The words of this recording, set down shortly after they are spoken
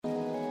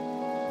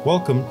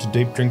Welcome to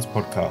Deep Drinks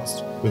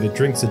Podcast, where the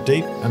drinks are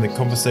deep and the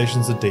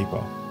conversations are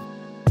deeper.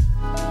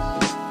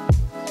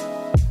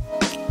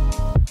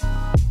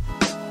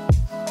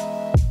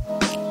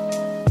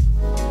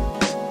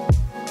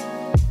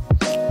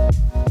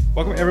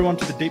 Welcome everyone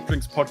to the Deep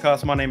Drinks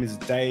Podcast. My name is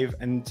Dave,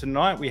 and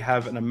tonight we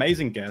have an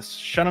amazing guest,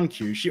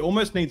 ShannonQ. She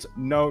almost needs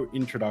no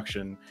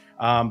introduction,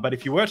 but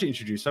if you were to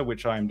introduce her,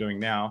 which I am doing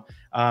now,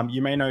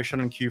 you may know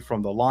ShannonQ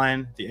from The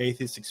Line, The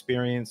Atheist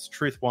Experience,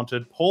 Truth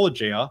Wanted,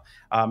 Apologia,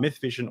 Myth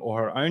Vision,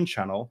 or her own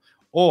channel,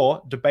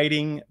 or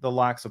debating the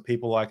likes of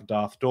people like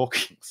Darth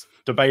Dawkins.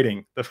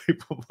 Debating the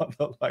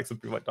likes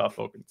of people like Darth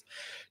Dawkins.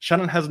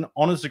 Shannon has an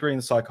honours degree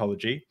in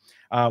psychology,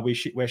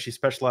 where she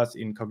specialised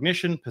in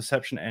cognition,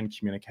 perception, and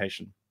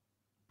communication.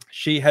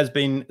 She has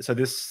been,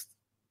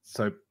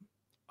 so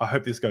I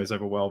hope this goes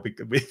over well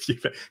with you.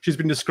 She's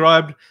been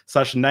described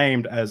 /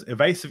 named as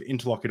evasive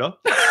interlocutor,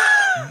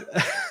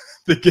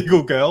 the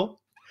giggle girl,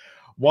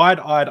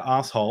 wide-eyed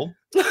asshole,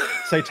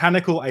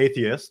 satanical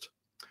atheist,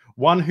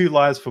 one who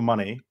lies for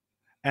money,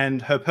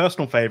 and her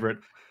personal favorite,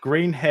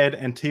 green-haired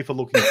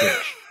Antifa-looking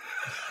bitch.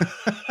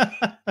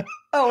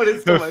 Oh, it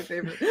is still my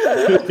favorite.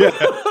 Yeah.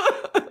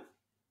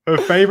 Her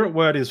favorite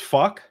word is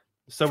fuck.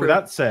 So True. With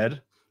that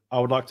said, I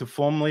would like to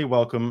formally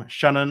welcome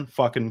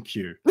ShannonQ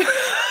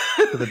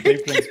to the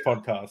Deep Drinks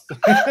Podcast.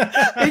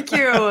 Thank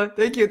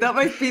you. That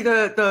might be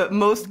the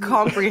most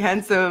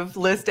comprehensive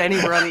list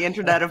anywhere on the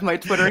internet of my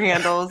Twitter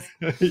handles.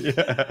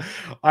 Yeah,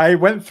 I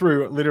went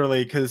through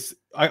literally because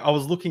I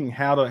was looking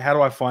how do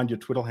I find your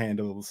Twitter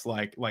handles,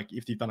 like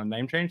if you've done a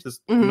name change.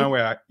 There's no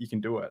way you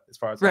can do it as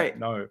far as I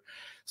know.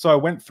 So I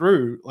went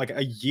through like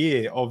a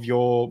year of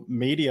your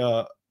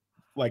media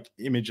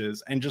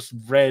images and just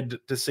read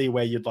to see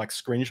where you'd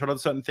screenshotted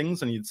certain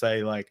things and you'd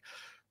say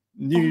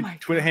new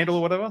Twitter handle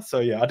or whatever. So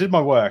yeah, I did my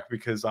work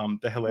because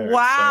they're hilarious.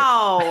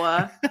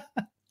 Wow. So.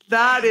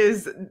 That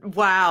is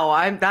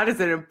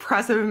an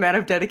impressive amount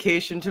of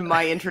dedication to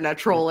my internet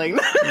trolling.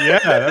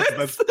 Yeah,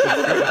 that's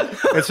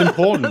it's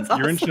important. That's awesome.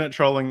 Your internet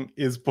trolling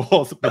is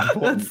important.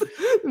 That's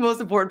the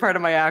most important part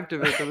of my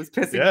activism is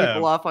pissing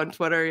people off on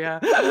Twitter. Yeah,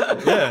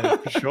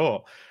 for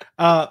sure.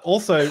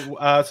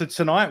 So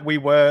tonight we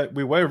were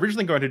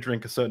originally going to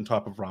drink a certain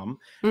type of rum,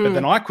 but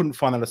then I couldn't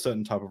find that a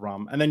certain type of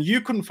rum, and then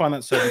you couldn't find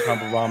that certain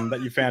type of rum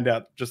that you found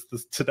out just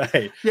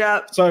today.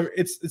 Yeah. So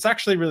it's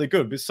actually really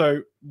good.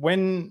 So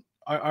when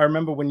I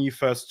remember when you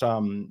first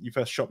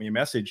shot me a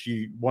message,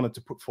 you wanted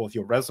to put forth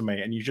your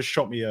resume, and you just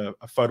shot me a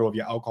photo of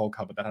your alcohol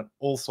cupboard that had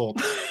all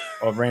sorts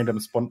of random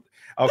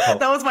alcohol.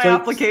 That was my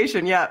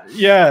application. Yeah.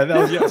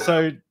 Yeah.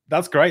 So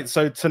that's great.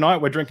 So tonight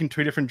we're drinking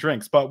two different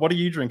drinks. But what are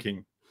you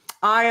drinking?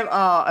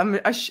 I'm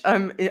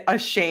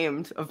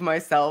ashamed of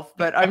myself,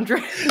 but I'm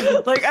drinking.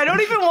 I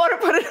don't even want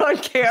to put it on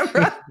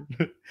camera.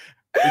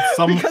 It's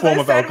some because form I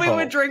of said alcohol.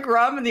 We would drink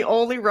rum, and the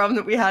only rum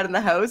that we had in the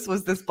house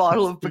was this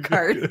bottle of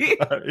Bacardi.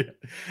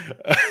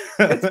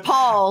 It's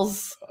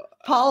Paul's.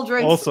 Paul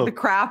drinks the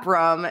crap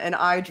rum, and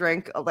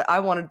I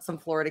wanted some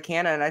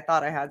Florida-Cana, and I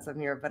thought I had some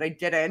here, but I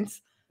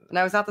didn't. And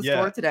I was at the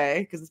store today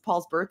because it's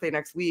Paul's birthday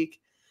next week,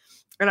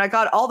 and I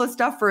got all the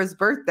stuff for his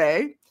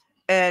birthday,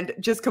 and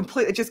just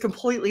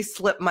completely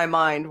slipped my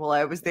mind while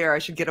I was there. I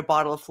should get a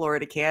bottle of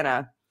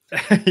Florida-Cana.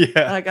 And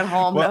I got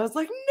home, and I was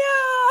like,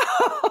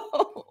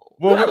 no.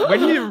 Well,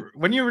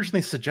 when you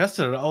originally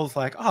suggested it, I was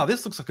like, "Oh,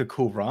 this looks like a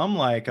cool rum,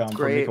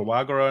 from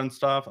Nicaragua and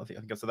stuff." I think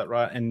I said that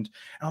right. And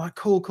I'm like,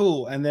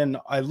 "Cool." And then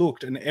I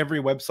looked, and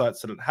every website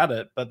said it had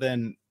it, but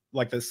then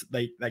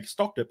they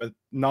stocked it, but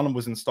none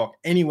was in stock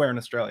anywhere in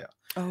Australia.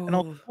 Oh. And I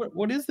was like,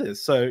 what is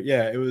this? So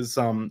yeah, it was.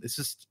 It's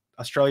just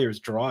Australia is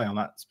dry on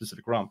that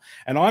specific rum,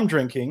 and I'm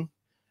drinking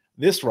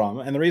this rum,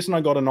 and the reason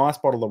I got a nice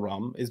bottle of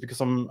rum is because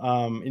I'm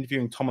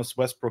interviewing Thomas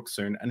Westbrook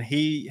soon, and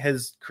he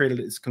has created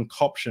this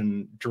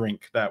concoction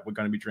drink that we're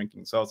going to be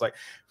drinking. So I was like,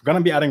 if we're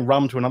going to be adding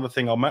rum to another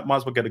thing, I might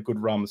as well get a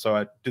good rum. So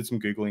I did some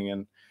Googling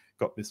and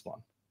got this one.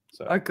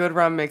 So a good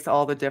rum makes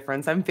all the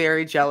difference. I'm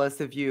very jealous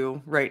of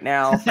you right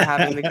now for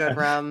having the good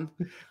rum.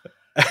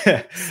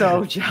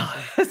 So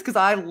jealous because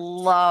I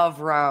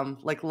love rum,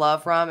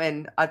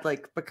 and I'd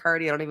like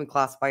Bacardi. I don't even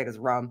classify it as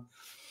rum.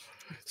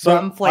 So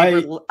rum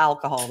flavored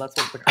alcohol. That's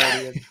what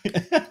Bacardi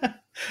is.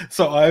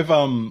 So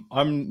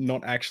I'm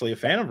not actually a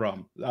fan of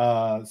rum.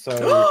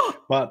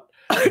 But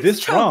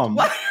this rum,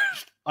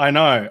 I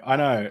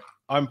know.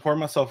 I'm pouring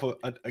myself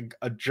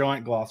a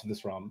giant glass of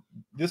this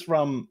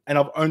rum. And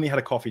I've only had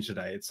a coffee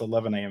today. It's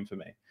 11 a.m. for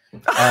me.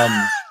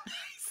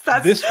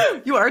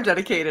 You are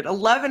dedicated.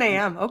 11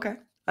 a.m. Okay.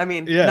 I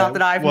mean, not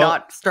that I've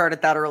not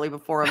started that early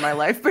before in my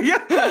life, but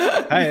yeah.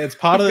 Hey, it's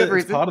part of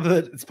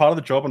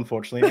the job,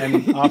 unfortunately.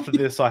 And after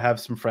this, I have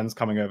some friends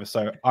coming over,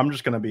 so I'm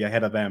just going to be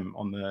ahead of them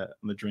on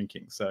the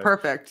drinking. So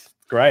perfect,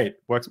 great,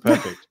 works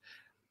perfect.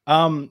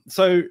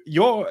 So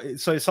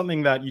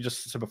something that you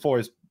just said before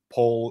is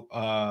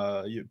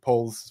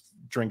Paul's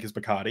drink is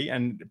Bacardi,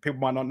 and people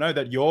might not know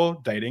that you're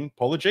dating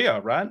Apologia,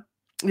 right?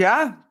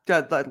 Yeah,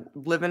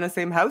 live in the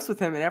same house with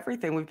him and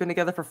everything. We've been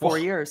together for 4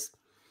 years.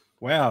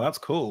 Wow, that's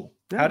cool.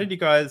 Yeah. How did you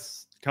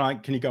guys? Can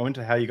you go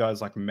into how you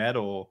guys met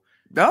or?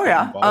 Oh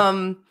yeah.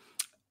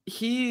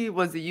 he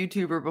was a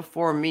YouTuber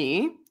before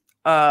me.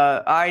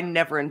 I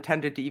never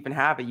intended to even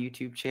have a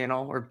YouTube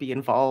channel or be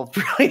involved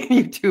really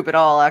in YouTube at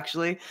all,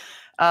 actually.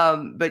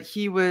 But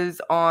he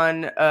was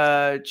on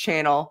a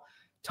channel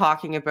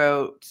talking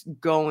about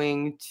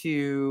going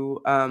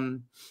to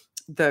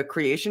the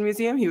Creation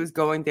Museum. He was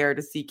going there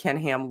to see Ken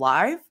Ham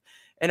live.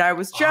 And I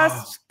was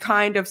just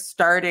kind of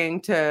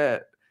starting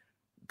to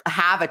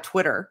have a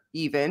Twitter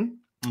even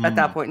at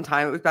that point in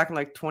time. It was back in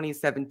like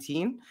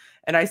 2017.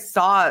 And I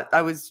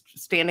was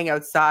standing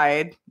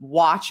outside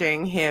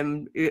watching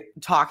him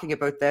talking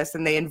about this,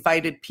 and they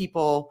invited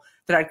people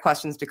that had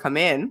questions to come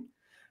in.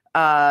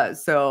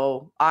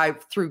 So I,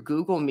 through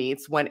Google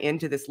Meets, went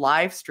into this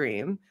live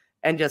stream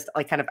and just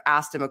like kind of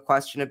asked him a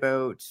question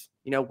about,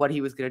 what he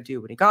was going to do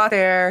when he got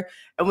there.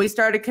 And we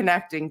started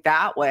connecting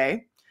that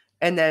way,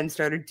 and then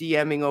started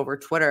DMing over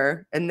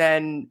Twitter. And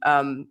then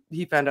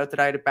he found out that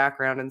I had a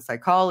background in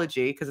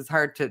psychology, because it's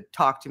hard to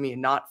talk to me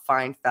and not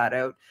find that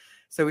out.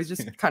 So we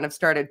just kind of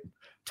started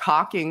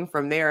talking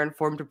from there and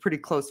formed a pretty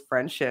close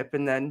friendship.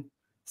 And then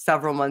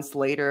several months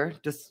later,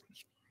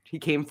 he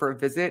came for a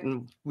visit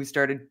and we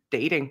started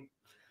dating.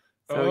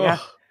 So yeah,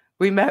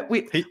 we met.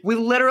 We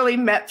literally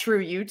met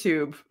through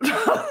YouTube.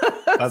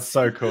 That's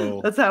so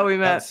cool. That's how we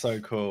met. That's so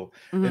cool.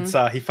 It's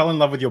he fell in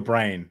love with your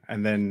brain,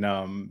 and then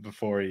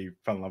before he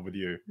fell in love with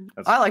you.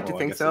 I like to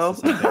think so.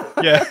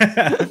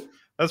 Yeah,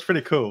 that's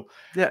pretty cool.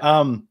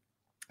 Yeah.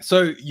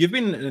 So you've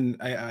been an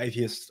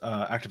atheist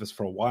activist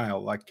for a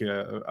while. Like,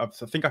 I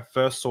think I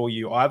first saw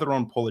you either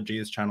on Paula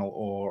Gia's channel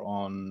or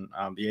on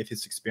the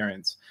Atheist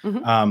Experience.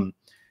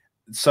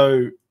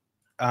 So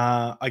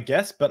I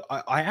guess, but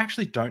I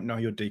actually don't know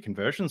your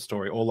deconversion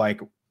story, or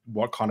like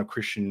what kind of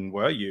Christian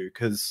were you?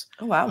 Because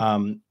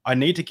I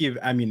need to give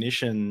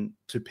ammunition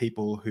to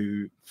people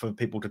for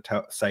people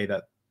to say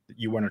that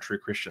you weren't a true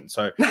Christian.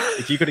 So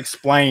if you could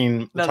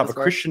explain the type of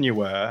Christian you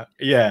were,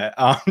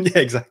 yeah,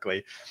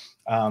 exactly.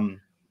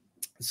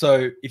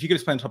 So if you could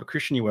explain the type of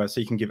Christian you were, so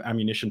you can give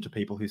ammunition to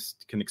people who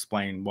can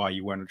explain why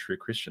you weren't a true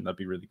Christian, that'd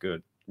be really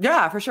good.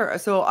 Yeah, for sure.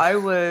 So I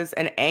was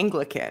an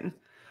Anglican.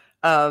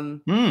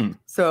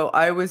 So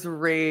I was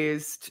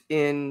raised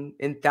in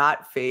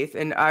that faith,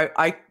 and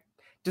I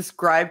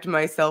described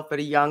myself at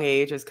a young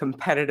age as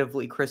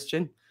competitively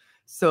Christian.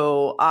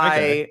 So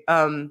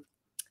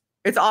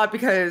it's odd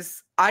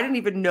because I didn't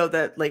even know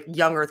that like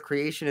young earth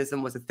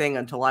creationism was a thing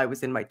until I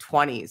was in my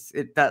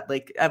 20s. That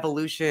like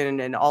evolution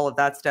and all of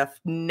that stuff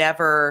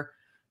never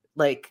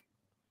like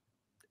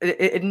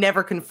it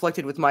never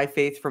conflicted with my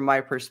faith from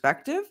my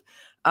perspective.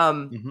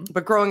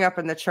 But growing up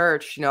in the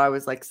church, I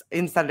was like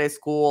in Sunday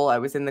school, I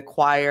was in the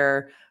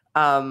choir.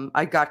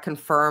 I got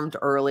confirmed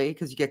early,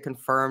 because you get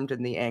confirmed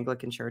in the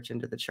Anglican church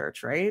into the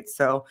church, right?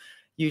 So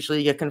usually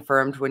you get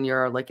confirmed when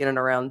you're like in and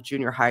around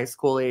junior high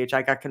school age.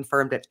 I got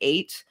confirmed at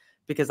 8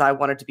 because I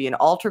wanted to be an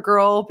altar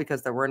girl,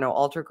 because there were no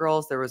altar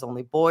girls. There was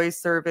only boys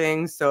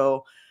serving.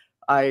 So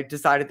I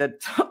decided that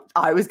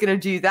I was going to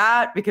do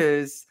that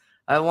because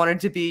I wanted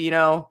to be,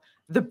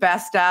 the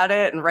best at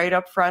it and right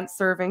up front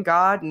serving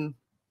God. And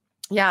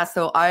yeah,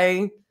 so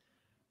I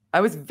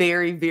was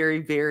very, very,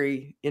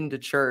 very into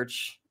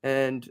church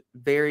and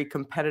very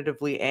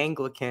competitively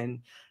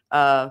Anglican,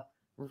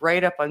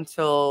 right up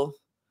until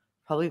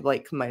probably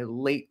like my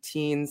late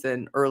teens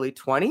and early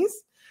 20s.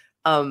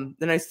 Then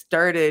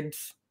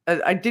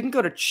I didn't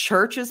go to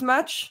church as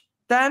much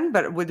then,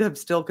 but would have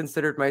still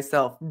considered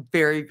myself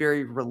very,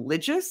 very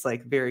religious,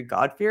 like very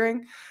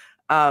God-fearing.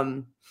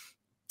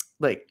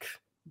 Like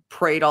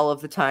prayed all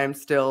of the time,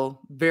 still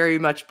very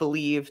much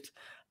believed.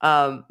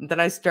 Then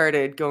I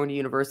started going to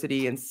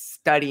university and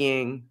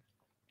studying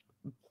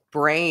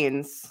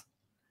brains,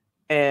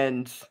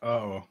 and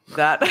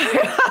that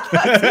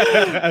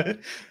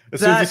as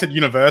soon as you said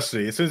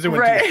university, as soon as you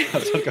went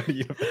to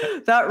university,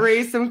 that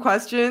raised some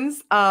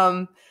questions.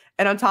 And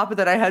on top of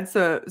that, I had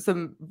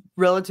some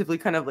relatively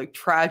kind of like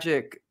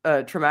tragic,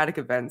 traumatic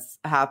events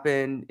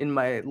happen in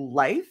my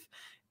life.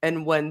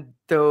 And when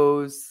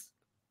those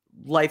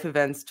life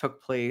events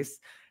took place,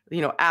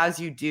 as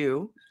you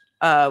do,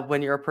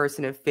 when you're a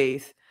person of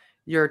faith,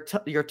 you're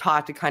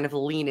taught to kind of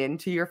lean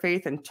into your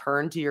faith and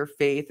turn to your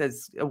faith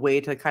as a way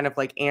to kind of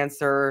like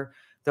answer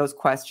those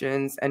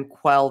questions and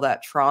quell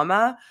that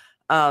trauma.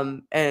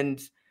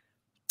 And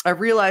I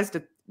realized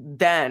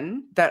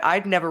then that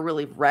I'd never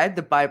really read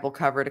the Bible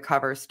cover to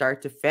cover,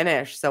 start to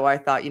finish. So I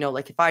thought,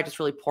 like if I just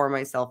really pour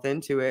myself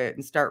into it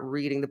and start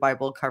reading the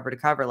Bible cover to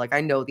cover, like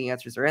I know the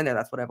answers are in there.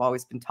 That's what I've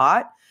always been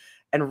taught.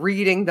 And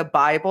reading the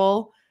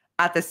Bible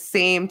at the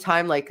same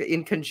time, like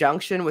in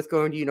conjunction with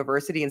going to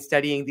university and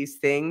studying these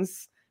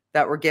things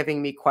that were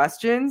giving me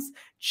questions,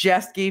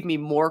 just gave me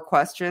more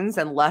questions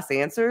and less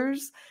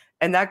answers.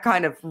 And that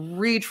kind of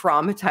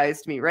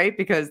re-traumatized me, right?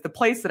 Because the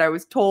place that I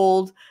was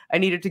told I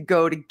needed to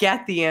go to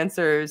get the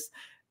answers,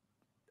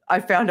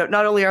 I found out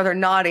not only are there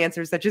not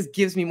answers, that just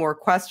gives me more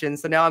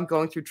questions. So now I'm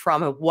going through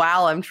trauma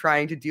while I'm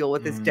trying to deal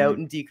with this doubt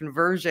and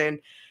deconversion.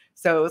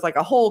 So it was like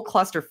a whole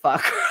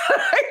clusterfuck.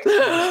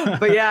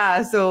 But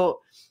yeah,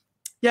 so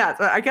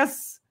I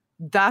guess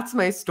that's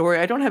my story.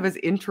 I don't have as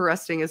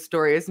interesting a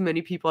story as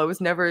many people. I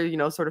was never,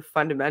 sort of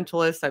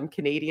fundamentalist. I'm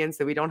Canadian,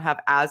 so we don't have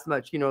as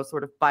much,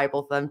 sort of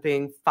Bible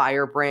thumping,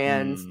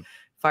 firebrands,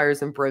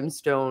 fires and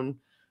brimstone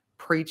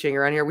preaching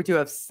around here. We do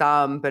have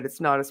some, but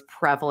it's not as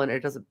prevalent.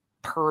 It doesn't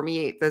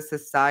permeate the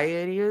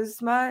society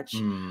as much.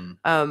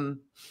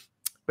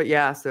 But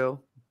yeah, so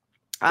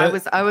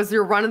I was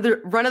your run of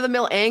the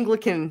mill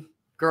Anglican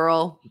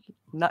girl.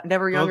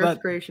 Never young or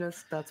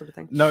creationist, that sort of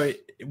thing. No,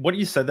 what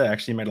you said there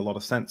actually made a lot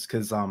of sense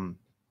because I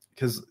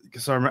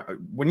remember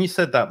when you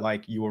said that,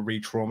 like, you were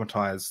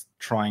re-traumatized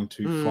trying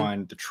to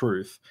find the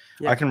truth.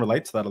 I can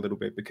relate to that a little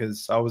bit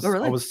because I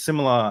was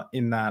similar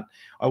in that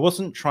I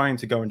wasn't trying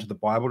to go into the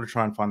Bible to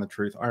try and find the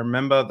truth. I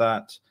remember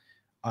that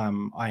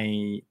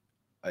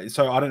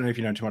so I don't know if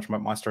you know too much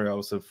about my story. I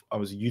was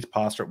a youth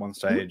pastor at one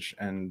stage,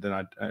 and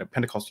then a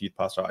Pentecostal youth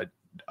pastor.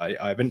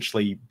 I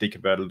eventually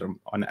deconverted. I'm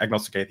an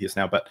agnostic atheist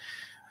now, but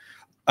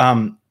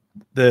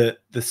the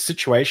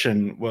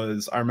situation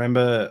was, I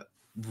remember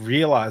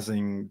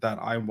realizing that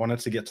I wanted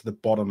to get to the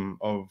bottom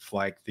of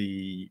like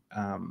the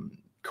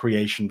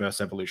creation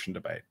versus evolution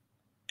debate,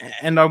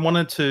 and I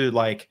wanted to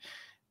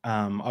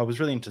I was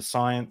really into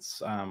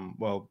science,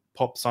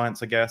 pop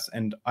science, I guess,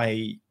 and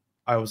I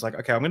was like,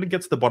 okay, I'm going to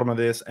get to the bottom of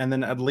this, and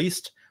then at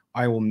least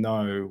I will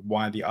know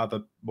why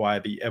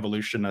the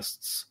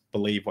evolutionists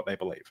believe what they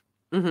believe.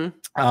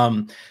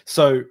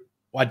 So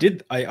I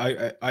did.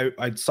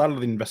 I started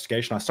the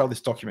investigation. I started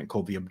this document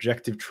called "The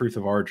Objective Truth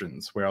of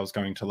Origins," where I was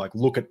going to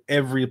look at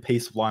every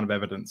piece of line of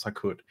evidence I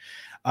could.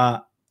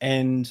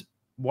 And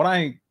what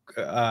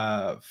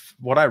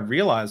I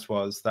realized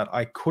was that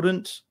I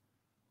couldn't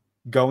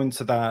go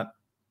into that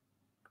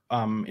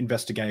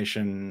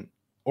investigation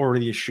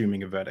already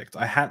assuming a verdict.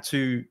 I had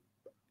to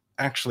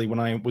actually, when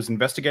I was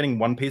investigating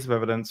one piece of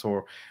evidence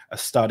or a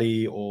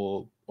study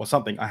or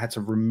something, I had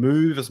to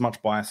remove as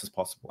much bias as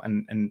possible,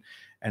 and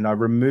I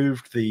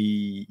removed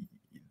the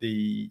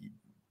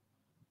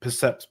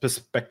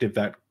perspective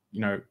that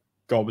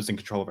God was in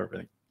control of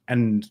everything,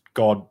 and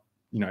God,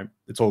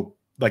 it's all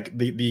like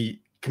the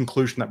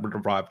conclusion that would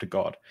arrive to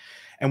God.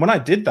 And when I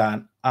did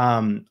that,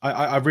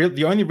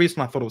 the only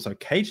reason I thought it was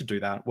okay to do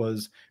that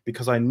was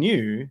because I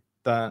knew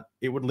that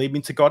it would lead me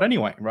to God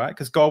anyway, right?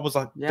 Because God was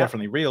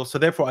definitely real. So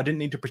therefore, I didn't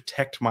need to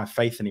protect my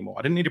faith anymore.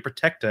 I didn't need to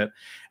protect it.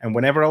 And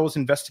whenever I was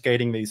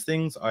investigating these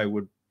things, I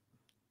would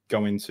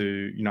go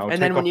into, and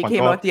then when you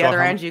came out the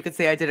other end, you could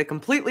say I did it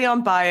completely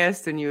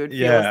unbiased, and you would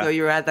feel as though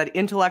you had that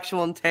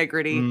intellectual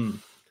integrity.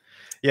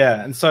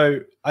 Yeah, and so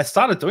I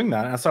started doing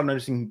that, and I started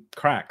noticing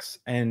cracks,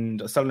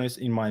 and I started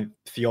noticing in my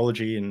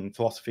theology and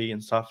philosophy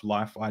and stuff,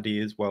 life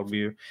ideas,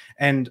 worldview,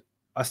 and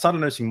I started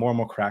noticing more and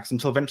more cracks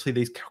until eventually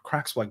these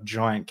cracks were like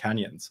giant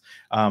canyons.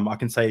 I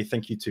can say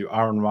thank you to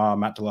Aaron Ra,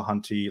 Matt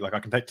Dillahunty. Like I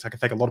can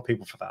thank a lot of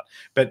people for that,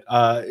 but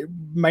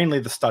mainly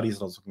the studies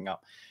that I was looking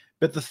up.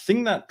 But the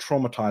thing that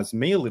traumatized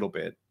me a little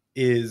bit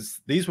is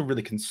these were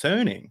really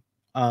concerning.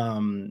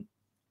 And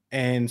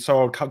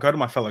so I'll go to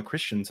my fellow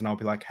Christians and I'll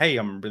be like, hey,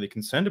 I'm really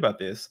concerned about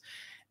this.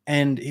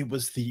 And it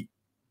was the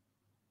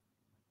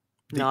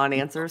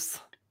non-answers.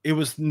 It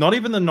was not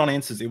even the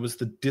non-answers. It was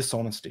the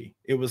dishonesty.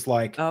 It was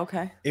like,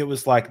 it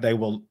was like they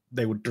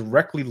would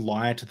directly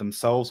lie to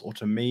themselves or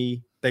to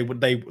me.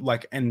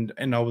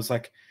 And I was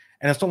like,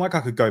 and it's not like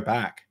I could go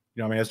back.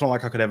 You know what I mean? It's not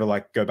like I could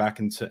ever go back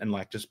and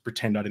just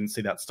pretend I didn't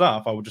see that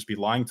stuff. I would just be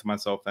lying to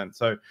myself then.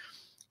 So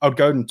I would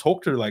go and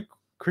talk to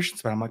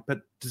Christians about it. I'm like, but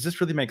does this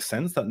really make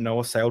sense that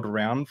Noah sailed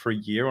around for a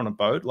year on a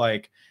boat?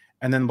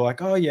 And then we're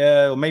like, oh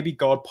yeah, or maybe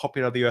God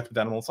populated the earth with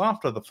animals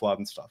after the flood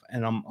and stuff.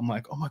 And I'm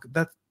like, oh my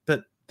God,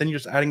 then you're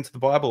just adding to the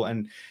Bible.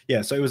 And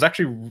yeah, so it was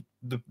actually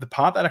the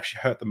part that actually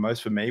hurt the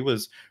most for me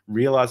was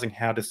realizing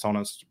how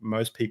dishonest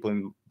most people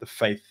in the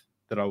faith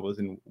that I was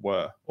in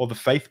were, or the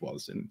faith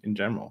was in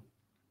general.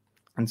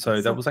 And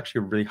so that was actually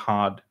a really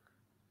hard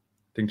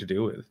thing to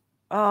deal with.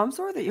 Oh, I'm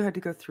sorry that you had to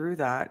go through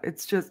that.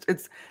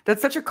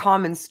 That's such a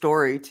common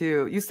story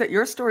too. You said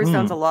your story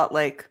sounds a lot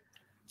like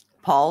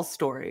Paul's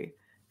story.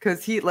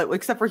 Because he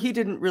except for he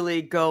didn't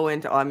really go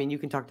into, I mean, you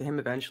can talk to him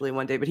eventually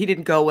one day, but he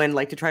didn't go in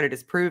to try to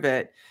disprove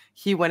it.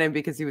 He went in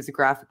because he was a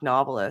graphic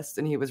novelist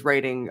and he was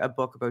writing a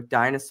book about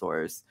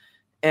dinosaurs.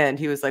 And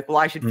he was like, well,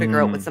 I should figure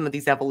out what some of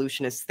these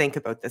evolutionists think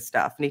about this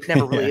stuff. And he'd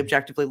never really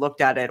objectively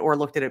looked at it or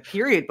looked at it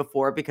period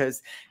before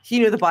because he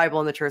knew the Bible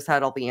and the church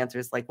had all the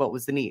answers, like what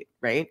was the need,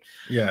 right?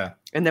 Yeah.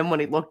 And then when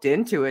he looked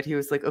into it, he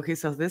was like, okay,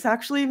 so this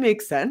actually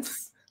makes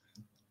sense.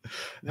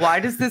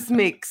 Why does this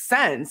make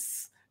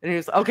sense? And he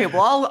was okay,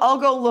 well, I'll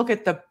go look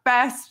at the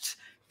best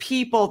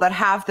people that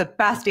have the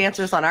best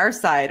answers on our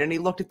side. And he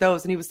looked at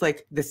those and he was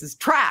like, this is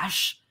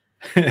trash.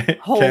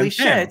 Holy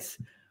shit.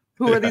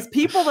 Who are these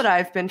people that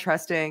I've been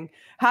trusting?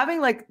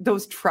 Having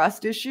those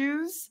trust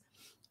issues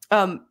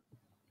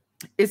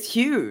is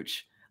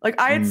huge.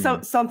 I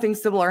had something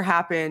similar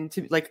happen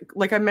to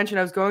like I mentioned,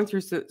 I was going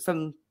through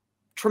some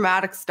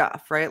traumatic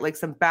stuff, right?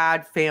 Some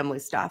bad family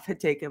stuff had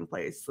taken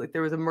place.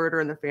 There was a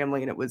murder in the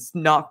family and it was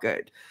not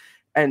good.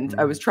 And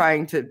I was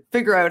trying to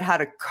figure out how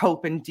to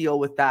cope and deal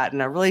with that.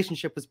 And our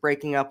relationship was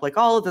breaking up.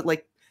 All of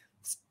the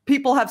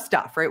people have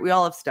stuff, right? We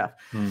all have stuff.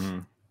 Mm-hmm.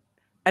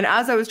 And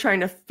as I was trying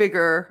to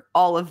figure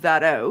all of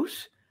that out,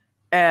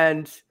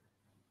 and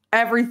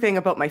everything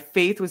about my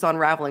faith was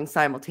unraveling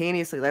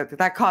simultaneously,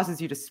 that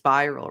causes you to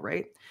spiral,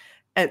 right?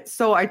 And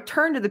so I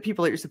turned to the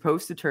people that you're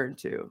supposed to turn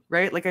to,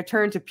 right? Like I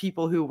turned to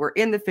people who were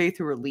in the faith,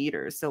 who were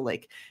leaders. So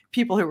like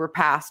people who were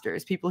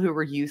pastors, people who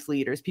were youth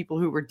leaders, people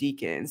who were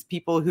deacons,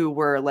 people who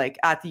were like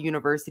at the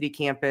university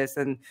campus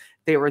and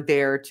they were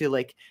there to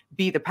like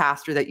be the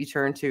pastor that you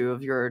turn to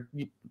of your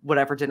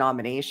whatever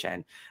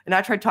denomination. And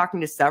I tried talking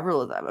to several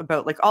of them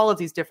about like all of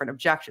these different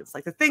objections,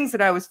 like the things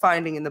that I was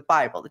finding in the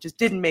Bible that just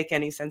didn't make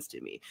any sense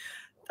to me.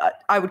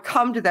 I would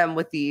come to them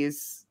with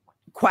these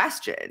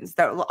questions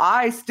that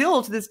I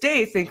still to this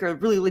day think are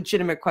really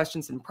legitimate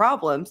questions and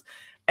problems,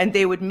 and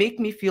they would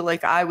make me feel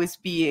like I was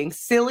being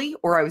silly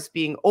or I was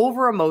being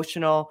over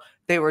emotional.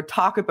 They would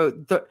talk about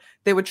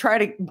they would try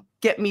to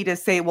get me to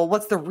say, well,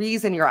 what's the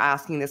reason you're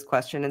asking this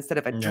question? Instead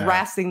of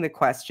addressing the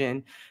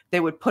question, they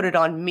would put it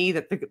on me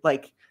that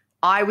like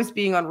I was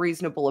being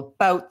unreasonable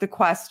about the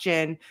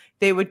question.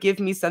 They would give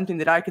me something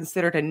that I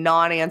considered a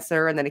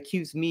non-answer and then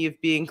accuse me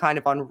of being kind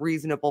of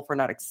unreasonable for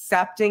not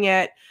accepting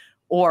it.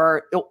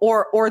 Or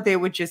they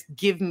would just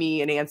give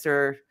me an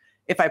answer.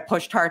 If I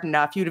pushed hard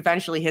enough, you'd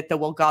eventually hit the,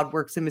 well, God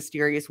works in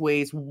mysterious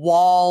ways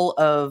wall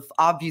of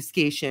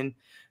obfuscation,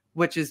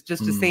 which is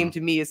just the same to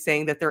me as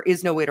saying that there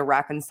is no way to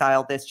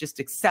reconcile this. Just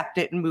accept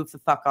it and move the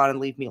fuck on and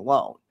leave me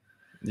alone.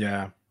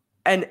 Yeah.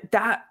 And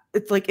that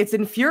it's like, it's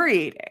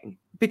infuriating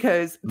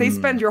because they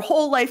spend your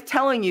whole life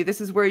telling you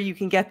this is where you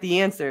can get the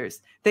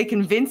answers. They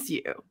convince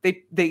you.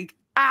 They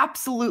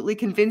absolutely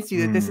convince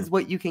you that this is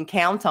what you can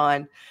count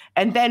on.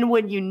 And then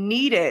when you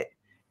need it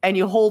and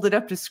you hold it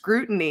up to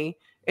scrutiny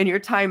in your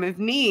time of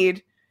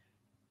need,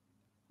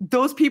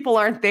 those people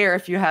aren't there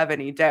if you have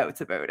any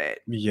doubts about it.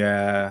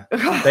 Yeah.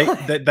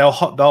 They'll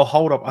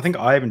hold up. I think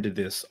I even did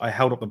this. I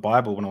held up the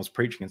Bible when I was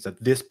preaching and said,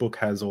 this book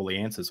has all the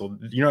answers, or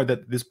you know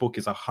that this book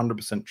is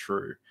 100%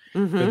 true.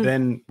 But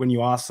then when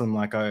you ask them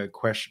like a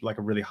question, like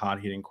a really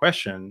hard-hitting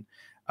question,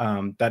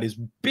 that is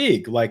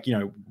big, like, you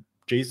know,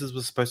 Jesus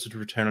was supposed to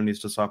return on his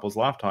disciples'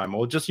 lifetime,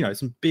 or just, you know,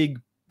 some big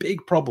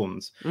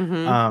problems.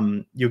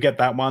 You'll get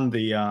that one,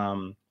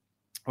 the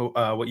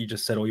what you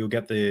just said, or you'll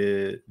get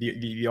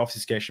the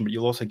obfuscation, but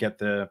you'll also get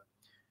the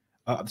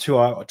two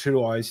I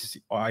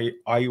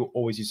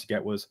always used to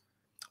get was,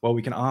 well,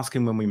 we can ask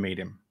him when we meet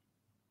him.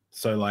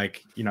 So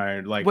like, you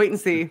know, like wait and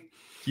see.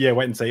 Yeah,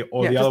 wait and see.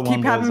 Or the other one was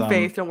keep having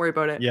faith. Don't worry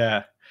about it.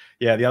 Yeah.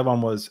 The other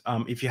one was,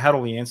 if you had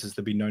all the answers,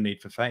 there'd be no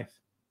need for faith,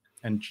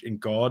 and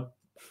God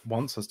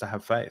wants us to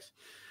have faith.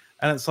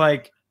 And it's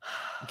like,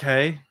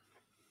 okay,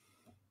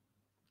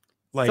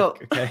 like,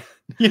 okay.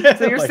 Yeah,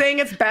 so you're saying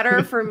it's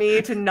better for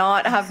me to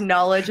not have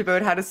knowledge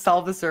about how to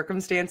solve the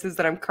circumstances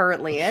that I'm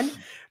currently in,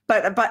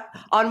 but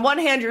on one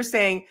hand you're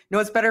saying, no,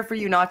 it's better for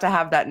you not to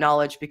have that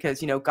knowledge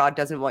because, you know, God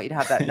doesn't want you to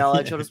have that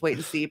knowledge. You'll just wait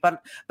and see.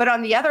 But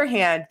on the other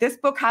hand, this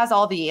book has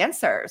all the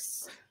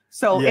answers,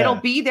 so it'll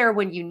be there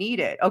when you need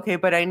it. Okay,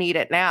 but I need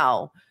it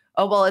now.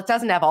 Oh, well, it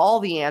doesn't have all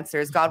the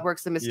answers. God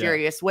works in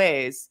mysterious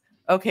ways.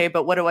 Okay,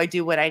 but what do I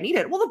do when I need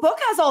it? Well, the book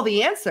has all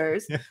the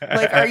answers.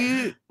 Like, are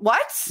you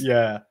what?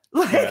 Yeah.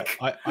 Like,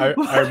 I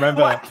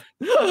remember.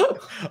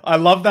 I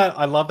love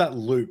that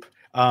loop.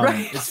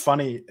 Right. It's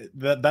funny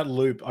that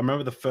loop. I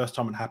remember the first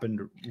time it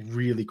happened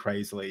really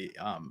crazily.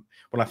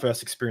 When I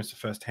first experienced it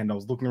firsthand, I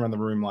was looking around the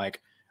room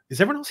like,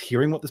 is everyone else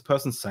hearing what this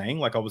person's saying?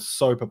 Like, I was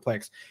so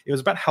perplexed. It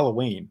was about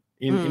Halloween.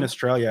 In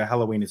Australia,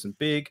 Halloween isn't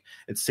big.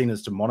 It's seen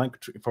as demonic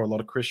for a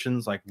lot of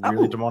Christians, like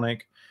really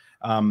demonic.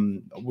 I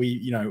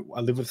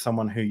live with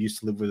someone who used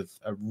to live with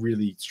a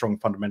really strong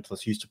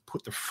fundamentalist who used to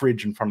put the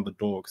fridge in front of the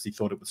door because he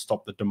thought it would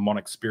stop the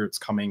demonic spirits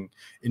coming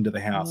into the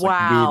house.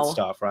 Like weird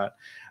stuff, right?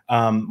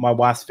 My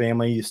wife's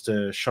family used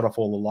to shut off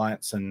all the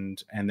lights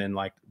and then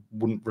like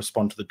wouldn't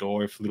respond to the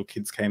door if little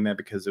kids came there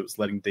because it was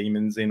letting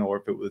demons in, or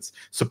if it was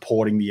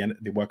supporting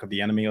the work of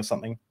the enemy or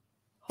something.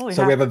 We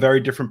have a very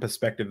different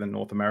perspective than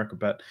North America,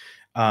 but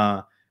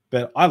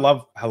I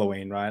love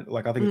Halloween, right?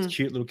 Like, I think it's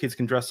cute. Little kids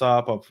can dress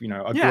up. I grew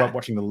up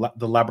watching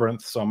the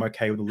Labyrinth, so I'm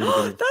okay with a little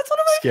bit of that's one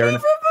of my favorite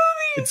movies.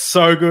 It's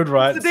so good,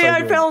 right? The day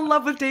I fell in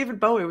love with David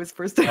Bowie was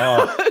first time.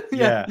 Oh,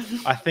 yeah.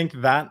 I think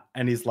that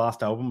and his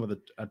last album were the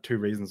two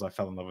reasons I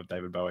fell in love with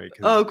David Bowie.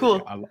 Oh,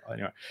 cool.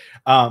 Anyway,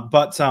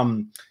 but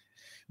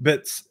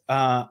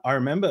I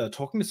remember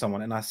talking to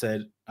someone and I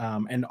said,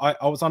 and I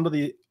was under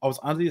the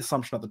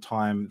assumption at the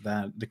time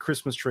that the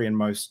Christmas tree and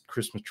most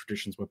Christmas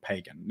traditions were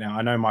pagan. Now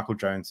I know Michael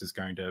Jones is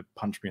going to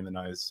punch me in the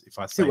nose if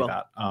I say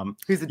that.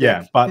 He's a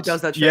dick. But he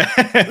does that shit.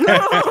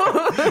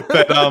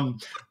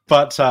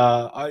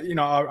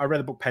 I read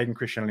the book Pagan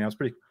Christianity. I was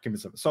pretty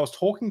convinced of it. So I was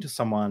talking to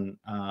someone,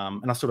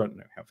 and I still don't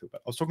know how I feel about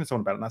it. I was talking to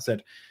someone about it, and I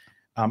said,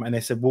 and they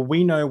said, well,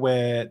 we know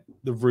where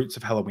the roots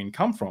of Halloween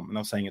come from, and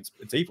I was saying it's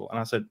evil, and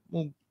I said,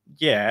 well,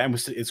 yeah, and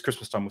it's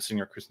Christmas time. We're sitting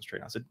at a Christmas tree.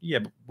 And I said, yeah,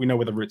 but we know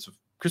where the roots of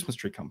Christmas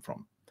tree come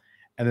from.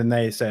 And then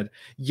they said,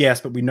 yes,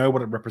 but we know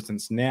what it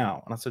represents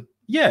now. And I said,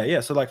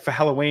 yeah. So like for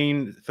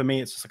Halloween, for me,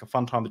 it's just like a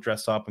fun time to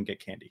dress up and get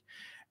candy.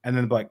 And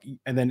then like,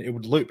 and then it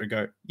would loop and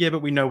go, yeah,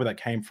 but we know where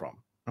that came from.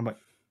 I'm like,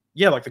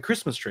 yeah, like the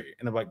Christmas tree.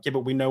 And they're like, yeah,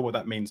 but we know what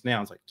that means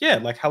now. It's like, yeah,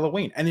 like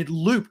Halloween. And it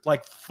looped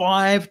like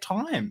 5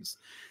 times.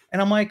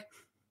 And I'm like,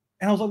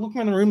 and I was like looking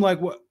around the room like,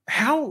 what?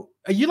 How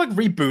are you like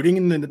rebooting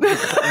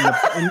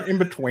in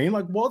between?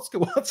 Like,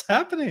 what's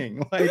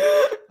happening? Like,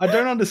 I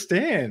don't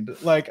understand.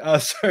 Like, yeah,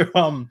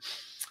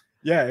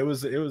 it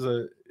was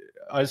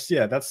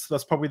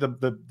that's probably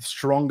the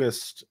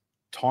strongest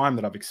time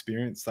that I've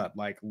experienced that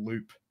like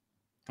loop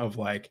of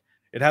like,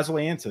 it has all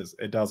the answers,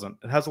 it doesn't.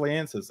 It has all the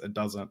answers, it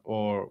doesn't.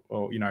 Or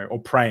you know,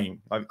 or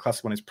praying. Like the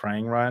classic one is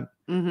praying, right?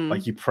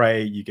 Like you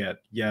pray, you get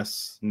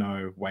yes,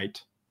 no,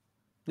 wait.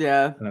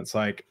 Yeah. And it's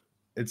like,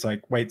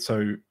 wait,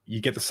 so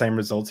you get the same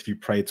results if you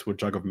pray to a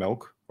jug of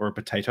milk or a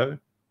potato?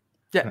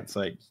 Yeah. And it's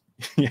like,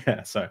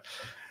 yeah. So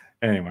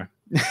anyway.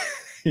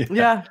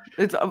 Yeah.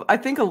 It's, I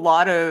think a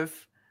lot of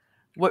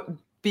what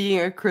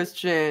being a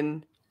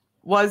Christian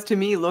was to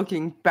me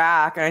looking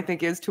back, and I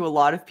think is to a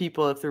lot of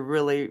people if they're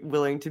really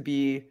willing to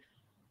be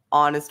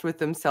honest with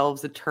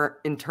themselves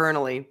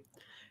internally,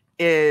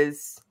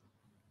 is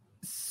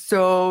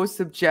so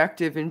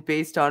subjective and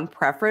based on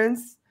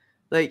preference.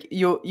 Like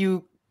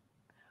you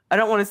I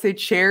don't want to say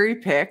cherry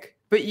pick,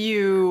 but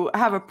you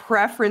have a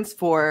preference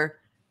for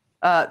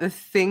the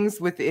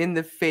things within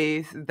the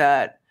faith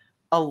that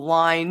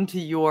align to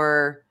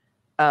your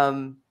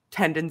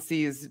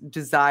tendencies,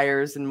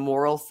 desires, and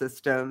moral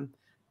system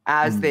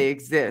as they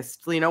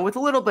exist, you know, with a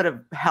little bit of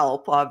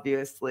help,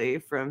 obviously,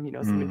 from, you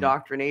know, some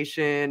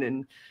indoctrination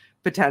and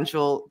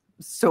potential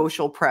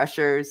social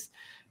pressures.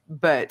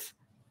 But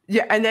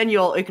yeah, and then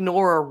you'll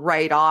ignore or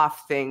write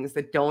off things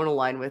that don't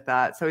align with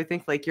that. So I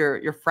think like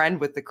your friend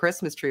with the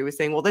Christmas tree was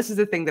saying, well, this is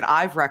the thing that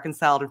I've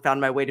reconciled and found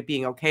my way to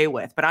being okay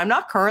with, but I'm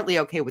not currently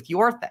okay with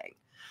your thing.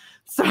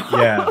 So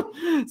yeah,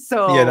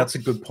 that's a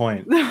good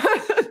point.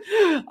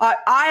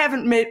 I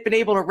haven't been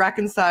able to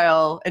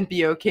reconcile and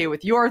be okay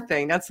with your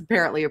thing. That's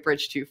apparently a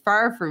bridge too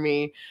far for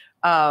me.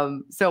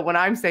 So when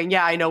I'm saying,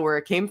 yeah, I know where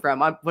it came from,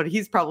 what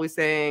he's probably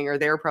saying, or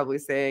they're probably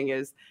saying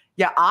is,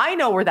 yeah, I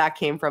know where that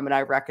came from and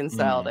I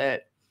reconciled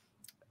it.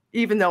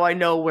 Even though I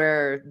know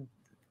where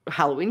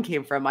Halloween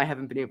came from, I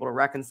haven't been able to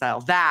reconcile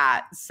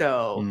that.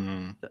 So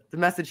the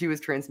message he was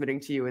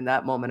transmitting to you in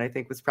that moment, I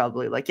think, was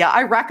probably like, yeah,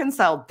 I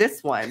reconciled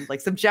this one. Like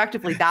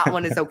subjectively, that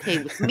one is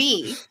okay with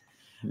me.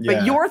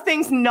 But your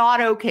thing's not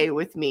okay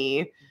with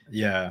me.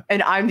 Yeah.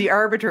 And I'm the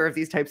arbiter of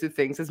these types of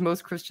things, as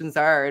most Christians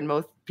are, and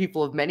most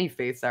people of many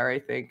faiths are, I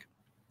think,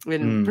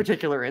 in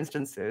particular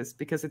instances,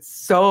 because it's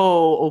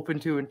so open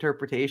to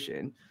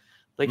interpretation.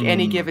 Like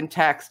any given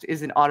text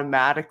isn't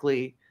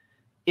automatically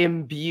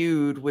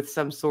imbued with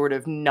some sort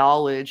of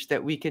knowledge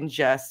that we can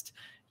just,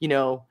 you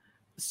know,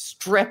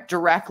 strip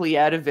directly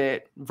out of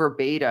it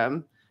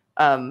verbatim.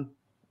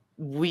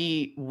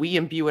 We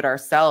imbue it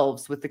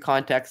ourselves with the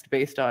context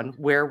based on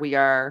where we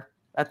are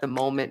at the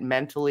moment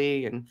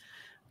mentally and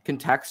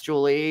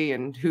contextually,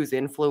 and who's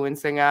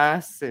influencing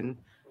us and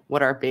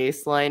what our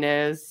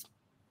baseline is.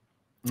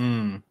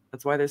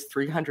 That's why there's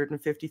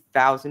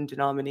 350,000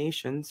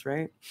 denominations,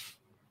 right?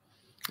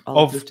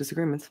 All of those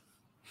disagreements.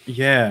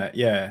 Yeah,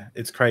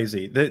 it's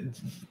crazy.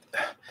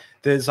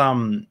 There's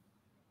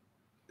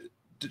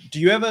do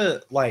you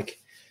ever like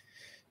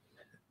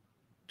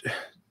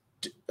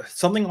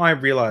something I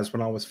realized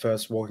when I was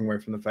first walking away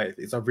from the faith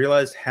is I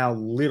realized how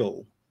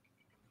little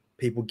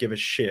people give a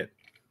shit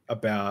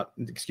about,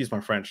 excuse my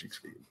French,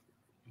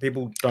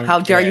 people don't How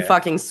dare care. you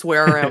fucking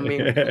swear around me.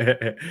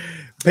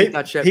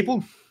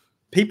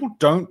 People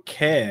don't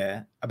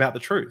care about the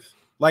truth.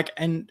 Like,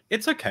 and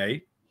it's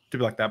okay to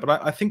be like that,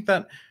 but I think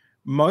that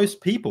most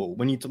people,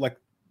 when you like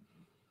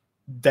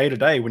day to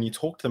day, when you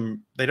talk to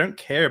them, they don't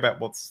care about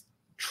what's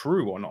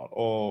true or not,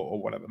 or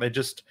whatever. They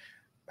just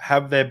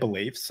have their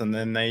beliefs, and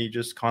then they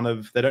just kind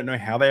of, they don't know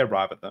how they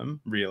arrive at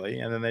them really,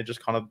 and then they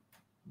just kind of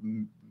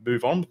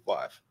move on with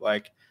life.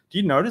 Like, did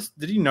you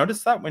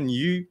notice that when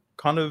you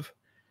kind of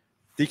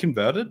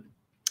deconverted?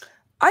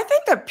 I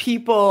think that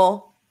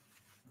people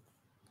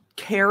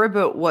care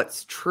about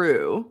what's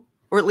true,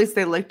 or at least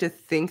they like to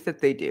think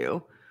that they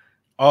do.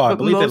 Oh, I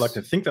believe they like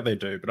to think that they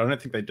do, but I don't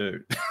think they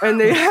do.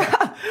 And they,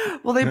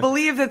 well, they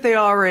believe that they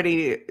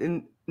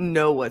already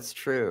know what's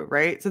true,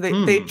 right? So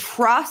they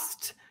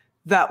trust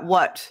that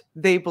what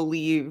they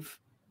believe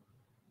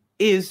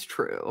is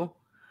true,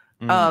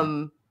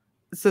 so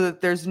that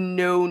there's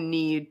no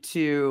need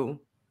to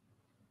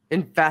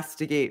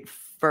investigate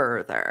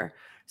further.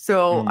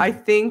 So I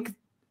think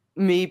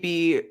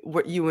maybe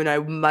what you and I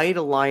might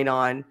align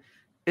on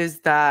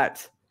is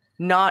that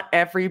not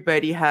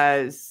everybody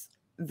has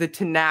the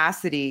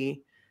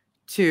tenacity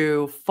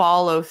to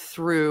follow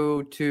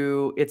through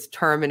to its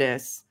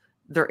terminus,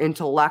 their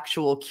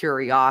intellectual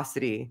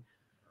curiosity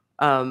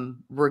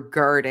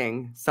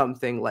regarding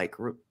something like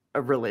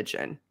a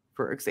religion,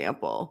 for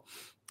example,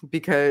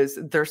 because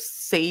they're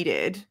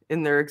sated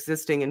in their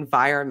existing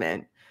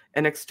environment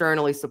and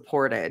externally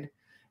supported,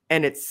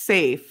 and it's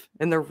safe,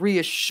 and they're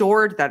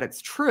reassured that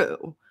it's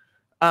true.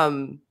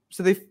 So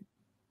they,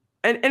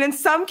 and in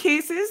some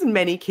cases, in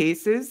many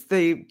cases,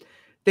 they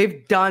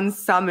they've done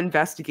some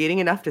investigating,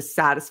 enough to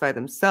satisfy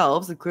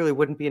themselves. It clearly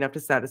wouldn't be enough to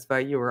satisfy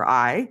you or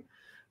I,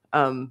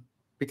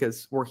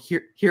 because we're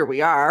here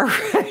we are.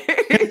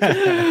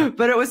 Right?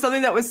 But it was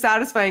something that was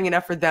satisfying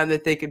enough for them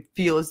that they could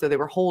feel as though they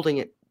were holding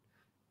it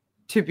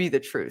to be the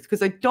truth.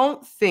 Because I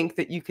don't think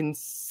that you can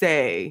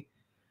say,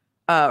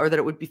 or that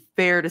it would be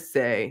fair to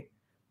say,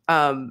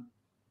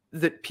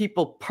 that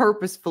people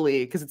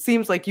purposefully, because it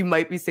seems like you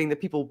might be saying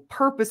that people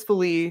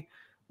purposefully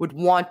would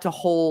want to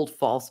hold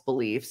false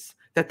beliefs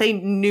that they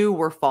knew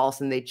were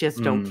false and they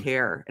just don't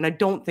care. And I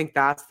don't think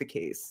that's the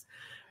case.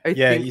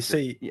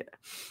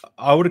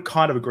 I would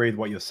kind of agree with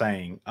what you're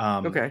saying.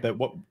 Okay.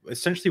 That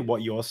essentially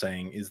what you're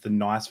saying is the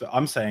nice.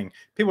 I'm saying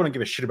people don't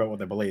give a shit about what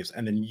they believe,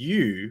 and then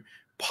you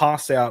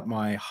pass out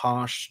my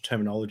harsh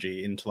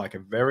terminology into like a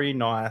very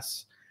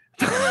nice,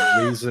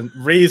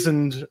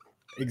 reasoned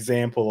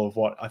example of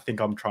what I think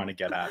I'm trying to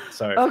get at.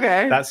 So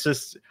that's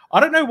just, I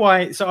don't know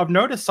why. So I've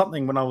noticed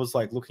something when I was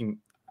like looking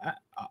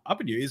up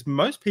at you is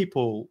most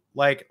people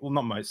like, well,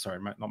 not most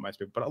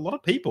people, but a lot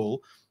of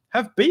people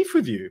have beef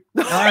with you.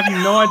 And I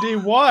have no idea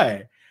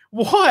why.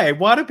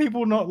 Why do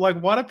people not like,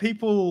 I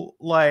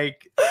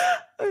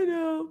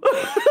know.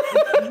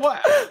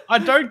 What? I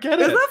don't get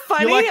it. Isn't that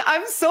funny? Like,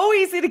 I'm so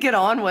easy to get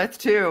on with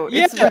too.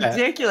 It's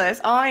ridiculous.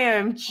 I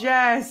am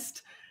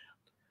just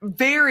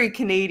very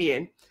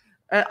Canadian.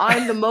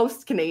 I'm the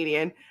most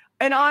Canadian,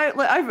 and I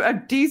have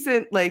a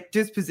decent like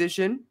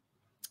disposition.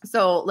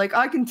 So like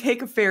I can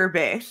take a fair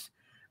bit,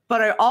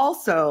 but I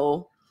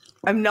also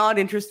I'm not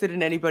interested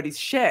in anybody's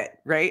shit,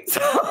 right?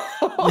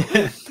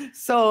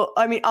 So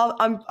I mean,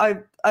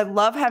 I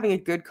love having a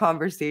good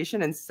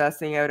conversation and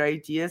sussing out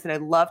ideas, and I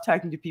love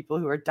talking to people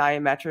who are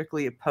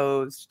diametrically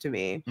opposed to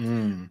me,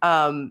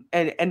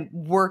 and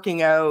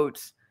working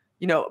out,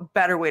 a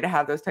better way to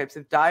have those types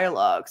of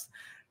dialogues.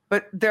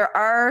 But there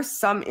are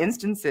some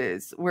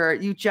instances where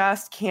you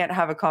just can't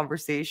have a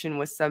conversation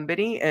with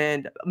somebody,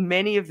 and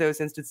many of those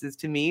instances,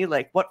 to me,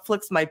 like what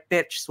flicks my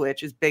bitch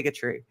switch is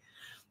bigotry.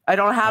 I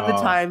don't have the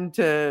time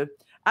to.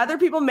 Other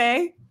people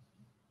may.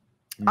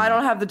 I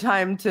don't have the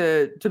time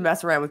to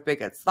mess around with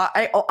bigots.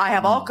 I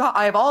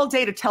have all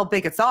day to tell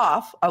bigots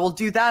off. I will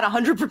do that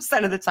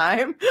 100% of the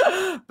time,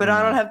 but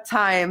I don't have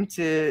time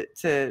to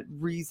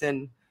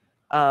reason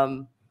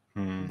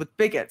with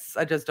bigots.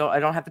 I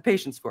don't have the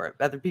patience for it.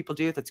 Other people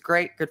do. That's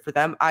great. Good for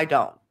them. I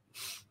don't.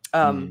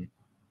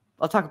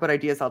 I'll talk about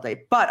ideas all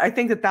day, but I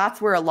think that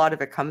that's where a lot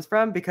of it comes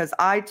from, because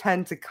I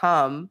tend to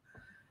come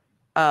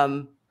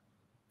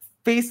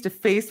face to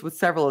face with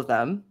several of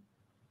them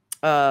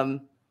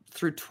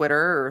through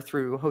Twitter or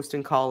through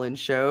hosting call-in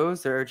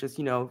shows or just,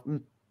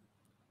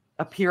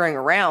 appearing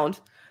around.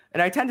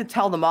 And I tend to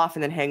tell them off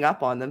and then hang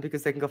up on them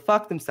because they can go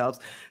fuck themselves.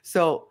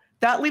 So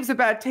that leaves a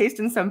bad taste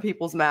in some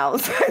people's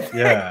mouths. Because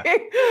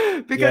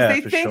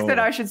they think that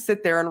I should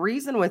sit there and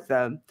reason with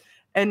them.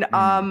 And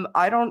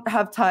I don't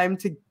have time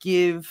to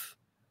give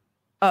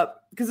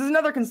up, because there's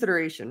another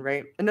consideration,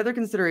 right? Another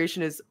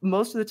consideration is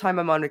most of the time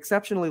I'm on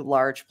exceptionally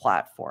large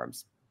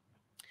platforms.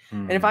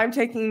 And if I'm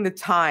taking the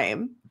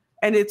time,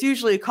 and it's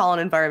usually a call-in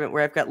environment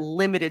where I've got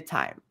limited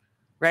time,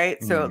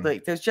 right? So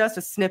like there's just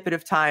a snippet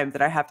of time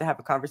that I have to have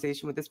a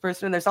conversation with this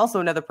person. And there's also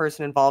another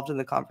person involved in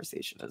the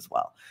conversation as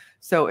well.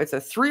 So it's a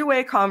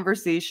three-way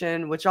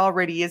conversation, which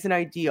already isn't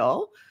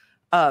ideal.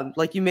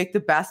 Like you make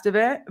the best of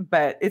it,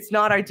 but it's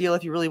not ideal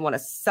if you really want to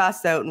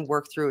suss out and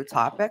work through a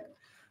topic.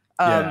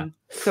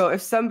 So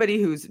if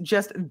somebody who's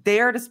just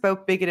there to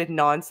spout bigoted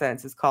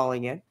nonsense is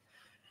calling in,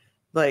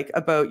 like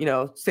about,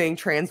 saying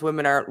trans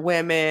women aren't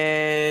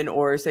women,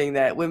 or saying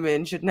that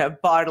women shouldn't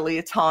have bodily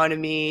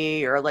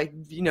autonomy, or like,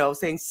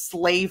 saying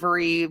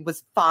slavery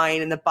was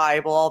fine in the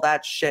Bible, all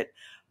that shit.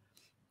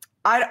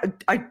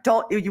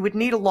 You would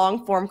need a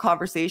long form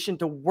conversation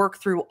to work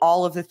through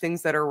all of the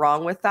things that are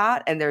wrong with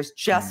that. And there's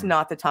just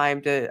not the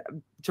time to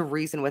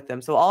reason with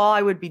them. So all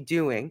I would be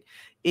doing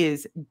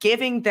is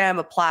giving them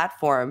a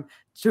platform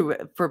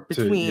for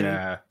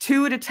between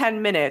 2 to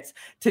 10 minutes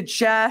to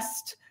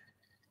just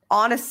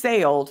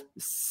unassailed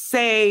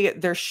say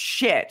their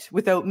shit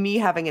without me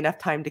having enough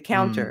time to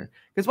counter.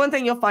 Because one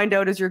thing you'll find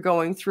out as you're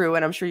going through,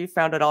 and I'm sure you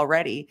found it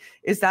already,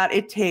 is that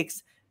it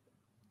takes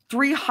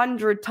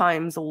 300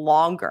 times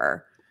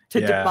longer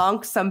to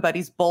debunk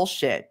somebody's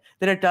bullshit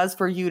than it does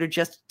for you to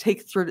just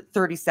take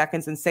 30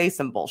 seconds and say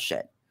some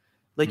bullshit.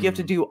 Like you have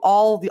to do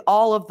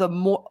all of the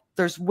more,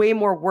 there's way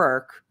more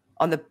work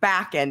on the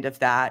back end of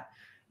that,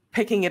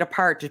 picking it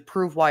apart to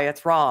prove why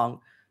it's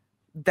wrong,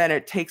 than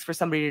it takes for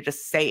somebody to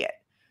just say it.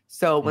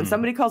 So when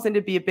somebody calls in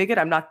to be a bigot,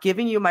 I'm not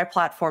giving you my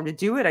platform to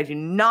do it. I do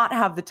not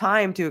have the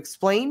time to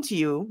explain to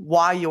you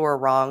why you're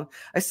wrong.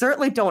 I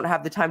certainly don't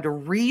have the time to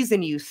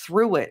reason you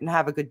through it and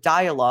have a good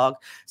dialogue.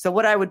 So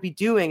what I would be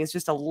doing is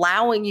just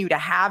allowing you to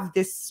have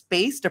this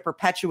space to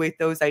perpetuate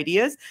those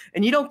ideas.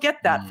 And you don't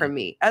get that from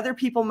me. Other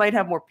people might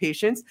have more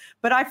patience,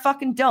 but I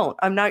fucking don't.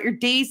 I'm not your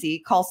Daisy.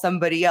 Call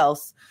somebody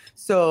else.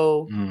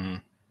 So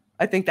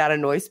I think that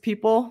annoys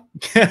people.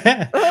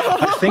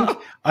 I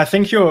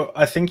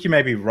think you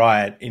may be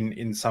right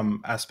in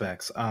some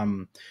aspects.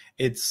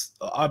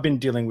 I've been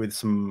dealing with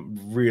some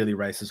really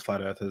racist flat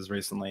earthers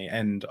recently,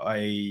 and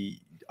I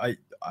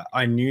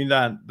knew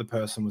that the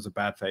person was a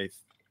bad faith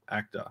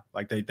actor.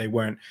 Like they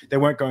weren't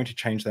going to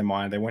change their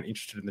mind. They weren't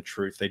interested in the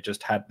truth. They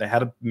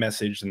had a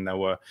message, and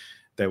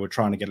they were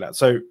trying to get it out.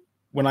 So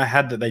when I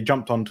had that, they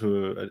jumped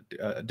onto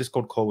a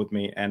Discord call with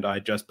me, and I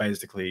just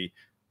basically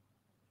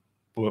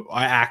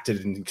I acted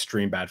in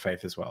extreme bad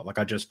faith as well. Like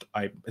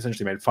I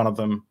essentially made fun of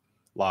them,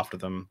 laughed at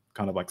them,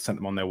 kind of like sent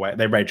them on their way.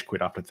 They rage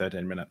quit after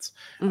 13 minutes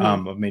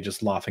of me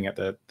just laughing at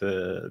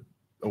the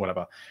or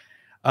whatever.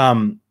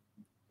 I'm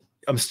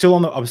still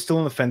on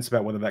the fence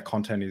about whether that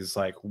content is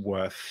like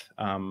worth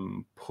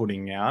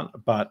putting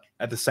out, but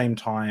at the same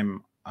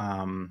time,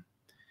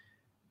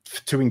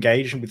 to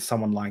engage with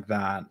someone like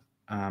that,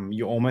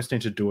 you almost need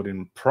to do it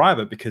in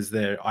private because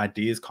their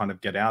ideas kind of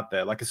get out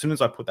there. Like as soon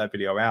as I put that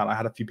video out, I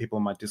had a few people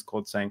on my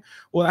Discord saying,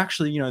 "Well,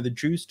 actually, the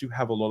Jews do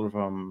have a lot of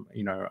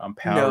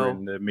power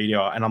in the media,"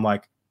 and I'm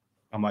like,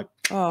 I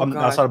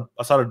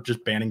started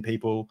just banning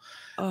people.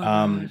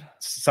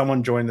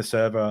 Someone joined the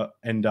server,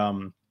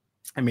 and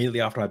immediately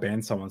after I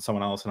banned someone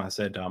else, and I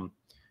said,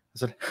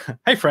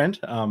 "Hey friend,"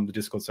 the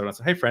Discord server. I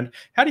said, "Hey friend,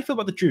 how do you feel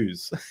about the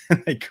Jews?"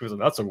 And they goes,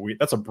 "That's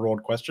a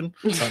broad question."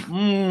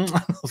 I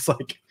was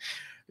like,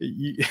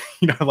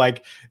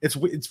 like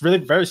it's really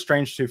very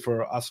strange too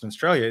for us in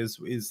Australia.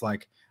 Is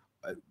like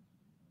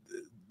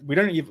we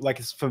don't even like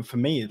it's for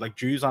me like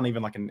Jews aren't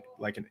even like an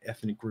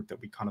ethnic group that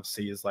we kind of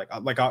see as like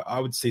I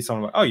would see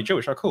someone like, "Oh, you're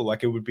Jewish? Oh, cool."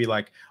 Like it would be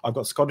like I've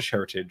got Scottish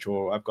heritage,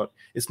 or I've got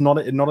it's not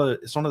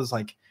as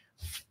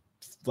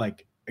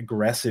like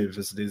aggressive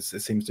as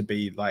it seems to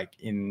be like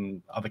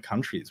in other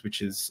countries,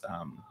 which is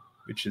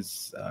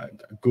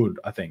good,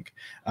 I think.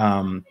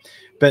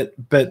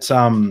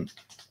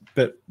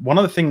 But one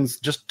of the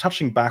things, just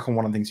touching back on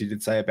one of the things you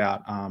did say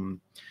about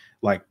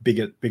like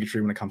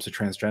bigotry when it comes to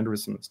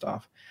transgenderism and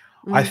stuff,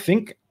 I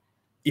think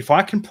if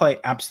I can play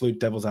absolute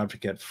devil's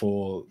advocate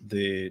for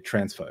the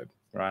transphobe,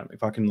 right?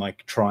 If I can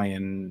like try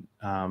and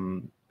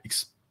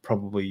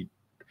probably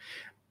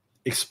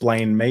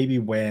explain maybe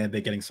where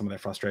they're getting some of their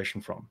frustration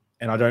from.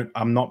 And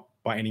I'm not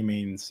by any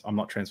means, I'm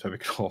not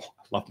transphobic at all.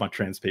 I love my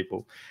trans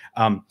people.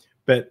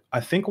 But I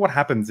think what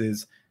happens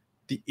is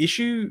the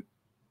issue,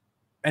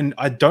 and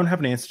I don't have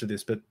an answer to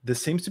this, but there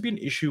seems to be an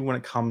issue when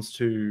it comes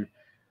to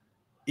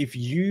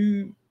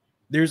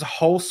there's a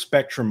whole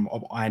spectrum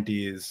of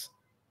ideas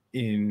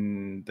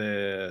in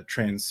the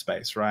trans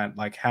space, right?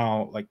 Like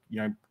how, like,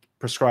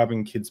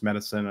 prescribing kids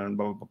medicine and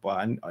blah, blah, blah.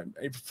 And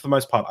for the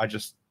most part, I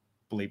just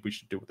believe we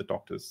should do what the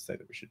doctors say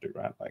that we should do,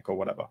 right? Like, or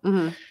whatever.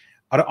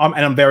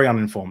 I'm very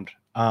uninformed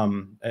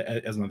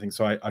as another thing.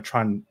 So I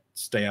try and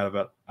stay out of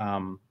it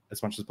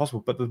as much as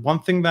possible. But the one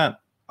thing that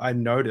I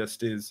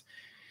noticed is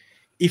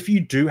if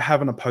you do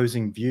have an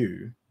opposing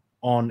view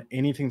on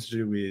anything to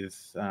do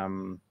with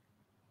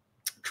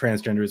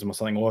transgenderism or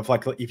something, or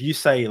if you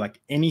say like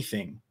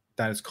anything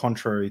that is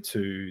contrary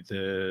to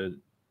the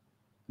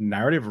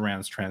narrative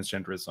around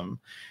transgenderism,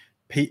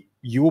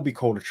 you will be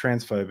called a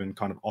transphobe and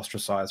kind of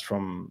ostracized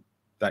from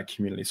that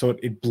community. So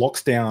it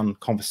blocks down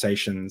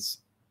conversations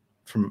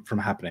from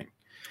happening.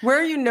 Where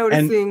are you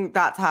noticing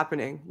that's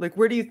happening? Like,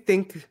 where do you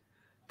think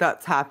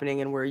that's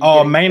happening, and where are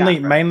you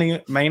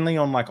mainly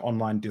on like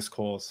online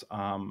discourse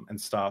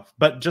and stuff.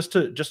 But just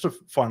to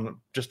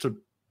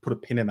put a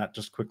pin in that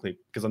just quickly,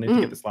 because I need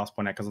to get this last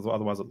point out, because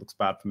otherwise it looks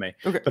bad for me.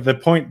 Okay. But the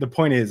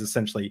point is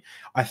essentially,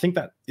 I think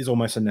that is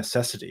almost a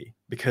necessity,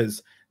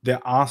 because there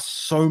are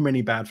so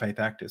many bad faith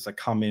actors that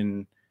come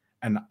in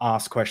and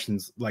ask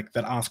questions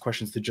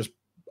to just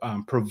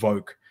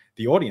provoke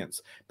the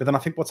audience. But then I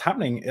think what's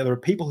happening, there are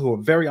people who are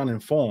very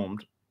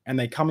uninformed, and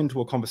they come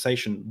into a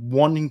conversation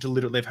wanting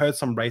to they've heard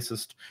some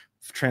racist,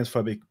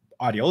 transphobic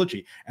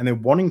ideology, and they're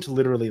wanting to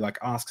literally like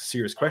ask a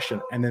serious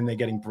question, and then they're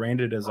getting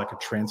branded as like a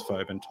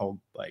transphobe and told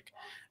like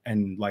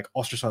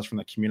ostracized from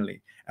the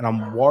community. And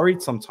I'm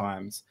worried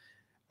sometimes.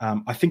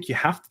 I think you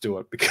have to do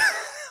it, because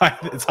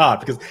it's hard,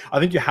 because I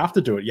think you have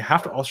to do it. You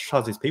have to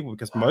ostracize these people,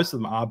 because most of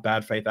them are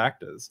bad faith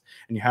actors,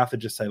 and you have to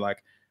just say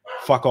like,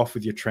 fuck off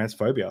with your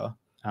transphobia.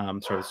 Sorry,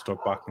 there's a dog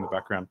barking in the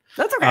background.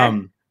 That's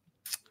okay.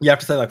 You have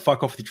to say like,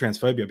 fuck off with your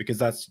transphobia,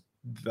 because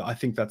I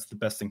think that's the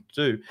best thing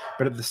to do.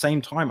 But at the same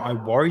time, I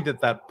worry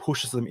that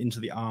pushes them into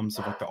the arms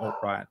of like the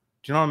alt-right.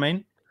 Do you know what I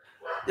mean?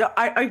 Yeah,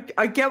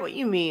 I get what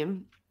you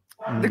mean.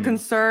 The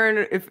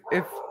concern, if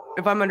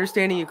I'm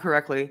understanding you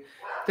correctly,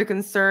 the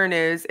concern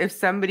is if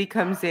somebody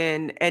comes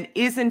in and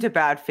isn't a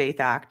bad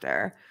faith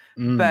actor,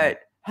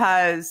 but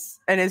is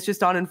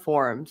just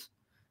uninformed,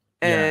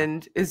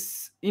 and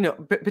is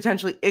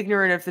potentially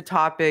ignorant of the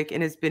topic,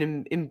 and has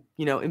been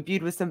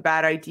imbued with some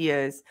bad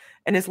ideas,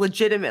 and is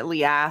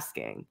legitimately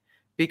asking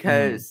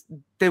because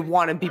they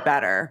want to be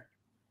better.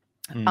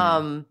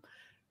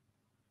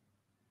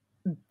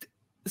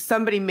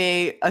 Somebody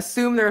may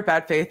assume they're a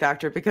bad faith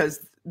actor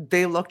because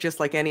they look just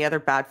like any other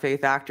bad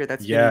faith actor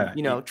that's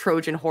been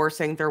Trojan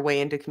horsing their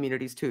way into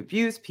communities to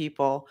abuse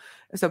people.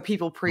 So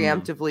people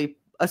preemptively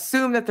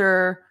assume that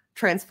they're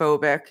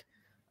transphobic,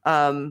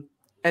 and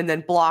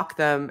then block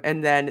them,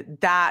 and then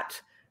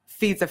that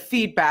feeds a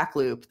feedback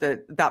loop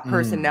that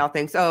person now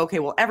thinks, oh, okay,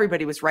 well,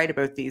 everybody was right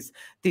about these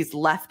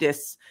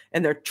leftists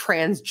and their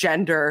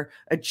transgender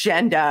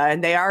agenda,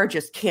 and they are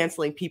just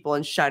canceling people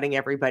and shutting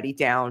everybody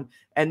down,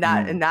 and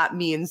that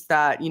means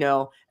that, you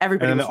know,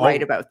 everybody was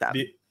right about them.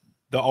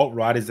 The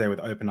alt-right is there with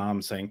open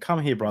arms saying,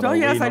 come here, brother. Oh,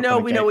 yes, I know.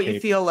 We know what you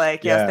feel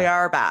like. Yes, they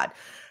are bad.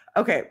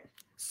 Okay,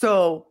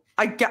 so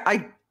I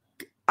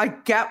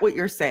get what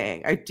you're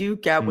saying. I do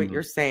get what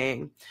you're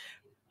saying.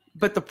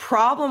 But the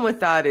problem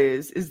with that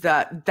is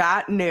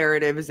that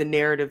narrative is a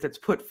narrative that's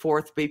put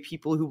forth by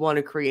people who want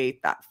to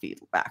create that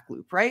feedback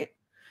loop, right?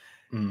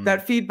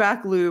 That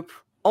feedback loop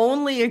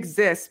only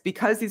exists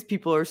because these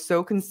people are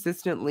so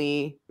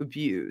consistently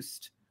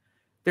abused.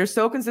 They're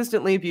so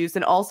consistently abused,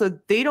 and also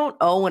they don't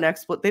owe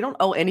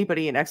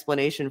anybody an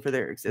explanation for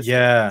their existence.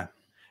 Yeah,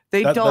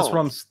 they don't.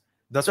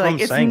 That's what I'm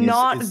saying. It's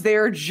not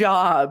their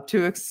job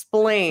to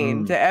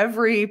explain to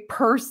every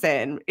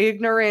person,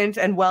 ignorant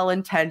and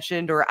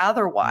well-intentioned or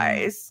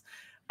otherwise,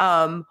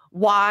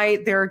 why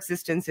their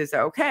existence is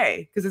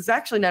okay, because it's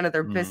actually none of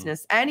their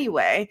business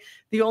anyway.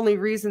 The only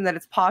reason that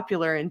it's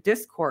popular in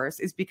discourse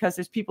is because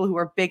there's people who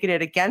are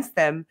bigoted against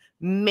them,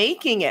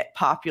 making it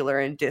popular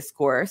in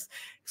discourse,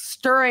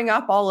 stirring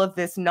up all of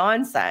this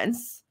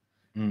nonsense,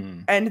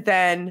 and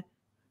then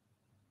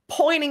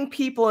pointing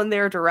people in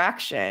their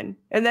direction.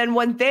 And then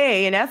when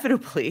they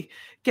inevitably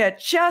get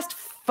just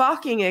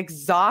fucking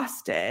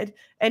exhausted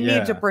and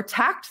need to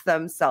protect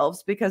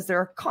themselves because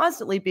they're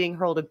constantly being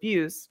hurled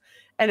abuse,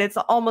 and it's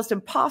almost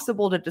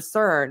impossible to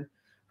discern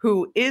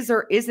who is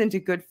or isn't a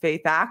good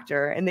faith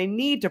actor, and they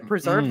need to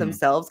preserve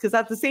themselves, because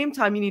at the same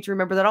time, you need to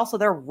remember that also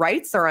their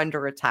rights are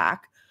under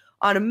attack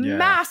on a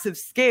massive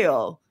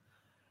scale.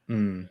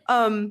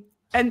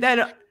 And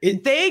then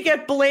they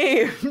get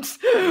blamed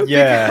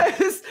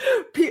because,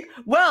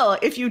 well,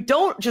 if you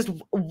don't just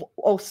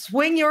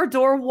swing your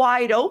door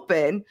wide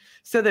open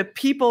so that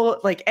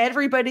people, like,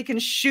 everybody can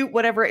shoot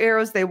whatever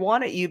arrows they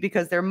want at you,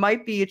 because there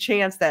might be a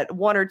chance that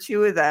one or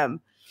two of them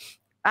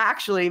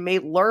actually may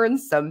learn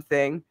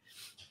something.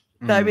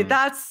 I mean,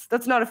 that's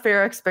not a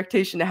fair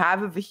expectation to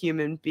have of a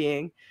human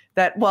being.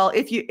 That, well,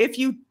 if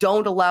you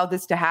don't allow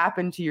this to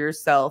happen to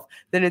yourself,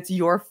 then it's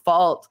your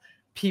fault.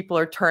 People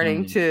are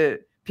turning to...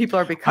 People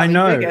are becoming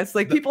bigots.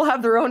 Like, people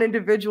have their own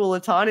individual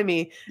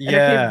autonomy and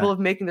are capable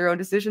of making their own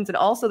decisions. And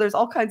also, there's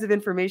all kinds of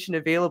information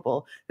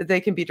available that they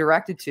can be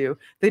directed to.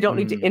 They don't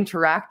need to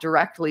interact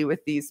directly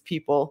with these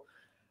people,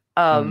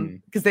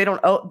 because they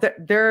don't.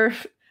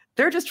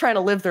 They're just trying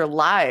to live their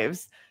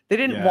lives. They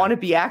didn't want to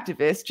be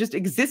activists. Just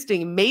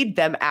existing made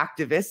them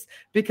activists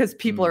because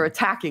people are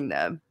attacking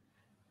them.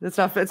 It's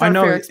not a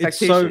fair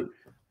expectation.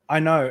 I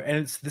know,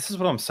 and this is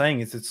what I'm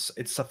saying.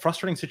 It's a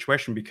frustrating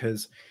situation,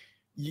 because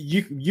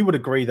you would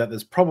agree that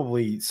there's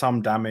probably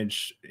some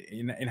damage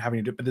in having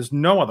to do it, but there's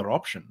no other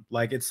option.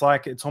 It's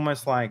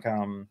almost like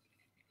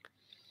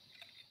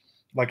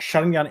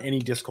shutting down any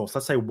discourse.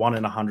 Let's say 1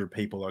 in 100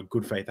 people are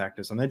good faith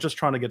actors, and they're just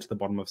trying to get to the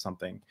bottom of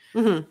something.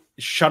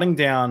 Shutting it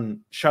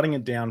down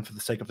for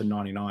the sake of the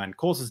 99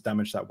 causes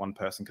damage to that one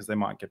person, because they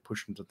might get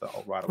pushed into the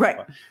alt-right. Right.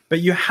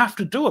 But you have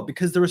to do it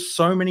because there are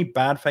so many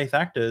bad faith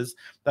actors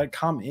that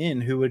come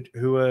in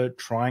who are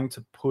trying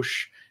to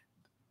push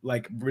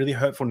like really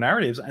hurtful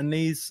narratives. And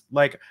these,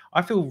 like,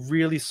 I feel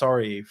really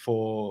sorry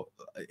for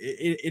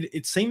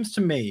it seems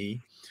to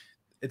me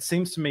that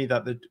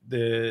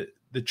the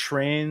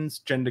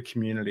transgender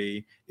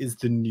community is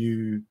the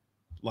new,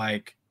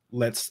 like,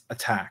 let's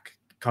attack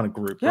kind of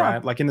group,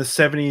 right? Like in the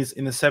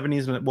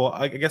 70s, well,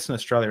 I guess in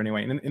Australia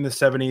anyway, in the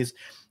 70s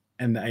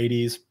and the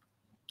 80s,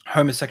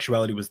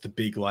 homosexuality was the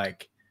big,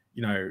 like,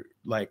 you know,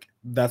 like,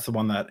 that's the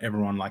one that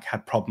everyone, like,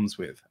 had problems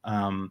with.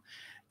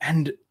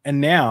 And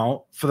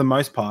now, for the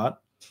most part,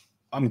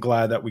 I'm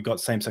glad that we got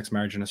same-sex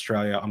marriage in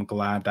Australia. I'm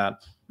glad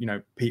that, you know,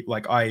 people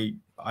like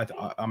I'm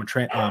an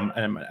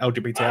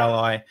LGBT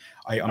ally.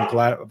 I'm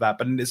glad of that.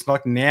 But it's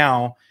like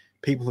now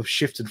people have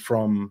shifted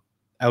from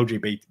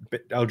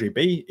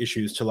LGBT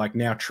issues to, like,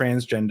 now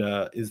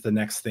transgender is the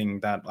next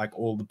thing that, like,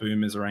 all the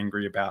boomers are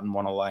angry about and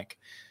want to, like,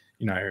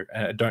 you know,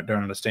 don't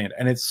understand.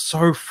 And it's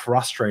so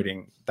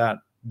frustrating that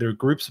there are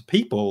groups of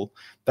people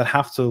that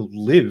have to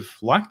live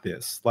like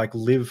this, like,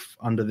 live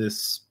under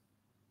this,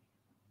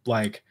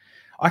 like,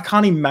 I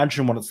can't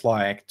imagine what it's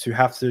like to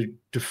have to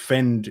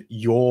defend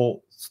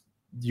your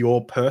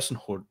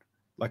personhood,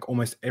 like,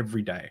 almost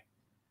every day.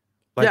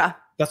 Like,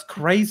 that's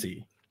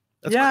crazy.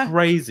 That's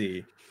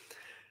crazy.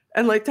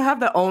 And, like, to have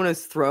the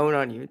onus thrown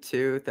on you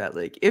too, that,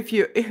 like, if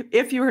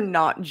you're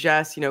not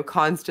just, you know,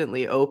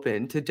 constantly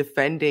open to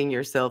defending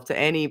yourself to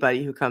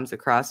anybody who comes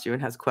across you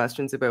and has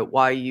questions about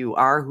why you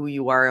are who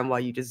you are and why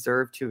you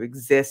deserve to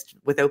exist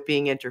without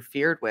being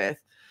interfered with,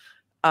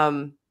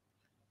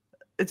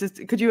 it's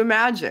just, could you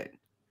imagine?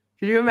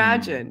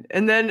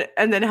 And then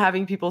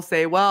having people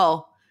say,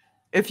 well,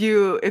 if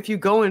you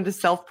go into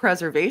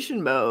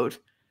self-preservation mode,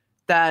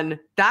 then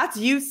that's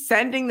you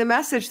sending the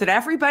message that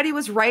everybody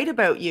was right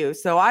about you.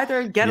 So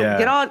either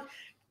get on.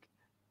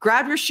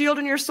 grab your shield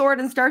and your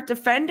sword and start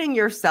defending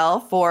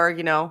yourself, or,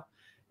 you know,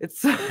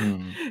 it's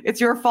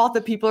it's your fault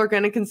that people are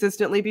going to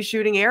consistently be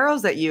shooting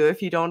arrows at you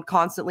if you don't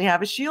constantly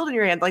have a shield in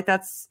your hand. Like,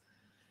 it's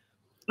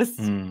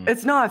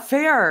not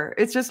fair.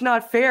 It's just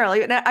not fair.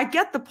 Like, and I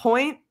get the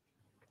point.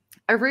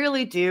 I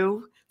really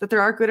do, that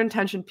there are good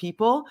intentioned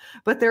people,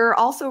 but there are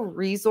also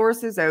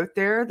resources out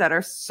there that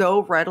are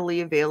so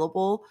readily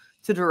available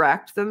to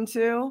direct them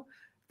to,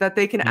 that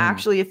they can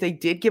actually, if they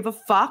did give a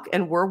fuck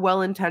and were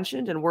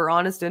well-intentioned and were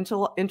honest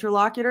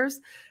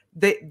interlocutors,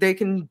 they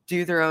can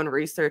do their own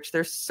research.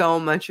 There's so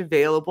much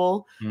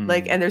available,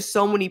 like, and there's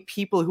so many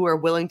people who are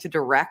willing to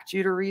direct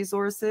you to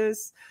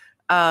resources.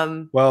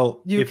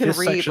 Well, you can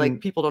read, like,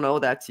 people don't owe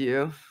that to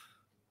you.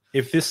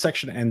 If this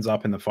section ends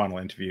up in the final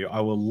interview, I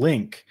will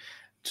link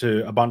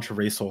to a bunch of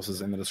resources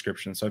in the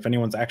description. So if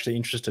anyone's actually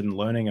interested in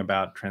learning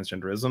about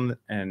transgenderism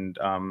and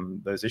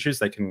those issues,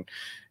 they can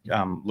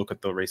look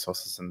at the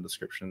resources in the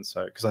description.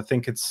 So, because I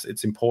think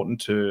it's important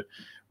to,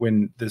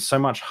 when there's so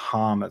much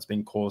harm that's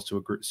being caused to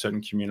a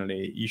certain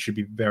community, you should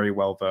be very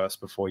well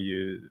versed before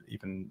you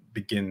even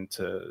begin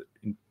to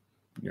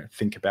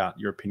think about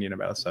your opinion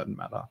about a certain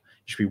matter.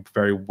 You should be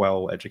very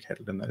well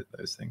educated in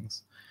those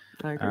things.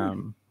 I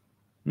agree.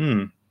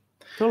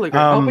 Totally agree.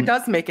 I hope it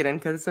does make it in,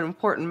 because it's an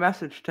important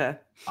message to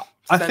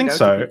send out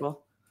to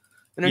people.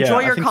 And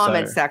enjoy your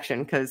comment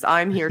section, because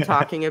I'm here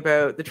talking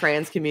about the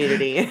trans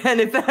community.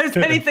 And if there's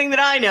anything that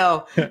I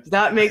know,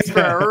 that makes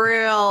for a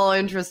real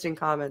interesting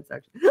comment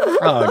section.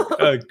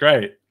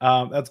 Great.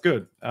 That's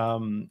good.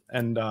 I'll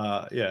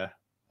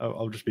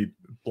just be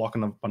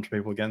blocking a bunch of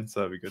people again,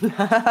 so that'll be good.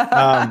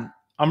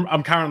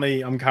 I'm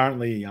currently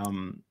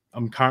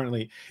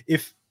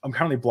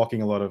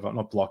blocking a lot of,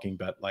 not blocking,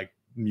 but like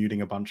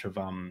muting a bunch of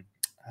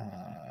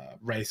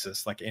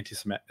racist, like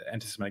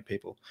anti-Semitic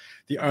people.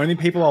 The only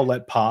people I'll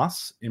let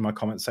pass in my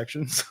comment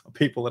sections are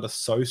people that are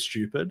so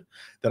stupid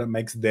that it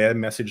makes their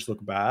message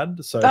look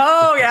bad. So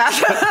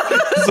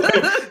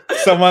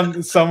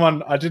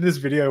someone I did this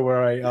video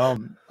where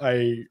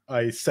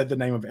I said the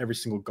name of every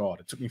single god.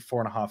 It took me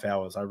 4.5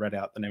 hours. I read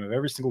out the name of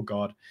every single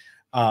god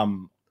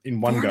in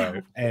one go,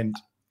 and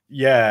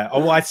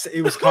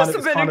it was kind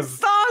of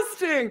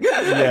exhausting.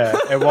 Yeah,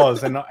 it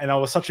was, and I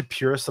was such a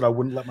purist that I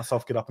wouldn't let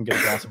myself get up and get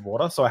a glass of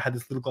water. So I had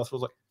this little glass. I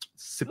was like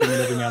sipping it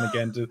every now and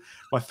again.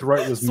 My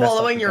throat was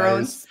swallowing your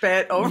own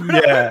spit over.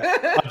 Yeah,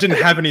 I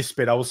didn't have any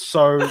spit. I was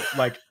so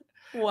like.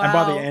 Wow. And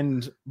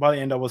by the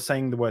end, I was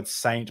saying the word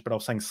saint, but I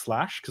was saying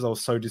slash because I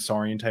was so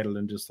disorientated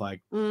and just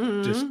like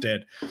just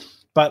dead.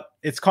 But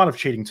it's kind of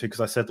cheating too,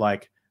 because I said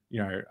like,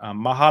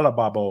 Mahala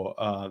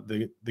Babo,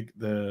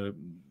 the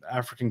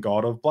African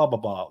god of blah blah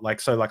blah.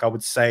 Like, so like I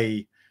would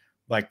say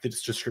like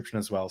this description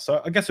as well.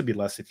 So I guess it'd be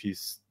less if you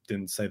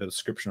didn't say the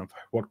description of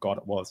what god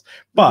it was.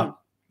 But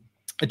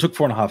it took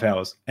 4.5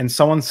 hours, and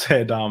someone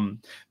said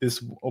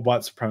this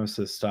white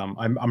supremacist.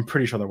 I'm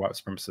pretty sure they're white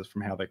supremacists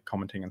from how they're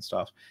commenting and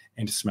stuff.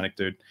 Anti-Semitic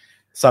dude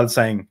started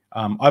saying,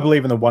 "I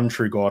believe in the one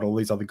true God. All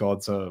these other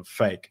gods are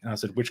fake." And I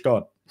said, "Which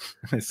God?"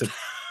 And they said,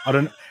 "I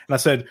don't." And I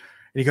said, and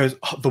he goes,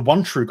 "Oh, the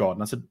one true God."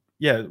 And I said,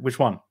 "Yeah, which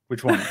one?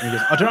 Which one?" And he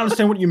goes, "I don't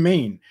understand what you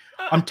mean.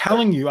 I'm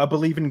telling you, I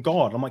believe in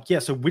God." I'm like, "Yeah,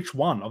 so which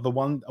one of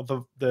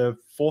the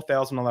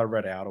 4,000 that I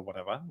read out or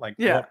whatever? Like,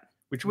 yeah."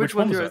 Which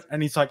one was it?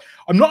 And he's like,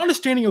 "I'm not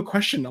understanding your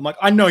question." I'm like,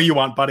 "I know you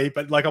aren't, buddy,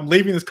 but like I'm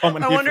leaving this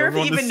comment here." I wonder if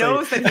he even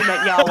knows that he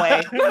meant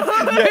Yahweh.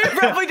 He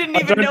probably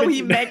didn't even know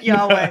he meant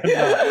Yahweh.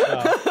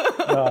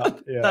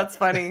 Yeah. That's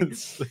funny.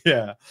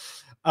 Yeah.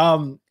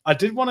 I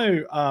did want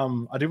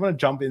to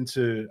jump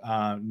into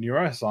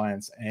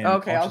neuroscience and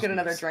okay, I'll get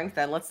another drink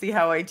then. Let's see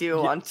how I do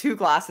on 2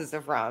 glasses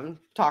of rum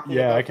talking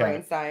about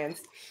brain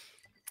science.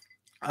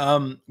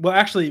 Well,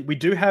 actually, we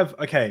do have.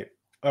 Okay,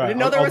 all right. I didn't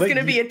know there was going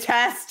to be a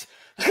test.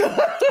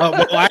 Well,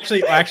 I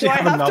actually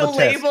have another test.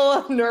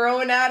 Label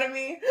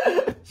neuroanatomy.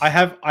 I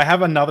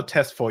have another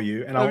test for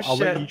you, and I'll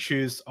let you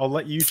choose. I'll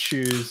let you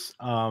choose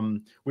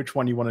which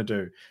one you want to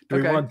do. Do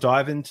we want to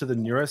dive into the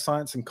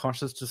neuroscience and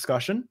conscious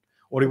discussion,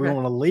 or do we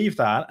want to leave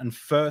that and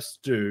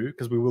first do,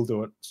 because we will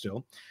do it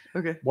still,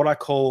 what I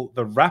call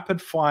the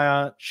rapid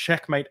fire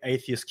checkmate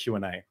atheist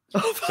Q&A.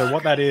 So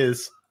what that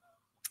is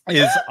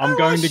I'm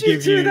going to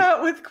give you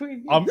that with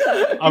Queen. I'm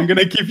going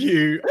to give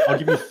you. I'll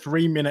give you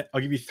 3 minutes.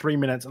 I'll give you 3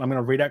 minutes, and I'm going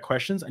to read out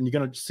questions, and you're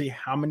going to see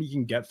how many you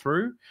can get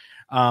through.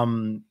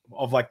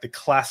 Of like the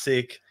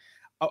classic.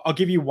 I'll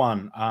give you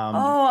one.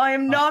 I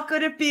am not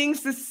good at being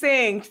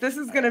succinct. This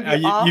is going to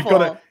be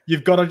awful.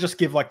 You've got to just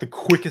give like the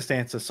quickest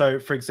answer. So,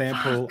 for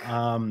example,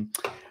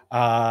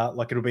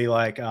 like it'll be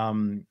like,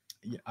 I'll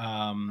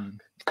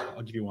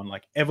give you one.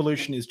 Like,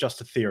 evolution is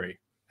just a theory,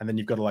 and then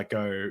you've got to like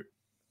go.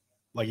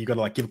 Like you got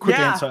to like give a quick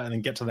answer and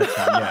then get to the next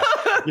one.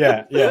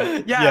 Yeah.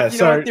 If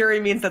you know what theory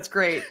means, that's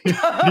great. That's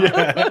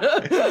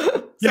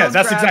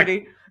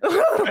exactly.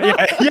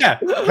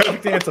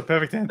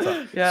 Perfect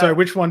answer. Yeah. So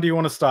which one do you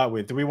want to start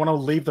with? Do we want to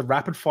leave the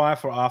rapid fire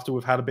for after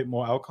we've had a bit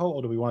more alcohol,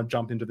 or do we want to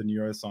jump into the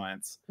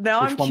neuroscience?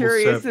 Now I'm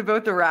curious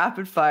about the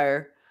rapid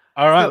fire.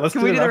 All right,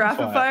 can we do the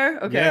rapid fire?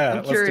 Okay, yeah,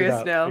 I'm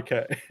curious now.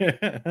 Okay.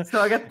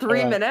 So I got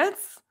 3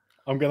 minutes.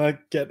 I'm gonna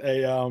get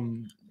a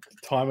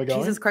timer going?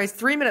 Jesus Christ,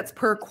 3 minutes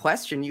per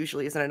question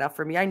usually isn't enough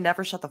for me. I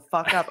never shut the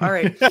fuck up. All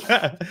right.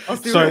 I'll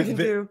see what I can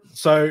do.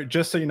 So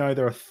just so you know,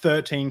 there are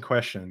 13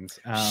 questions.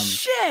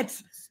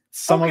 Shit!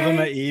 Some of them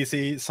are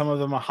easy. Some of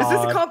them are hard.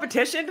 Is this a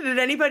competition? Did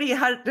anybody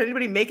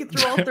make it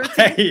through all 13?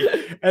 Hey,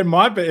 it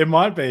might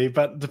be.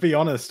 But to be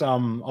honest, I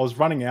was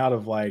running out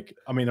of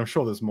I'm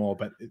sure there's more,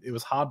 but it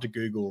was hard to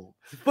Google.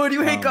 Why do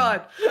you hate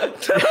God?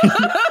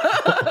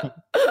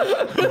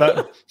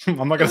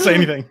 I'm not going to say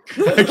anything.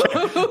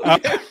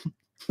 Okay.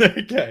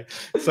 Okay.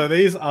 So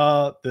these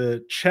are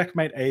the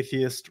Checkmate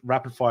Atheist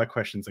rapid fire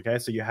questions. Okay.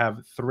 So you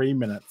have 3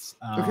 minutes.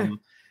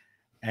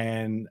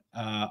 And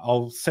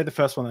I'll say the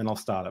first one and I'll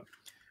start it.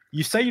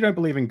 You say you don't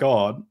believe in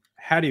God.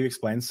 How do you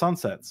explain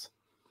sunsets?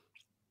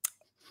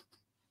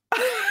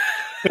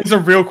 These are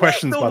real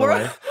questions, by the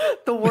way.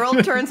 The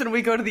world turns and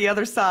we go to the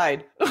other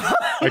side.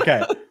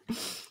 Okay.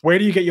 Where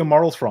do you get your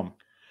morals from?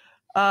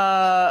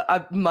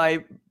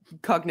 My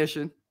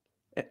cognition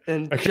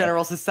and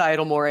general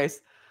societal mores.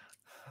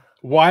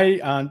 Why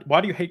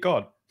do you hate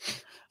God?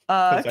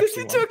 Because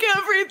he took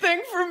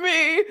everything from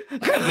me.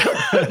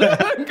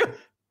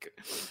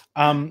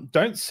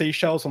 Don't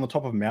seashells on the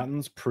top of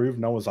mountains prove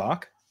Noah's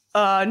Ark?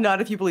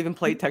 Not if you believe in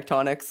plate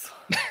tectonics.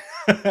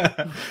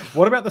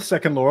 What about the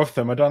second law of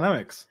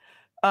thermodynamics?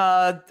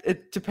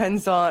 It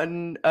depends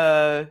on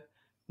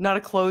not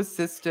a closed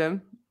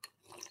system,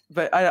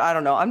 but I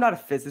don't know. I'm not a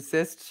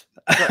physicist.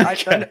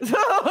 Okay.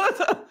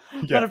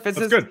 Not a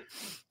physicist. That's good.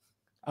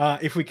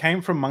 If we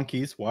came from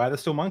monkeys, why are there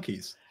still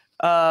monkeys?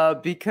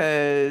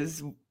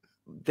 Because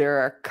there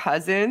are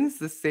cousins.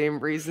 The same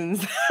reason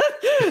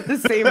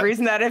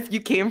that if you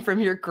came from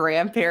your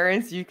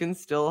grandparents, you can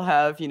still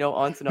have,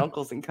 aunts and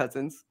uncles and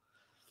cousins.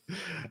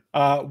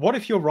 What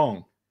if you're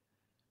wrong?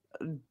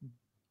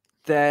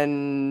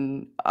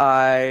 Then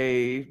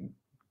I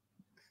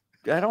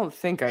don't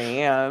think I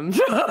am.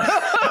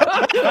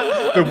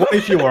 But what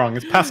if you're wrong?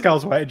 It's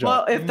Pascal's wager.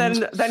 Well, if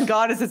then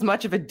God is as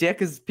much of a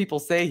dick as people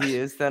say he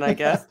is, then I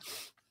guess.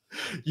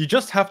 You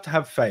just have to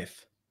have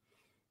faith.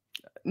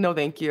 No,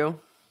 thank you.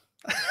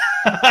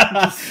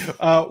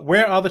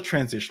 Where are the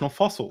transitional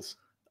fossils?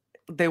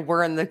 They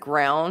were in the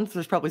ground.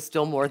 There's probably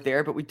still more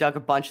there, but we dug a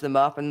bunch of them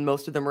up, and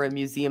most of them are in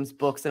museums,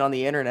 books, and on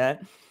the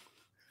internet.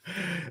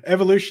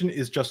 Evolution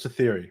is just a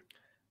theory.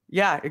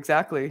 Yeah,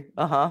 exactly.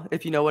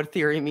 If you know what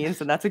theory means,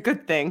 then that's a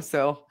good thing.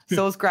 So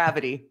is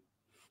gravity.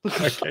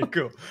 Okay,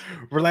 cool.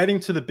 Relating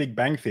to the Big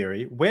Bang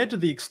Theory, where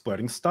did the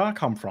exploding star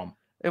come from?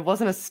 It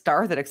wasn't a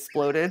star that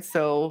exploded,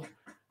 so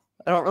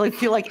I don't really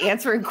feel like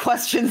answering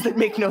questions that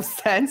make no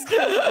sense.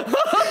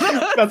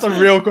 That's a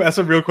real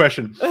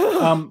question.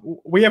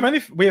 We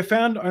have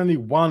found only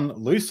one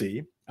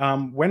Lucy.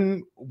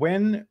 When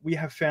we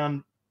have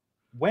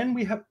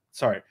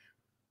sorry.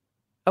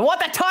 I want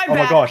that time back.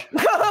 Oh my gosh.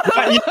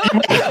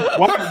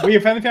 We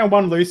have only found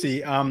one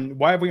Lucy.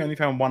 Why have we only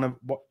found one of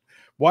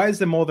why is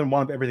there more than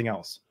one of everything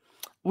else?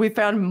 We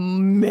found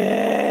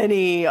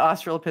many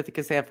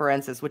Australopithecus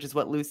afarensis, which is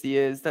what Lucy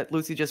is. That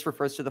Lucy just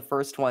refers to the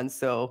first one,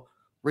 so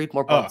read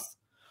more books.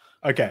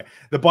 Okay.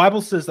 The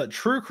Bible says that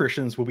true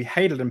Christians will be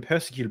hated and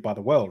persecuted by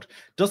the world.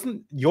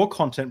 Doesn't your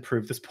content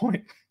prove this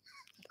point?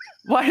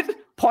 What?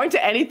 Point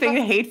to anything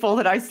hateful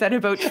that I said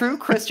about true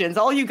Christians.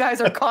 All you guys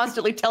are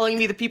constantly telling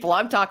me the people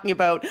I'm talking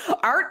about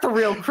aren't the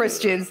real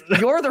Christians.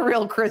 You're the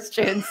real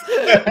Christians.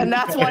 And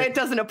that's why it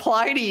doesn't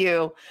apply to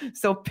you.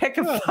 So pick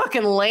a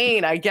fucking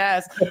lane, I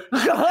guess.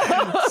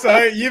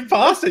 So you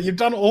passed it. You've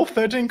done all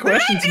 13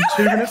 questions in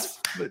 2 minutes.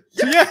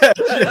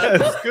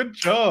 Yes. Good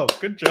job.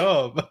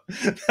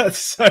 That's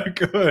so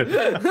good.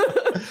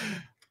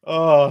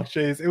 Oh,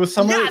 jeez. It was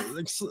some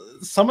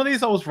of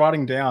these I was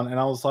writing down and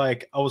I was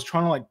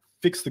trying to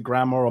fix the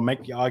grammar or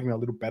make the argument a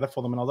little better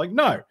for them. And I was like,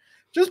 no,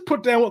 just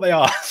put down what they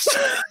asked.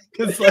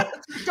 Because I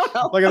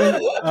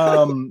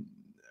think,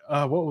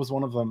 what was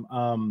one of them?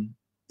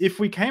 If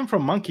we came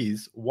from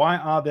monkeys, why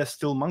are there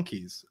still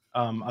monkeys?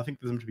 I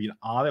think there's going to be an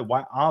are there.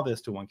 Why are there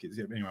still monkeys?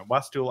 Yeah, anyway, why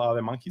still are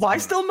there monkeys? Why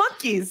still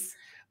monkeys?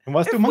 And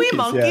why still monkeys? We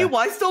monkey,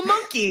 why still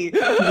monkey?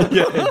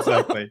 Yeah,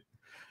 exactly.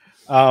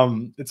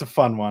 It's a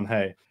fun one.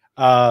 Hey,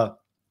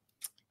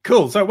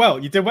 cool. So,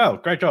 you did well.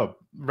 Great job.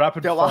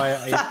 Rapid fire.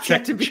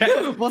 Check.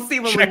 We'll see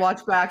when we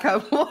watch back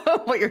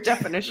what your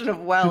definition of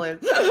well is.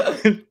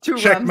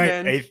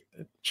 Checkmate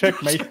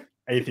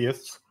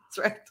atheists.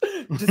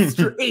 That's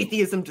right.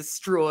 Atheism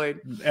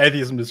destroyed.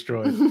 Atheism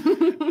destroyed.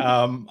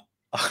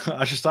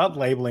 I should start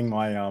labeling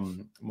my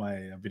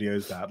my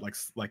videos that like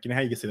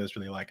how you can see those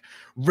really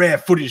rare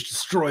footage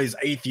destroys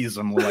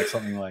atheism or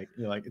something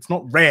you're it's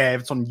not rare,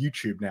 it's on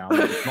YouTube now.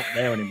 It's not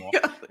there anymore.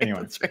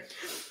 Anyway. That's right.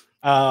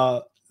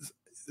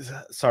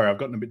 Sorry, I've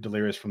gotten a bit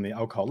delirious from the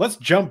alcohol. Let's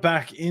jump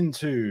back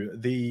into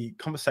the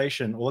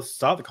conversation, or let's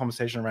start the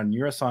conversation around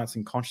neuroscience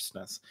and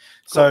consciousness.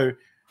 Cool. So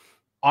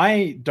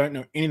I don't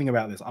know anything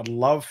about this. I'd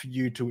love for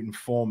you to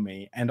inform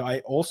me. And I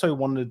also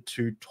wanted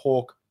to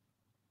talk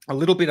a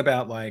little bit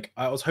about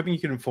I was hoping you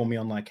could inform me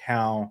on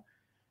how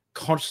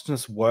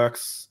consciousness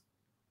works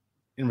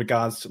in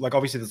regards to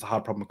obviously there's a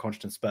hard problem with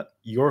consciousness, but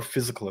you're a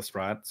physicalist,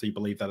 right? So you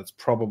believe that it's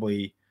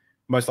probably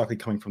most likely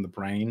coming from the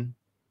brain.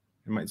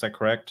 Is that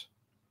correct?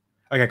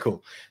 Okay,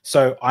 cool.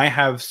 So I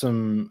have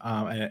some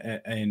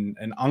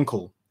an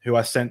uncle who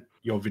I sent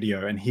your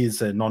video, and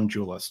he's a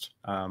non-dualist.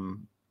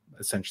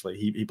 Essentially,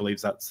 he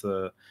believes that's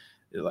the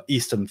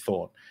Eastern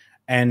thought.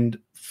 And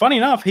funny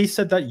enough, he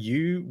said that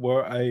you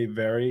were a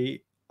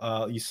very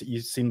you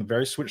seemed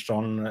very switched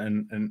on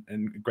and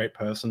a great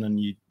person, and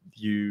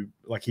you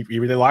like he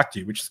really liked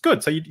you, which is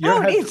good. So you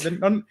don't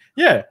have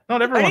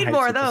not everyone. I need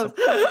more of those.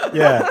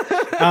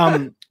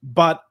 Yeah.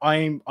 But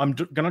I'm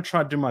gonna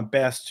try to do my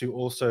best to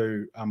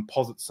also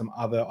posit some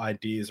other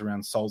ideas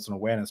around souls and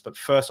awareness. But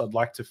first, I'd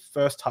like to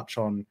touch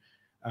on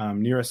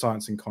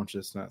neuroscience and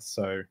consciousness.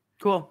 So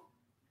cool.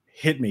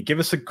 Hit me. Give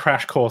us a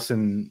crash course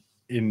in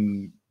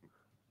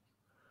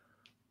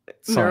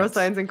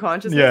neuroscience and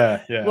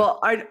consciousness. Yeah. Well,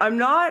 I'm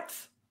not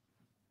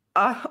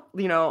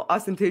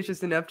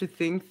ostentatious enough to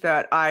think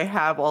that I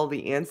have all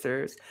the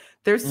answers.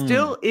 There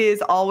still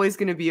is always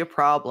going to be a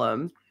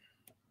problem.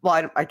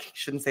 Well, I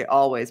shouldn't say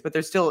always, but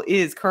there still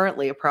is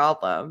currently a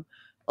problem,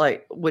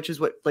 which is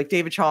what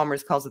David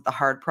Chalmers calls it, the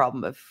hard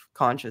problem of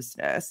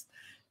consciousness.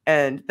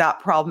 And that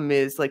problem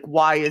is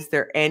why is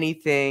there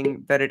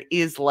anything that it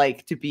is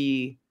like to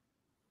be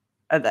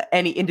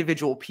any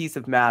individual piece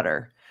of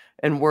matter?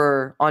 And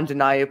we're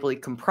undeniably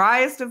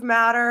comprised of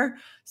matter.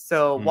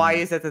 So why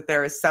is it that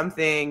there is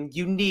something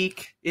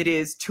unique it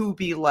is to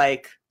be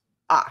like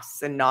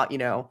us and not,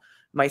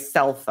 my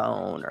cell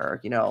phone or,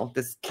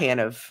 this can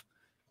of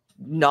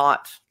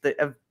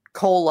of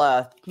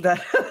cola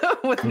that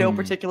with no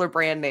particular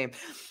brand name.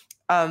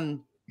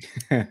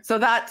 So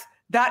that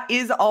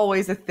is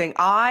always a thing.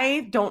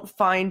 I don't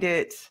find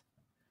it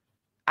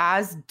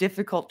as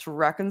difficult to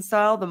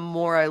reconcile the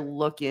more I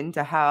look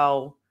into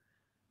how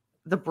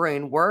the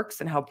brain works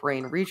and how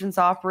brain regions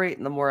operate,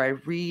 and the more I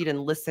read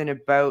and listen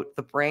about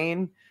the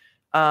brain,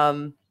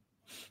 the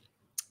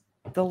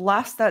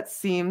less that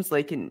seems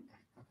like an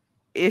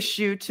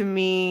issue to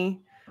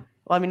me.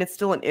 Well, I mean, it's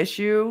still an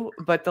issue,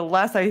 but the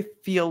less I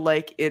feel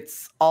like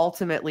it's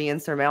ultimately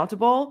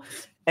insurmountable,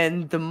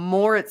 and the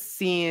more it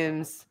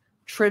seems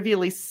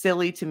trivially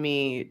silly to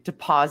me to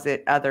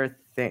posit other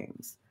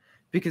things,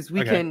 because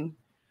we can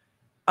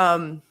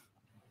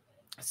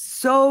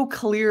so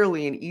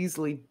clearly and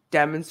easily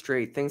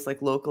demonstrate things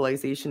like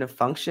localization of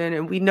function.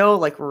 And we know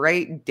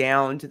right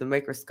down to the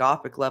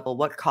microscopic level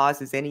what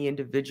causes any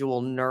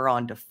individual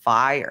neuron to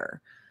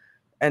fire,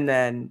 and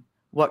then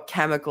what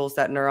chemicals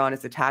that neuron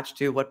is attached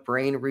to, what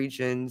brain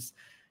regions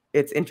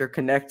it's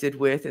interconnected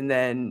with, and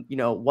then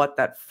what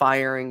that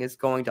firing is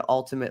going to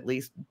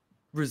ultimately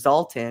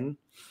result in.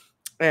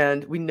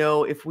 And we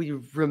know if we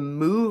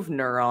remove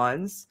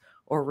neurons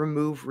or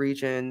remove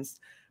regions,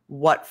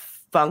 what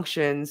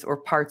functions or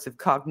parts of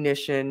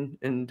cognition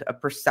and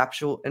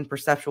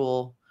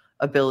perceptual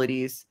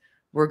abilities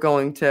we're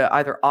going to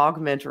either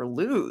augment or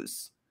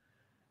lose.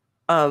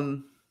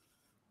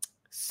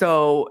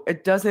 So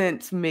it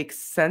doesn't make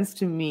sense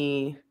to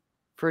me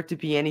for it to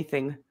be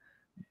anything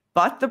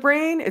but the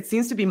brain. It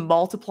seems to be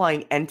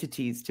multiplying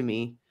entities to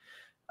me,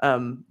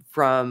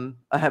 from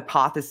a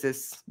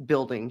hypothesis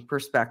building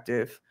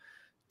perspective.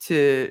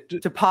 To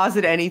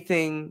posit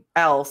anything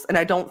else, and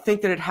I don't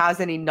think that it has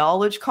any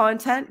knowledge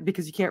content,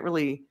 because you can't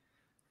really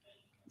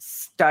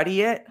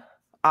study it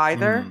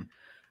either.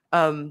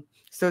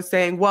 So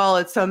saying, well,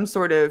 it's some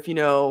sort of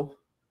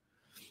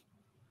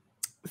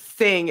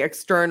thing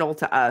external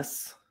to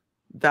us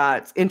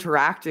that's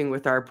interacting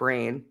with our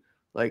brain,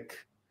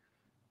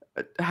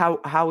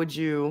 how would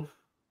you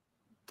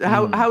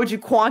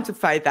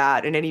quantify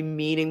that in any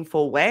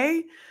meaningful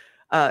way?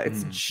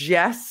 It's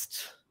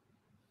just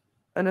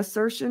an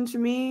assertion to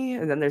me.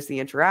 And then there's the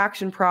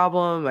interaction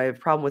problem. I have a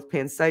problem with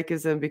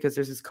panpsychism because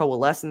there's this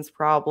coalescence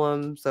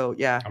problem. So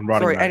yeah, I'm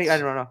writing notes. I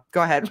don't know.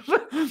 Go ahead.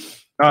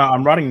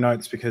 I'm writing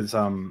notes because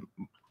a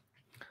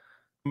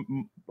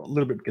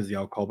little bit because of the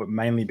alcohol, but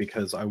mainly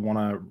because I want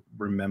to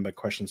remember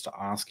questions to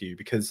ask you.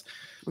 Because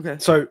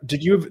so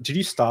did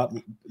you start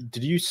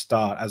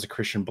as a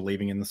Christian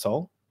believing in the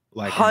soul?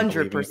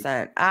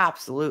 100%,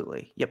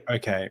 absolutely. Yep.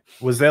 Okay.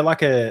 Was there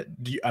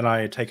and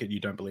I take it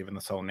you don't believe in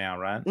the soul now,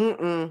 right?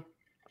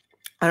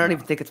 I don't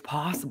even think it's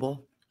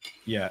possible.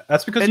 Yeah,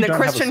 that's because in the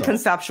Christian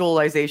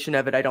conceptualization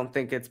of it, I don't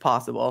think it's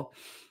possible.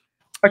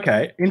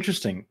 Okay,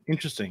 interesting.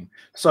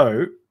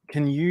 So,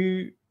 can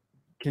you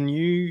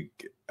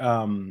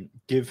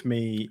give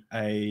me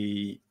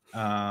a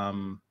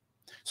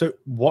so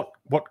what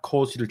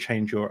caused you to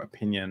change your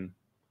opinion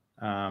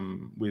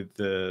with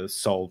the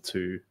soul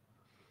to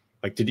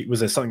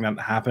was there something that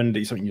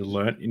happened? Something you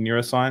learned in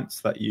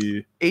neuroscience that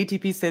you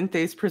ATP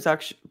synthase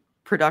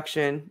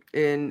production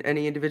in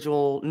any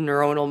individual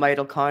neuronal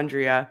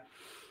mitochondria,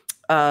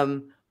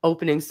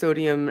 opening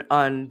sodium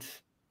and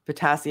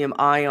potassium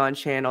ion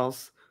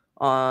channels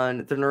on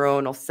the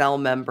neuronal cell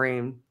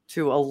membrane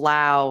to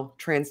allow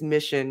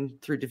transmission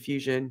through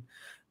diffusion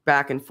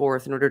back and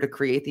forth in order to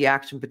create the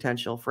action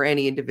potential for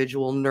any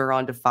individual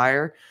neuron to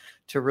fire,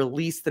 to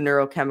release the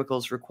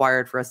neurochemicals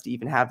required for us to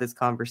even have this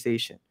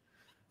conversation.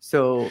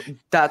 So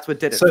that's what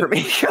did it for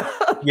me.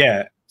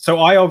 Yeah. So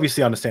I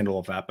obviously understand all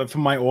of that, but for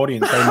my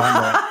audience, they might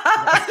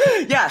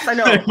not. Yes, I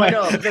know. I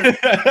know.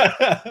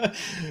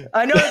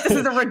 I know that this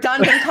is a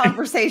redundant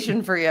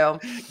conversation for you.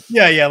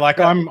 Yeah. Like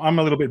I'm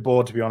a little bit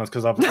bored, to be honest,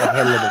 because I've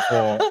heard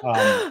it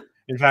before.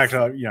 In fact,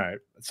 you know,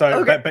 so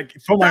okay. but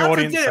for my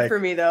audience, what did it for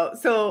me though.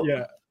 So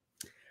yeah.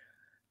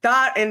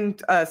 That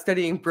and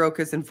studying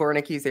Broca's and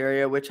Wernicke's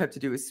area, which have to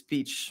do with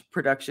speech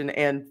production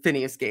and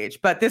Phineas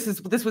Gage. But this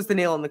was the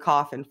nail in the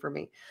coffin for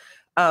me.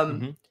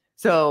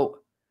 So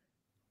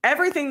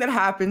everything that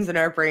happens in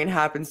our brain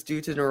happens due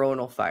to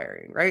neuronal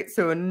firing, right?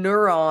 So a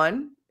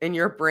neuron in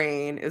your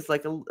brain is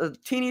like a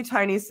teeny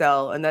tiny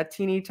cell, and that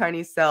teeny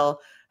tiny cell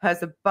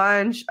has a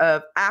bunch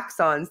of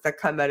axons that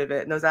come out of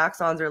it. And those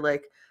axons are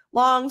like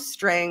long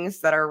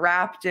strings that are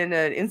wrapped in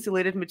an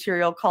insulated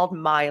material called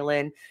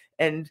myelin,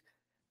 and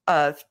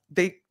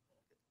they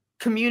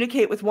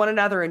communicate with one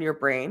another in your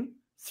brain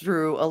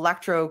through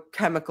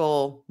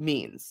electrochemical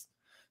means.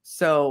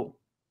 So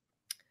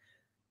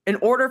in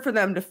order for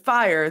them to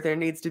fire, there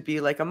needs to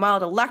be like a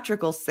mild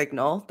electrical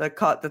signal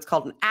that's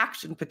called an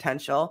action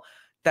potential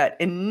that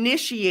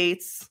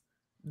initiates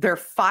their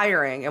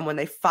firing. And when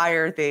they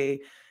fire,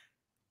 they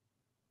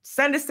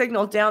send a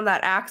signal down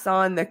that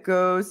axon that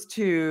goes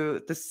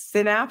to the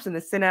synapse. And the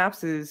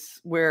synapse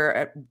is where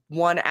at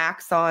one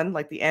axon,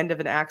 like the end of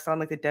an axon,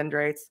 like the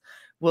dendrites,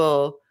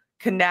 will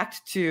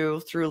connect to,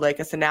 through like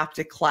a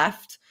synaptic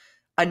cleft,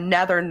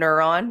 another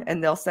neuron.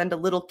 And they'll send a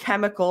little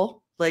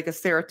chemical like a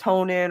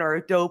serotonin or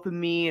a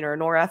dopamine or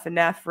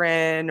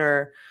norepinephrine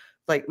or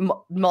like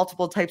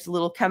multiple types of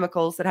little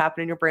chemicals that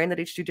happen in your brain that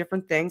each do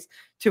different things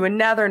to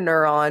another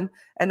neuron.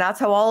 And that's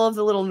how all of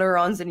the little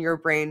neurons in your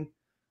brain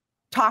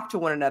talk to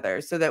one another,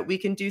 so that we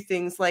can do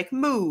things like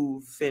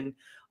move and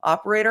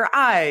operate our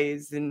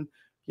eyes and,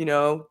 you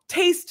know,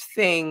 taste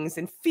things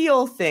and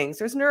feel things.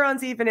 There's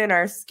neurons even in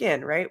our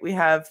skin, right? We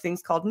have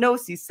things called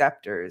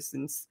nociceptors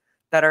and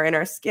that are in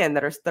our skin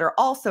that are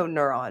also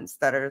neurons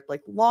that are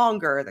like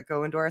longer that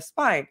go into our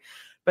spine.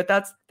 But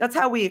that's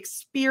how we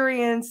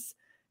experience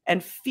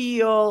and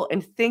feel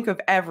and think of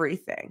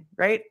everything,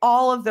 right?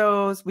 All of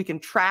those, we can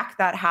track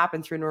that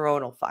happen through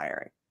neuronal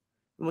firing,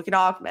 and we can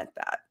augment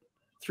that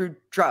through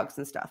drugs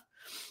and stuff.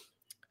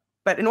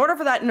 But in order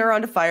for that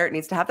neuron to fire, it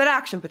needs to have that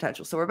action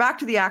potential. So we're back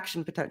to the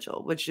action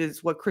potential, which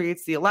is what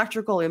creates the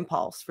electrical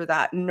impulse for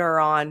that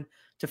neuron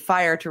to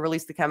fire, to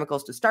release the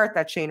chemicals, to start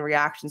that chain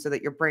reaction, so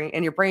that your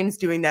brain's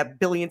doing that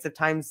billions of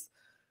times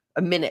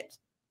a minute,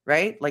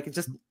 right? Like it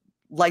just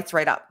lights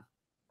right up.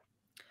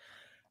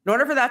 In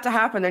order for that to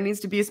happen, there needs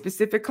to be a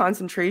specific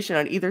concentration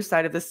on either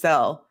side of the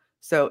cell.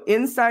 So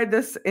inside the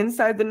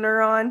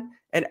neuron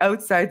and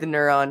outside the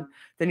neuron,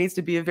 there needs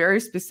to be a very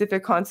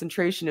specific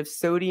concentration of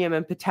sodium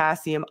and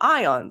potassium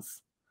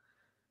ions.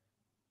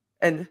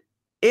 And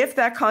if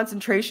that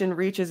concentration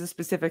reaches a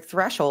specific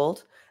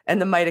threshold, and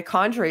the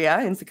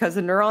mitochondria, and because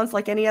the neuron's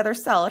like any other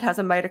cell, it has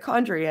a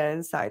mitochondria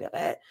inside of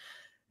it.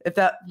 If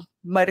that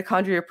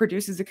mitochondria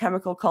produces a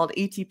chemical called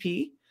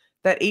ATP,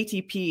 that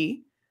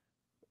ATP,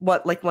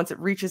 once it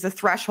reaches a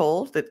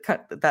threshold,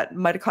 that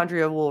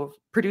mitochondria will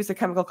produce a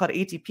chemical called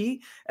ATP,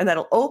 and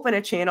that'll open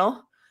a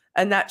channel.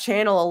 And that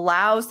channel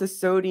allows the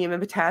sodium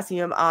and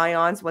potassium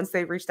ions, once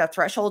they reach that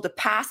threshold, to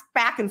pass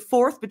back and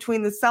forth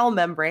between the cell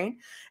membrane.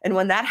 And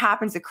when that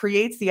happens, it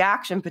creates the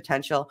action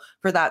potential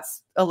for that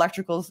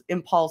electrical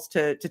impulse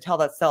to tell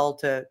that cell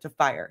to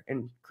fire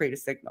and create a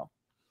signal.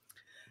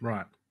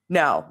 Right.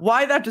 Now,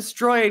 why that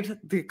destroyed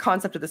the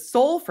concept of the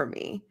soul for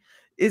me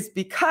is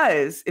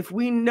because if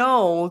we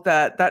know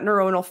that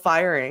neuronal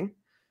firing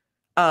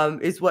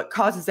is what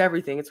causes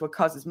everything. It's what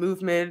causes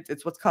movement.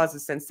 It's what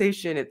causes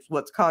sensation. It's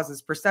what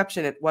causes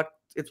perception.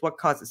 It's what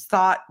causes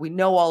thought. We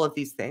know all of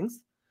these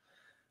things.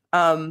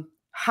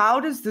 How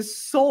does the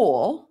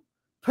soul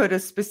put a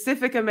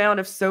specific amount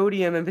of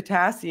sodium and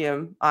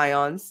potassium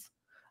ions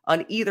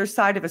on either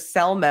side of a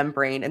cell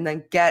membrane and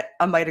then get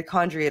a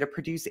mitochondria to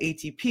produce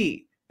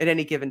ATP at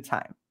any given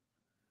time?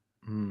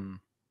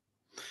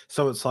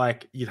 So it's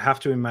like you'd have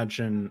to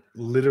imagine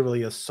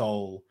literally a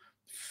soul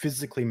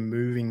physically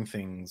moving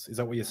things. Is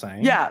that what you're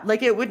saying? Yeah,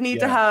 like it would need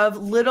to have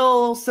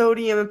little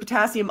sodium and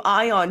potassium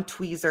ion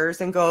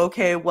tweezers and go,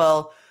 okay,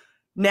 well,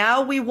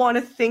 now we want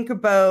to think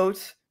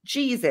about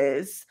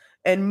Jesus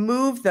and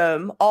move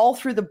them all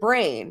through the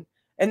brain.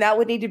 And that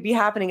would need to be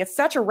happening at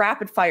such a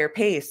rapid fire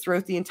pace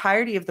throughout the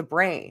entirety of the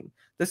brain.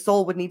 The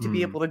soul would need to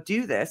be able to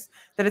do this,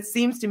 that it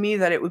seems to me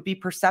that it would be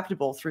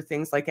perceptible through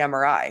things like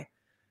MRI.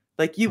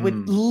 Like you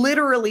would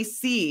literally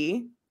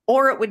see,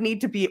 or it would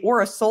need to be,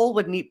 or a soul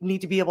would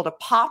need to be able to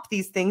pop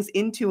these things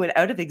into and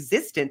out of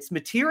existence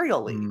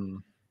materially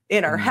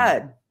in our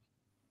head.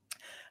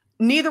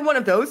 Neither one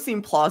of those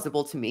seem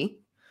plausible to me.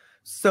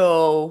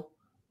 So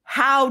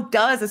how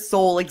does a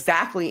soul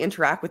exactly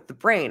interact with the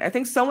brain? I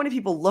think so many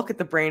people look at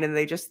the brain and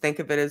they just think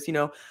of it as, you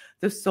know,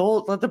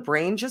 the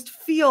brain just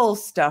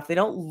feels stuff. They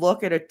don't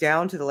look at it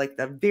down to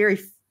the very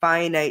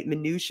finite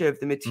minutiae of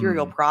the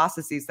material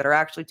processes that are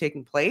actually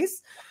taking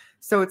place.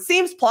 So it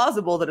seems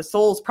plausible that a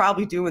soul's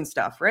probably doing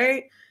stuff,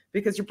 right?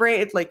 Because your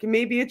brain, it's like,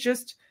 maybe it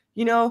just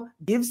you know,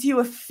 gives you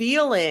a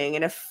feeling,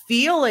 and a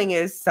feeling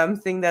is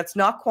something that's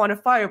not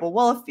quantifiable.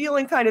 Well, a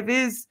feeling kind of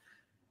is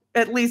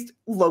at least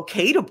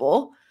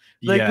locatable.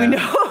 Like we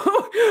know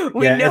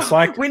it's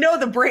like, we know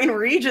the brain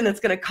region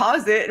that's going to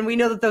cause it, and we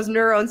know that those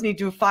neurons need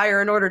to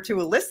fire in order to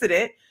elicit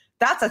it.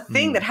 That's a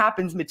thing that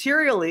happens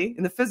materially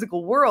in the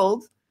physical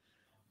world.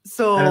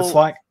 So, and it's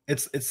like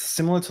it's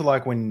similar to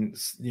like when,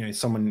 you know,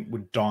 someone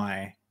would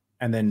die,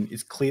 and then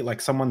it's clear like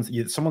someone's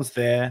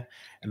there,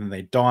 and then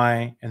they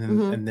die, and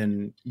then and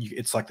then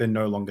it's like they're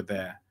no longer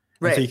there.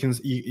 Right. And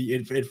so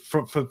you can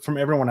from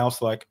everyone else,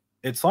 like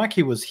it's like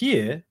he was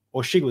here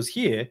or she was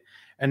here,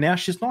 and now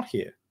she's not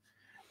here.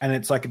 And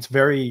it's like it's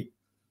very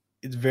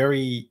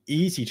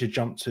easy to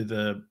jump to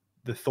the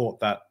thought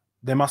that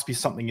there must be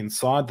something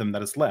inside them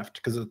that is left,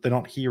 because they're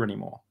not here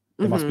anymore.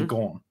 They must be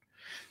gone.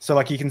 So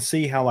like you can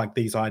see how like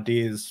these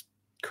ideas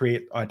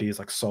create ideas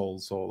like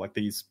souls, or like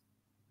these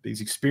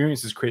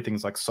experiences create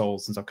things like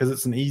souls and stuff, because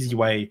it's an easy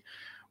way,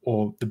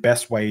 or the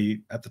best way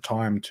at the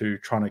time, to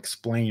try and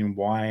explain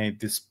why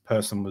this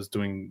person was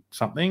doing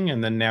something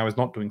and then now is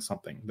not doing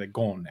something. They're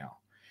gone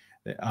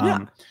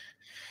now.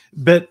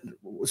 But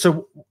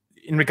so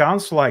in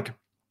regards to like,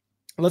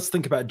 let's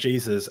think about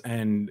Jesus,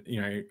 and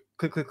you know,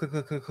 click.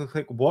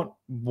 What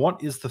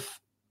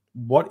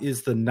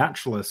is the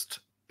naturalist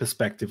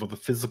perspective, or the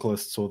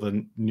physicalists, or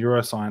the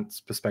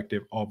neuroscience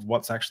perspective of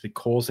what's actually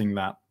causing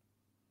that?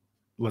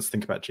 Let's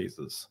think about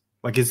Jesus.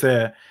 Like, is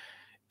there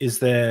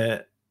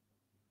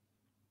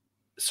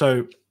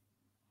so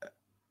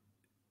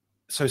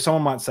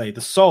someone might say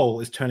the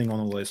soul is turning on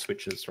all those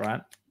switches,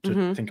 right?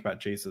 To think about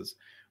Jesus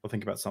or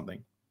think about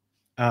something.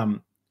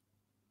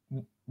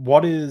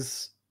 What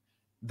is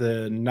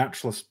the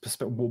naturalist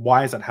perspective?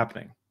 Why is that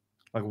happening?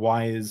 Like,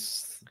 why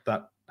is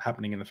that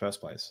happening in the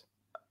first place?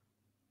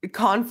 A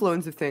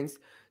confluence of things.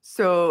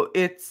 So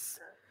it's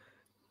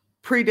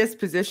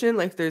predisposition.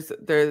 Like there's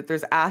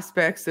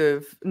aspects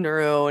of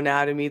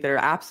neuroanatomy that are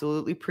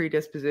absolutely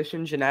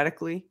predisposition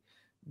genetically.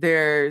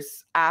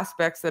 There's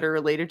aspects that are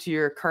related to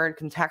your current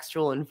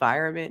contextual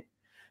environment.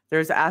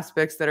 There's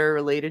aspects that are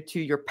related to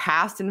your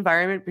past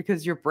environment,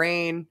 because your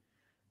brain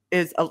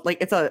is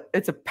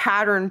it's a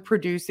pattern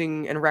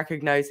producing and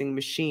recognizing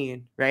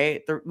machine,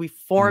 right? We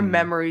form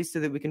memories so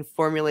that we can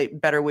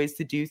formulate better ways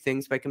to do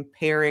things by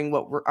comparing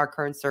our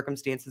current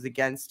circumstances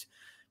against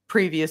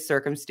previous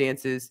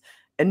circumstances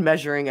and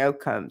measuring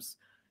outcomes.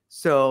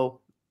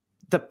 So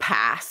the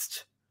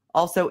past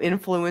also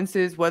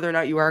influences whether or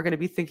not you are going to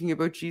be thinking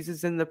about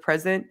Jesus in the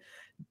present.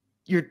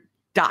 Your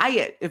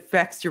diet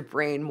affects your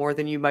brain more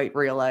than you might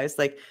realize.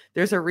 Like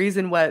there's a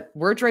reason what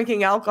we're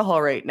drinking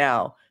alcohol right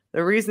now.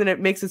 The reason it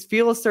makes us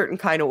feel a certain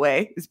kind of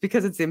way is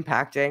because it's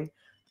impacting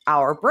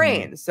our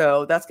brain.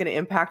 So that's going to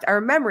impact our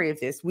memory of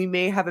this. We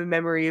may have a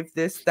memory of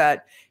this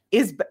that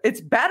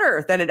it's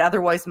better than it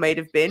otherwise might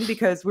have been,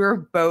 because we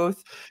were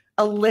both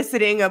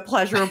eliciting a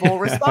pleasurable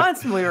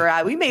response when we were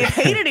at. We may have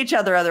hated each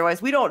other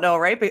otherwise. We don't know,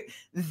 right? But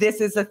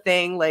this is a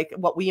thing, like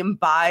what we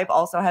imbibe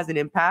also has an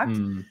impact,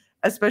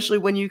 especially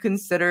when you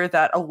consider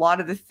that a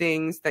lot of the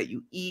things that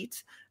you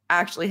eat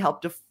actually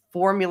help to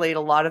formulate a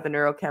lot of the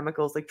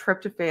neurochemicals. Like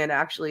tryptophan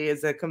actually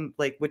is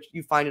which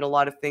you find in a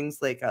lot of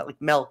things like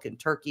milk and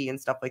turkey and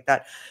stuff like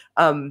that.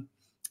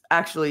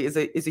 Actually is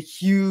a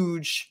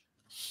huge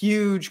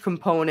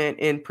component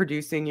in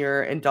producing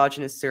your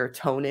endogenous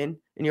serotonin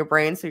in your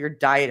brain. So your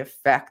diet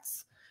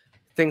affects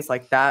things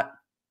like that.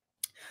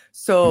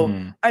 So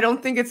I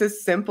don't think it's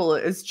as simple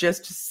as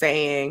just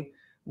saying,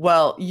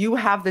 well, you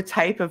have the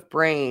type of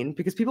brain,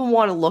 because people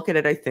want to look at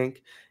it, I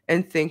think,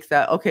 and think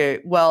that, okay,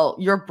 well,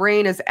 your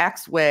brain is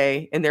X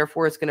way, and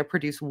therefore it's going to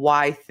produce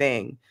Y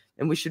thing.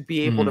 And we should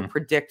be able to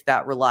predict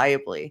that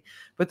reliably.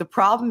 But the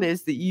problem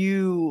is that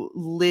you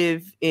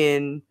live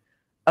in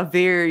a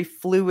very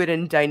fluid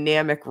and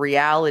dynamic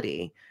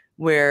reality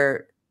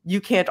where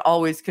you can't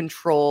always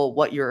control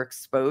what you're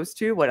exposed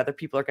to, what other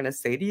people are going to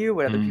say to you,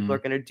 what other people are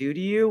going to do to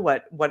you,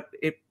 what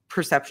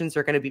perceptions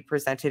are going to be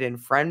presented in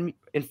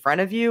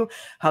front of you,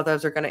 how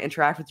those are going to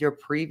interact with your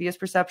previous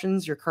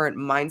perceptions, your current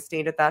mind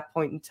state at that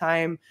point in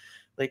time,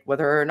 like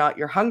whether or not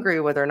you're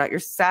hungry, whether or not you're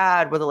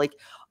sad, whether like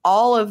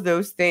all of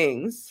those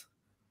things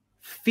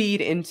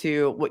feed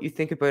into what you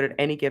think about at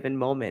any given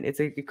moment. It's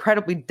an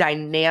incredibly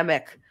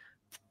dynamic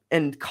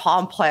and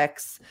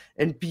complex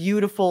and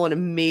beautiful and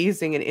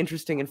amazing and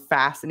interesting and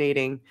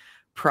fascinating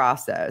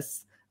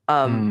process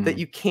that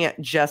you can't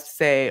just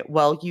say,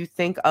 well, you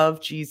think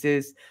of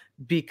Jesus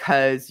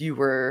because you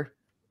were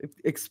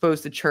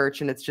exposed to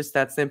church and it's just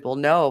that simple.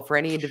 No, for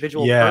any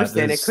individual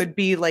person, it could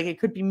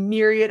be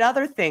myriad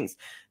other things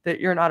that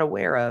you're not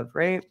aware of,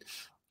 right?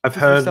 I've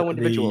heard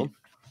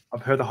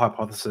the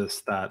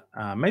hypothesis that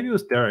maybe it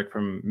was Derek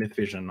from Myth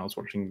Vision. I was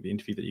watching the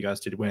interview that you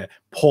guys did where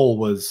Paul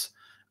was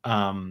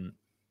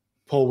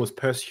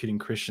persecuting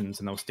Christians,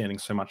 and they were standing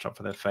so much up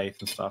for their faith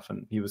and stuff,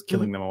 and he was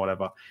killing them or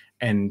whatever.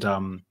 And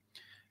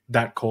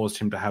that caused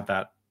him to have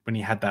that, when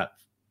he had that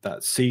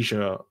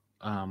seizure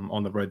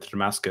on the road to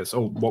Damascus,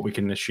 or what we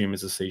can assume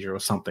is a seizure or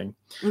something,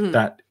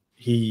 that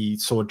he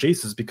saw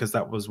Jesus, because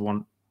that was what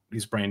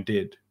his brain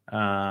did.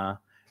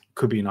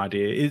 could be an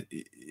idea.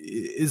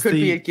 Could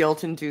be a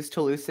guilt-induced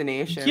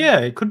hallucination. Yeah,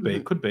 it could be.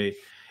 It could be.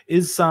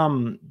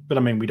 But I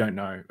mean, we don't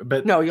know.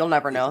 But no, you'll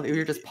never know.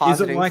 You're just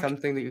positing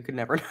something that you could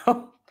never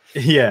know.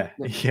 Yeah,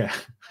 and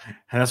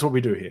that's what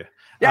we do here.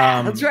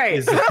 Yeah, that's right.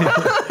 Is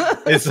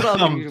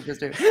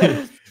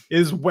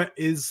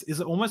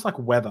it almost like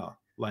weather?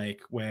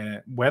 Like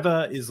where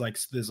weather is like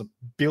there's a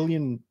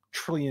billion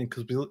trillion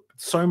because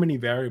so many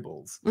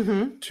variables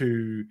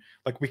to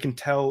like we can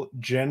tell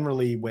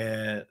generally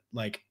where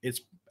like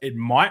it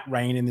might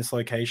rain in this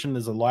location.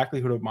 There's a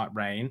likelihood it might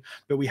rain,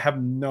 but we have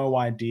no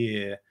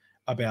idea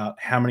about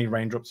how many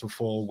raindrops will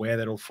fall, where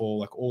that'll fall,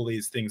 like all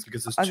these things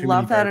because there's too many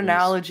variables. I love that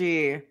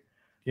analogy.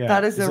 Yeah,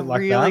 that is a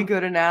like really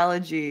good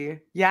analogy.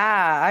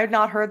 Yeah, I've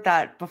not heard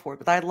that before,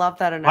 but I love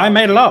that analogy. I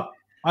made it up.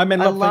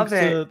 Thanks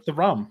to the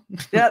rum.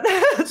 Yeah.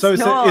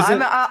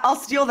 I'll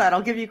steal that.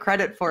 I'll give you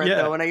credit for it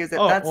though when I use it.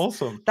 That's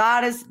awesome.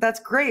 That's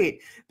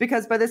great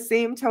because by the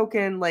same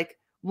token, like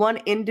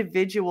one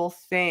individual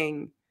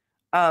thing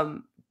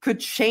could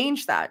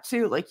change that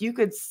too. Like you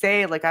could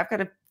say, like I've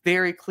got a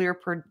very clear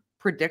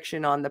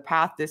prediction on the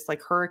path this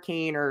like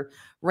hurricane or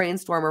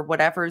rainstorm or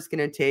whatever is going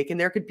to take, and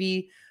there could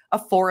be a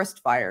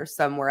forest fire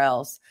somewhere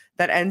else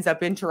that ends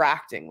up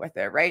interacting with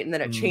it, right? And then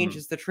it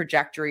changes the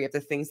trajectory of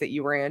the things that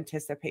you were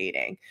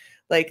anticipating.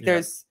 Like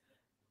there's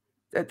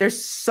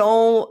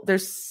so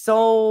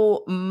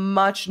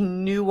much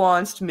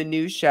nuanced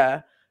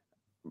minutia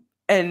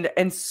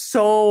and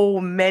so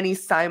many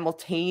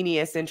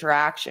simultaneous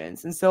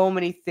interactions and so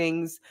many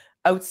things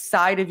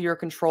outside of your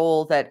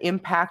control that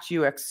impact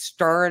you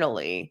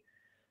externally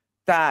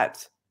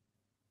that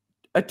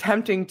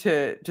attempting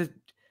to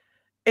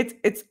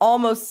it's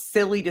almost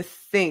silly to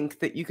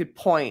think that you could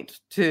point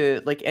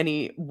to like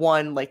any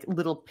one like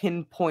little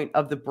pinpoint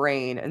of the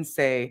brain and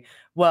say,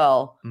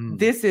 well,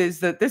 this is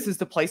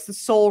the place the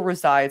soul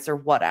resides or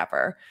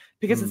whatever,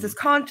 because it's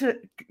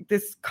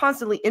this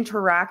constantly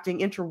interacting,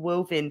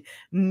 interwoven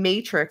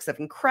matrix of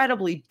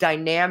incredibly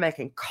dynamic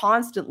and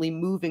constantly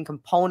moving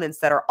components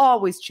that are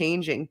always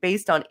changing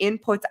based on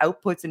inputs,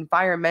 outputs,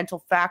 environmental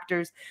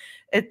factors.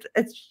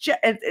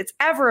 It's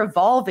ever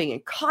evolving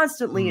and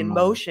constantly in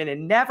motion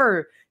and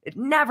it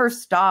never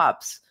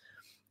stops.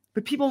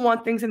 But people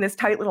want things in this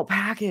tight little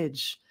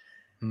package.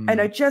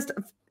 And I just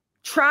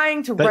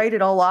trying to write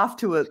it all off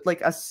to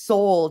a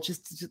soul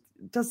just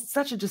does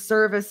such a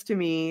disservice to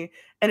me.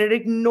 And it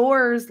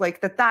ignores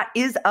like that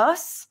is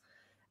us,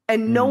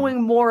 and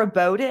knowing more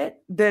about it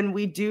than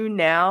we do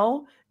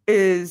now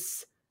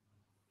is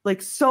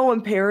like so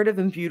imperative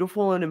and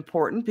beautiful and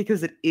important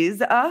because it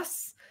is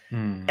us.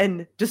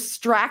 And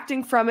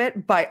distracting from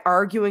it by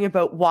arguing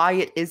about why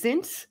it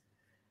isn't,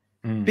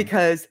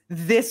 because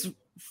this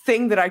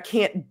thing that I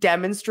can't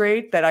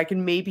demonstrate, that I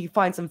can maybe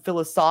find some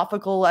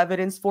philosophical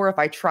evidence for if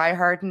I try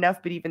hard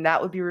enough, but even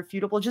that would be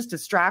refutable, just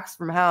distracts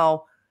from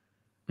how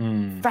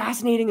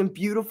fascinating and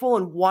beautiful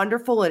and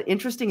wonderful and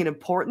interesting and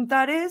important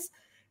that is.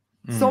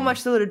 So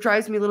much so that it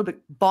drives me a little bit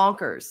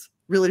bonkers,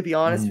 really, to be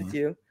honest with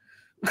you.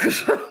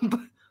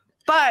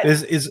 But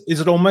is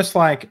it almost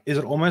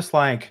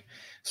like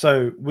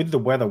so with the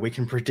weather, we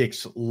can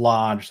predict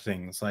large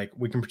things. Like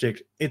we can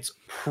predict it's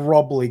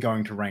probably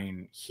going to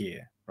rain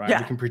here, right?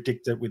 We can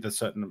predict it with a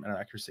certain amount of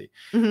accuracy.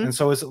 And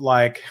so is it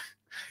like,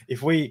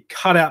 if we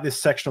cut out this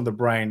section of the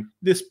brain,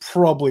 this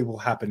probably will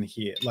happen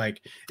here?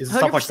 Like, is it 100%.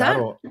 Stuff like that?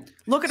 Or...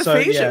 Look at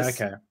aphasias. Yeah,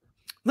 okay.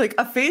 Like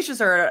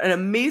aphasias are an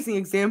amazing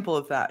example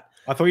of that.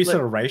 I thought you said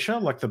erasure,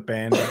 like the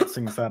band that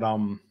sings that.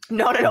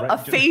 No,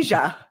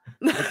 aphasia.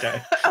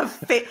 Okay.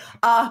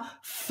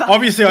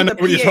 Obviously, I know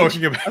what you're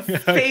talking about.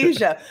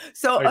 Aphasia.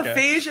 So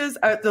aphasias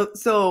are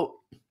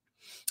so.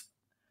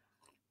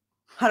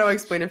 How do I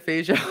explain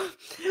aphasia?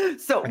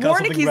 So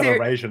Wernicke's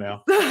erasure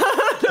now.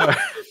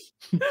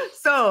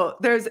 So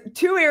there's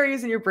two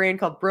areas in your brain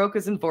called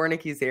Broca's and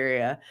Wernicke's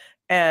area,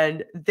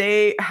 and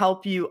they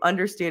help you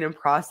understand and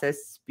process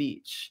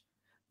speech.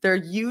 They're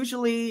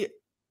usually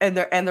and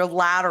they're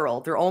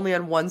lateral. They're only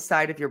on one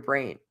side of your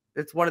brain.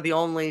 It's one of the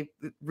only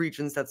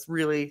regions that's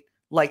really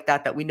like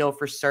that we know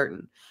for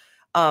certain.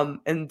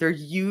 And they're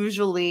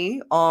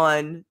usually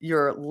on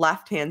your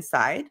left-hand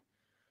side.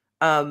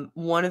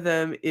 One of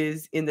them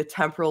is in the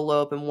temporal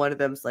lobe, and one of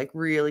them is like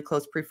really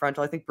close prefrontal.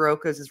 I think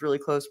Broca's is really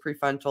close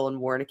prefrontal, and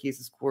Wernicke's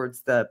is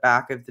towards the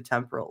back of the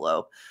temporal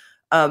lobe.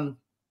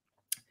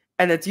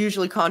 And it's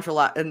usually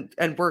contralateral,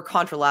 and we're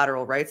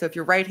contralateral, right? So if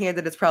you're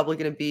right-handed, it's probably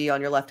going to be on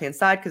your left-hand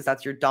side because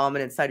that's your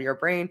dominant side of your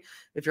brain.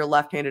 If you're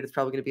left-handed, it's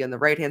probably going to be on the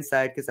right-hand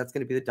side because that's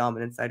going to be the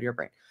dominant side of your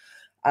brain.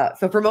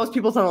 So for most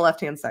people, it's on the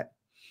left-hand side.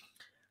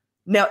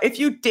 Now, if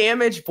you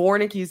damage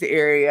Wernicke's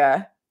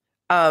area,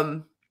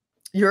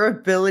 your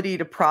ability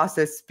to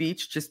process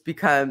speech just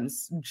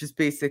becomes just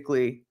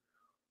basically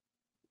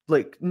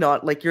like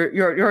not like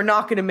you're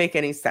not going to make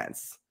any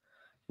sense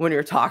when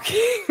you're talking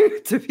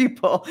to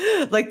people.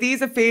 Like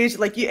these aphasias,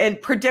 like you, and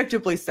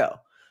predictably so,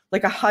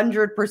 like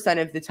 100%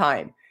 of the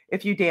time,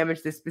 if you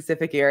damage this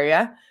specific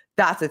area,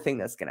 that's a thing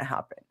that's going to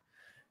happen.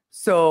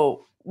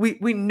 So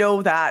we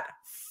know that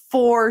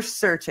for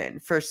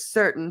certain.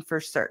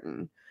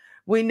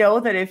 We know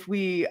that if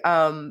we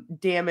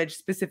damage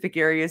specific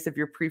areas of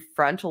your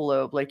prefrontal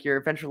lobe, like your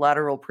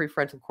ventrolateral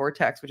prefrontal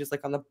cortex, which is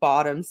like on the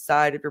bottom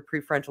side of your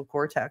prefrontal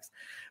cortex,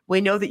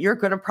 we know that you're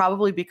going to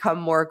probably become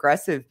more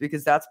aggressive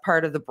because that's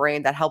part of the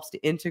brain that helps to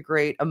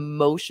integrate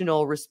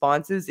emotional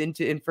responses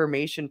into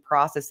information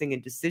processing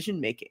and decision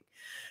making.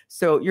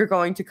 So you're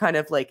going to kind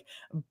of like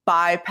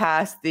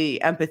bypass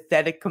the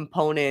empathetic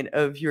component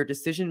of your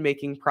decision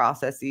making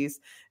processes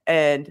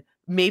and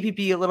maybe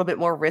be a little bit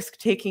more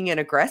risk-taking and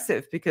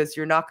aggressive because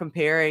you're not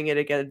comparing it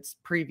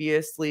against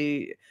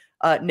previously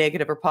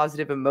negative or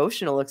positive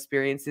emotional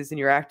experiences, and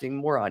you're acting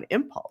more on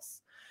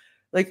impulse.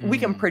 Like we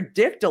can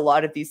predict a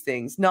lot of these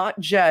things, not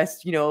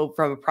just, you know,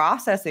 from a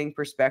processing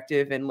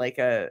perspective and like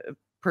a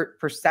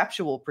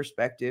perceptual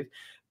perspective,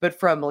 but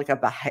from like a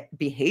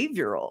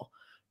behavioral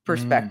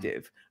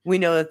perspective. We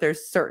know that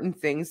there's certain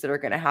things that are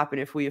going to happen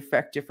if we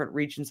affect different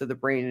regions of the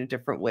brain in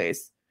different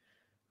ways.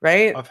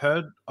 Right.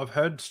 I've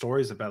heard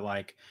stories about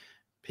like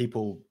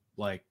people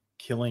like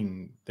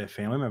killing their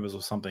family members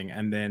or something,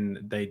 and then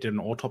they did an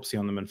autopsy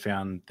on them and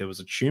found there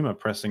was a tumor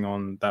pressing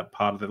on that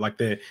part of it. Like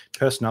their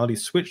personality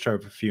switched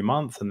over a few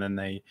months, and then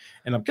they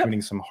end up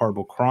committing some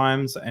horrible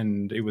crimes.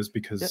 And it was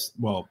because,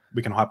 well,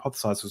 we can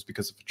hypothesize it was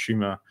because of a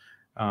tumor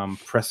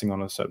pressing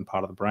on a certain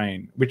part of the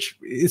brain, which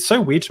is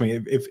so weird to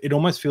me. It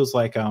almost feels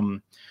like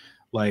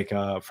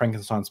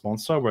Frankenstein's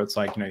monster, where it's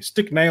like, you know,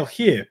 stick nail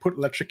here, put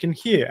electric in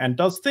here, and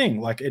does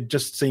thing. Like it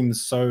just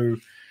seems so.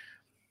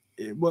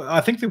 Well, I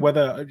think the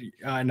weather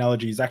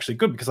analogy is actually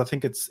good because I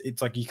think it's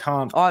like you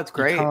can't. Oh, it's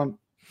great.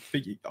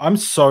 I'm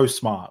so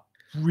smart.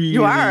 Really.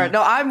 You are.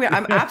 No, I'm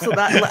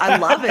absolutely. I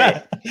love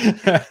it.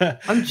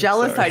 I'm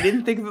jealous. Sorry. I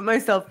didn't think of it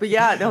myself, but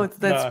yeah, no,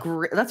 that's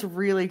great. That's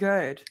really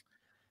good.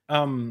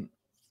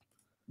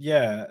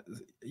 Yeah.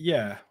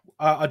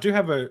 I do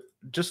have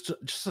just a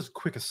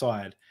quick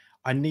aside.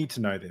 I need to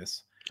know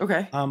this.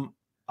 Okay.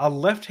 Are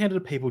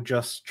left-handed people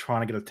just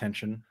trying to get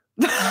attention?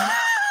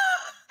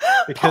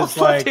 Because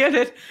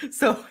left-handed,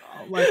 so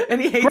like, and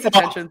he hates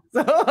attention.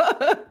 So.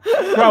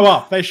 Grow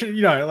up. They should,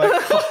 you know, like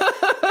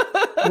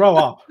grow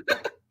up.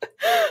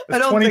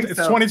 It's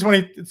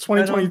 2020. It's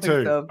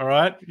 2022. So. All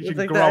right, you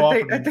should grow up.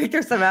 I think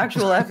there's some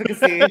actual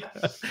efficacy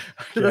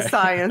to the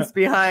science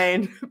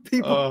behind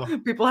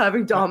people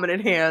having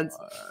dominant hands.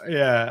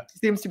 Yeah,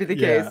 seems to be the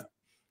case.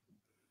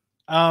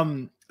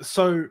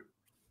 So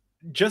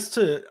just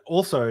to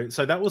also,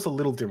 so that was a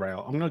little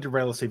derail. I'm going to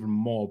derail us even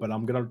more, but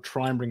I'm going to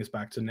try and bring us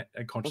back to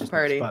consciousness.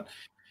 Party. But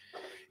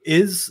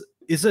is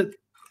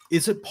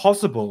it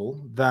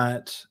possible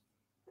that?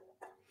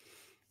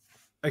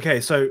 Okay,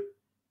 so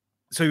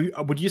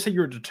would you say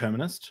you're a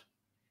determinist?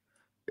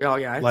 Oh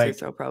yeah, I'd say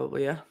so.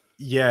 Probably, yeah.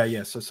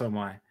 Yeah. So am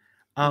I.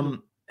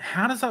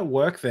 How does that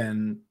work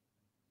then?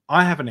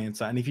 I have an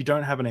answer, and if you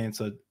don't have an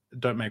answer,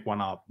 don't make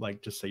one up.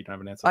 Like, just say you don't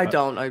have an answer. I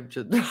don't. I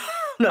just.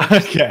 No.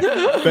 Okay,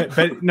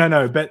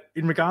 but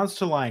in regards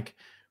to like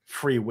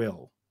free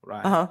will,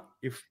 right?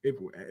 If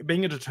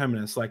being a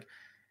determinist, like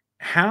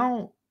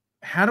how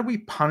do we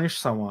punish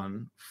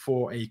someone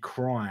for a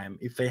crime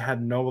if they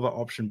had no other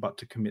option but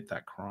to commit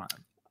that crime?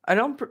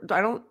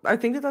 I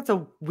think that's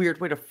a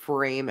weird way to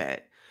frame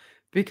it,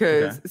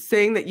 because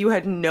saying that you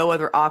had no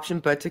other option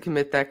but to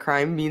commit that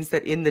crime means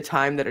that in the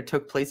time that it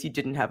took place, you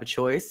didn't have a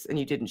choice and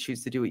you didn't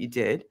choose to do what you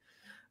did.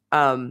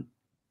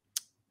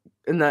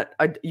 And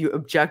that you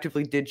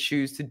objectively did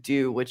choose to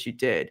do what you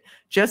did.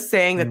 Just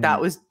saying that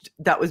was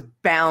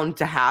bound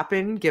to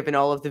happen, given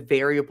all of the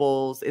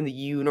variables in the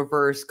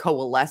universe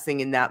coalescing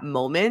in that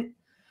moment,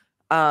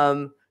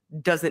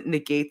 doesn't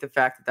negate the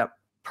fact that that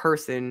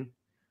person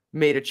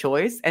made a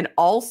choice. And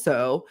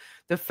also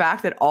the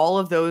fact that all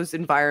of those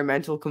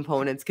environmental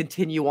components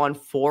continue on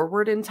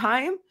forward in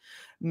time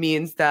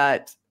means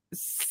that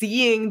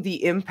seeing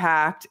the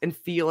impact and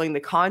feeling the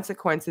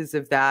consequences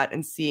of that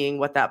and seeing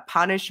what that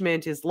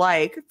punishment is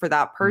like for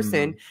that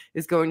person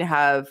is going to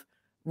have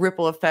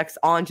ripple effects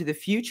onto the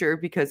future,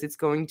 because it's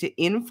going to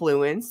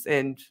influence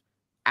and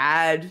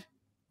add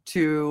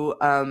to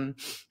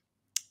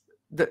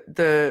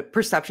the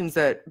perceptions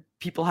that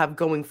people have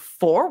going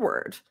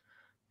forward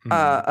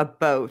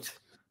about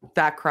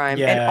that crime.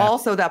 And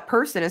also that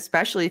person,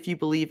 especially if you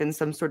believe in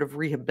some sort of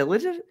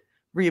rehabilitation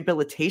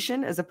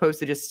as opposed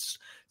to just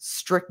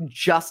strict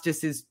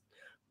justice is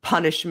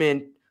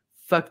punishment,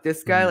 fuck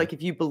this guy. Like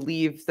if you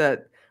believe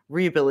that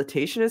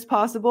rehabilitation is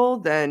possible,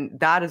 then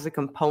that is a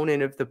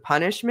component of the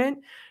punishment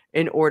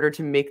in order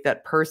to make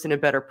that person a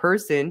better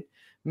person,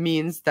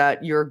 means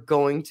that you're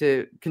going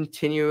to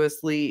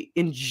continuously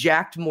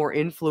inject more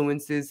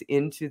influences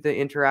into the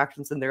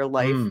interactions in their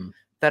life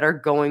that are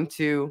going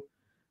to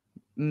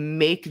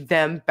make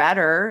them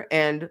better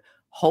and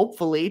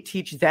hopefully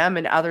teach them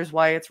and others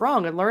why it's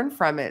wrong and learn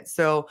from it.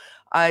 So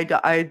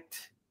I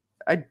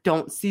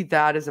don't see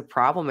that as a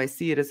problem. I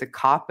see it as a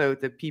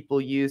cop-out that people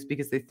use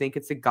because they think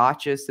it's a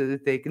gotcha, so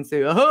that they can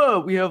say,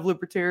 oh, we have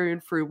libertarian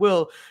free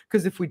will,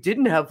 because if we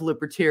didn't have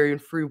libertarian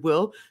free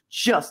will,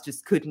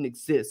 justice couldn't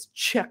exist.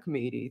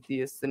 Checkmate,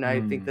 atheists. And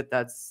I think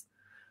that's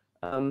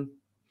I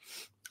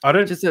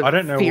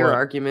don't know fear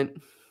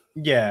argument.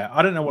 Yeah,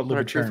 I don't know what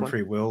libertarian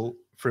free will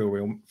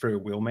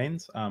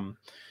means.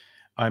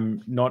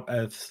 I'm not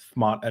as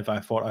smart as I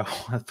thought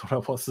I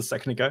was a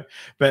second ago.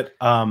 But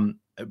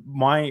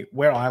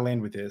where I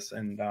land with this,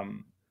 and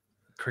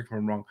correct me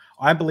if I'm wrong,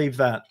 I believe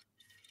that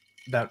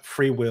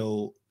free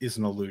will is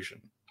an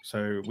illusion.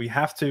 So we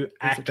have to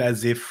act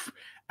as if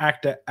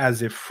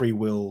free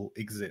will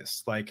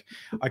exists. Like,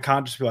 I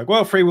can't just be like,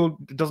 well, free will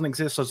doesn't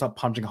exist, so start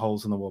punching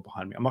holes in the wall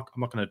behind me. I'm not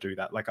going to do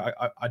that. Like,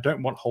 I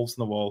don't want holes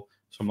in the wall,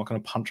 so I'm not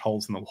going to punch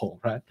holes in the wall,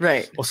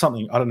 right? Or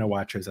something. I don't know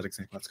why I chose that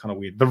example. That's kind of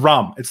weird.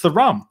 It's the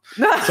rum.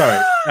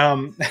 Sorry.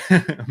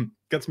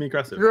 Gets me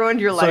aggressive. Ruined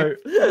your life.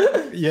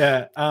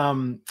 Yeah.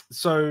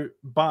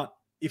 But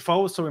if I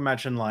was to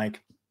imagine,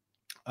 like,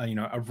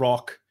 a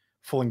rock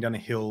falling down a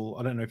hill.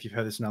 I don't know if you've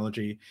heard this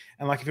analogy.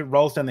 And like, if it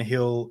rolls down the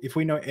hill, if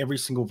we know every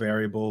single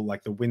variable,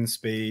 like the wind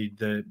speed,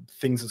 the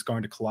things it's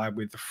going to collide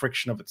with, the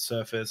friction of its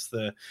surface,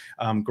 the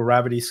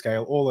gravity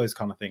scale, all those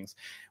kind of things,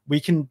 we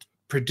can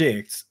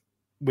predict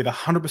with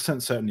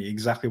 100% certainty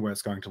exactly where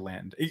it's going to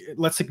land.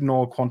 Let's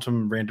ignore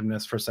quantum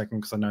randomness for a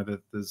second, because I know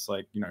that there's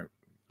like,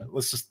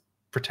 let's just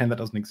pretend that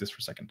doesn't exist for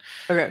a second.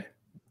 Okay.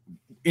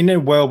 In a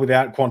world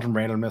without quantum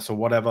randomness or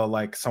whatever,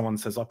 like someone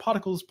says,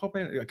 particles pop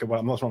in. Okay,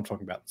 well, that's what I'm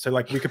talking about. So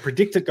like, we could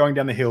predict it going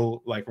down the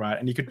hill, like, right,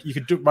 and you could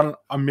run it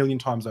a million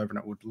times over and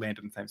it would land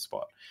in the same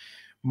spot.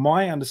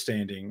 My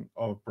understanding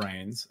of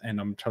brains, and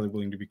I'm totally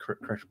willing to be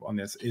correctable on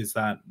this, is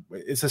that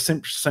it's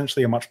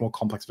essentially a much more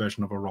complex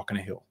version of a rock and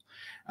a hill,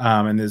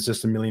 and there's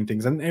just a million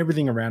things, and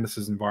everything around us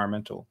is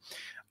environmental.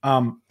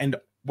 And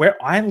where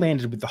I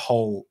landed with the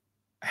whole,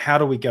 how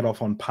do we get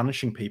off on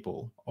punishing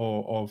people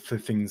or for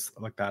things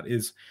like that,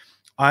 is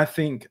I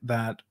think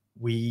that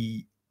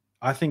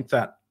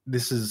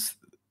this is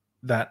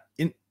that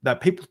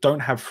people don't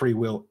have free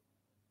will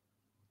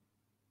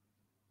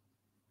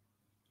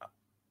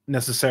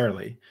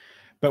necessarily,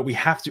 but we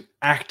have to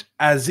act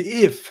as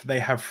if they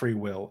have free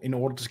will in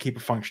order to keep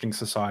a functioning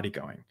society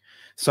going.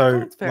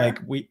 So like,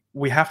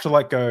 we have to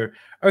like go,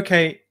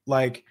 okay,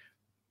 like,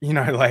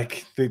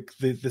 like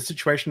the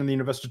situation in the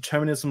universe,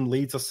 determinism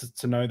leads us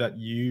to know that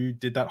you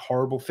did that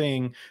horrible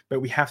thing, but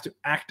we have to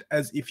act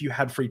as if you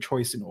had free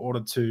choice in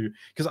order to,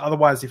 because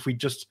otherwise, if we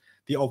just,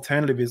 the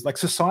alternative is like,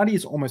 society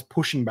is almost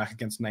pushing back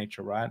against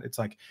nature, right? It's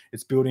like,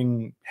 it's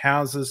building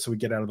houses so we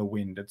get out of the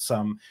wind. It's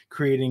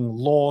creating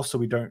law so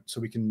we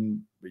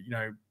can,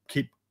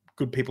 keep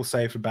good people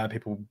safe and bad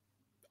people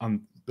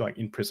like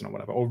in prison or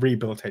whatever, or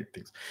rehabilitate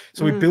things.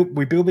 So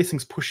we build these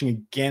things pushing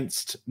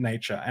against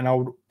nature, and I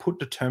would put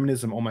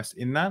determinism almost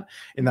in that,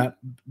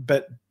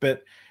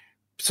 but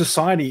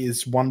society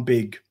is one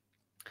big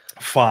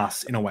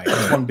farce in a way.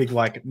 It's one big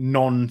like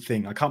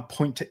non-thing. I can't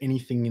point to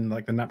anything in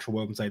like the natural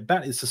world and say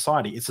that is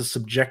society. It's a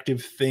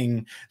subjective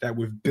thing that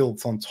we've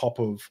built on top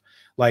of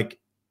like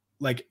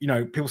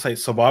people say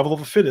survival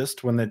of the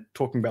fittest when they're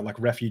talking about like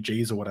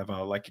refugees or whatever,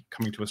 like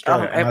coming to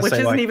Australia, which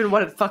isn't like, even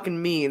what it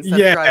fucking means.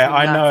 That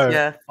I know.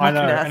 Yeah, I know.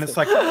 And it's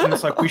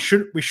like we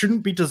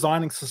shouldn't be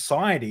designing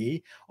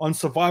society on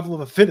survival of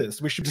the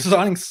fittest. We should be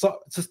designing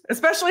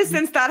especially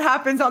since that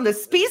happens on the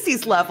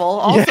species level,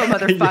 also,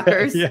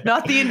 motherfuckers,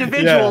 not the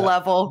individual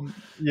level.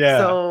 Yeah.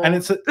 So... And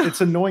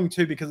it's annoying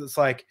too, because it's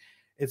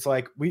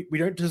like we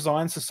don't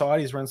design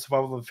societies around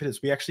survival of the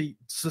fittest. We actually,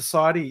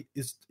 society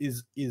is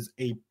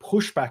a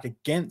pushback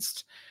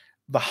against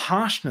the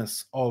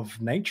harshness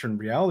of nature and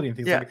reality and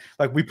things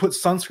like we put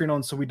sunscreen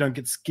on so we don't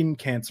get skin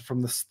cancer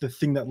from the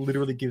thing that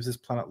literally gives this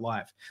planet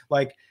life.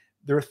 Like,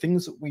 there are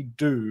things that we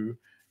do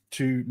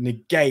to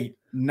negate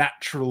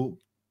natural,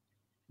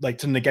 like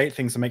to negate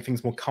things and make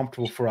things more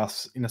comfortable for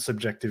us in a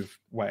subjective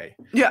way.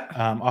 Yeah.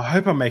 I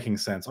hope I'm making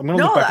sense. I'm going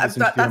to look back at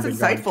this. That's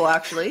insightful,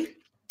 actually.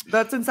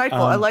 That's insightful.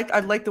 I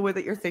like the way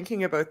that you're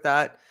thinking about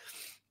that.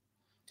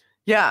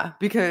 Yeah,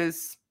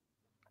 because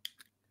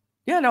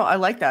I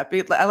like that.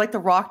 I like the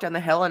rock down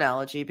the hill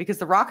analogy, because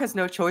the rock has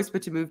no choice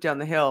but to move down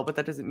the hill, but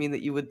that doesn't mean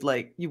that you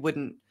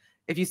wouldn't,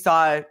 if you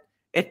saw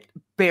it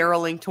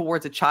barreling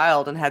towards a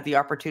child and had the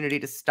opportunity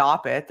to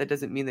stop it, that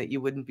doesn't mean that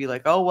you wouldn't be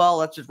like, oh,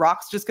 well,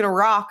 rock's just going to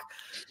rock.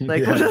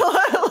 Like, you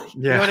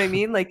know what I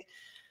mean? Like,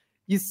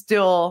 you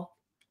still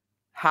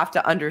have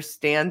to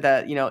understand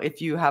that, if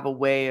you have a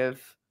way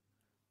of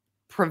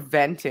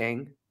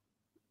preventing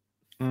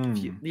no,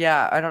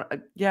 I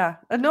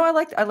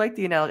like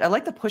the analogy. I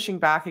like the pushing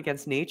back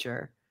against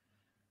nature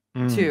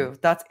too.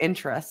 That's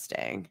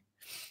interesting.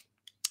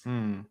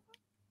 Well,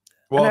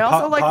 and I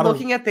also like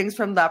looking at things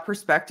from that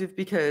perspective,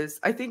 because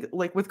I think,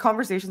 like, with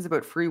conversations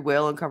about free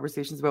will and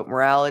conversations about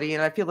morality,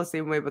 and I feel the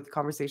same way with the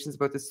conversations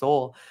about the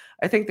soul,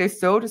 I think they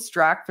so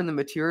distract from the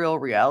material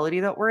reality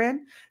that we're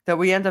in that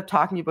we end up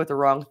talking about the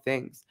wrong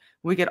things.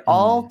 We get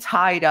all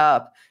tied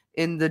up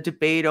in the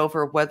debate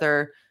over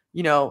whether,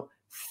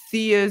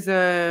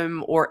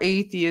 theism or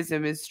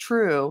atheism is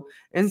true,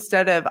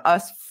 instead of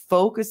us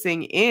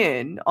focusing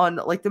in on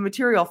like the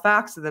material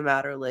facts of the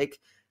matter. Like,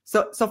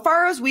 so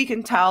far as we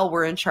can tell,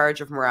 we're in charge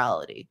of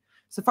morality.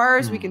 So far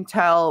as we can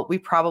tell, we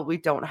probably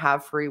don't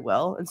have free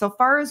will. And so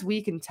far as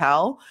we can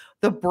tell,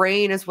 the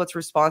brain is what's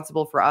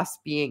responsible for us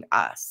being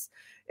us.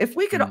 If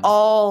we could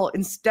all,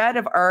 instead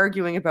of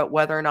arguing about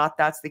whether or not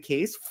that's the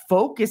case,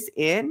 focus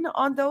in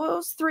on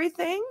those three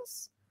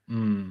things,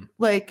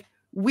 like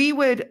we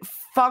would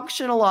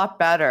function a lot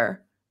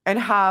better and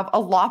have a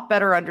lot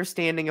better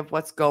understanding of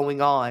what's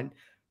going on,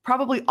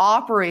 probably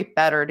operate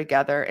better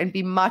together and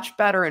be much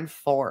better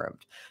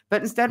informed.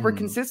 But instead, we're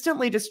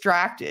consistently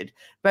distracted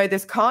by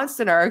this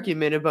constant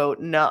argument about,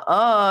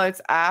 nuh-uh,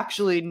 it's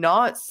actually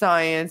not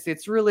science,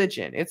 it's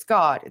religion, it's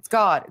God, it's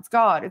God, it's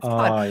God, it's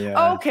God.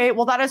 Yeah. Okay,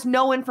 well, that has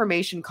no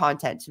information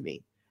content to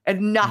me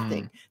and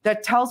nothing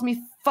that tells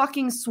me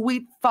fucking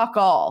sweet fuck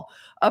all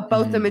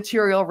about the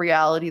material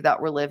reality that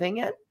we're living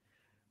in.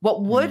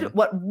 What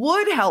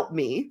would help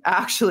me,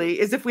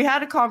 actually, is if we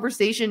had a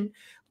conversation.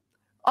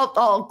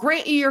 I'll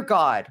grant you your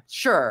God.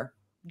 Sure.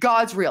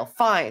 God's real.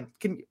 Fine.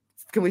 Can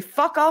we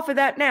fuck off of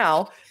that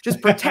now?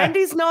 Just pretend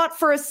he's not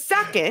for a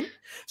second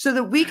so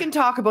that we can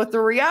talk about the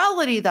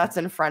reality that's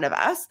in front of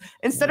us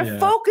instead of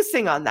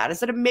focusing on that,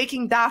 instead of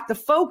making that the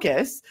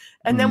focus.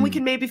 And then we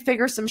can maybe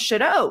figure some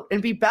shit out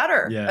and be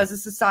better as a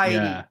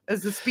society,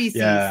 as a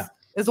species,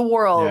 as a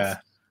world.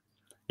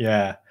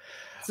 Yeah.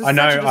 I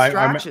know.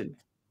 Distraction.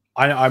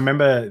 I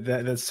remember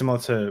that's similar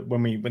to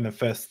when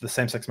the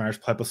same-sex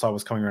marriage plebiscite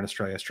was coming around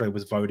Australia. Australia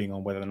was voting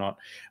on whether or not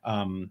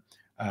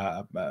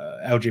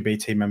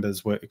LGBT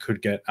members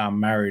could get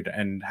married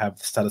and have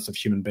the status of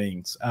human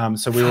beings.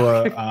 So we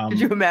were. Could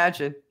you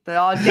imagine the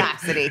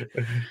audacity?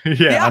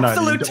 The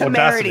absolute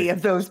temerity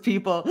of those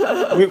people.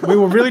 we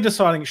were really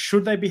deciding,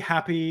 should they be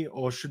happy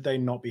or should they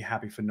not be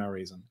happy for no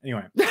reason?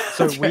 Anyway,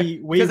 so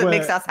because it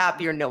makes us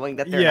happier knowing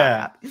that they're not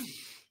happy.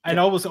 And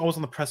I was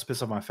on the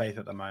precipice of my faith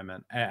at the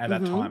moment at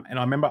that time. And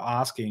I remember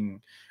asking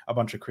a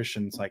bunch of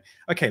Christians, like,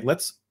 okay,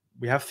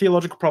 we have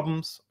theological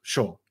problems.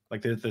 Sure.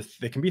 Like there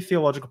can be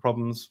theological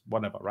problems,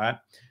 whatever. Right.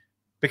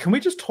 But can we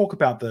just talk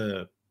about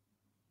the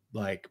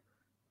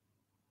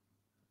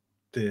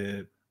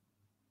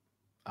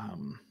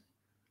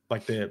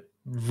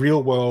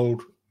real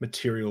world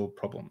material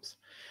problems?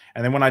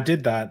 And then when I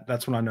did that,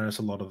 that's when I noticed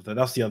a lot of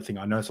that's the other thing.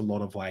 I noticed a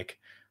lot of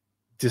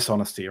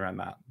dishonesty around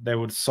that. They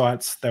would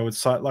cite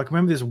like,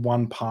 remember this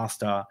one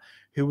pastor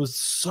who was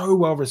so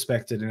well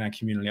respected in our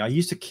community. I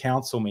used to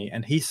counsel me,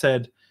 and he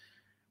started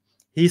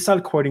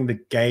quoting the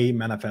Gay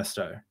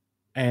Manifesto.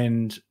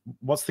 And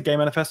what's the Gay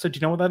Manifesto? Do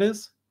you know what that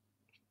is?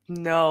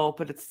 No,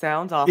 but it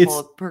sounds awful.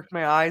 It perked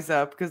my eyes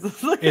up because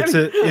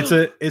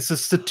it's a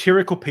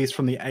satirical piece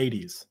from the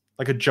 80s,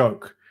 like a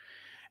joke.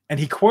 And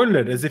he quoted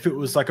it as if it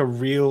was like a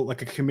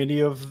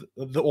committee of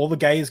all the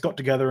gays got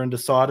together and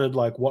decided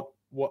like what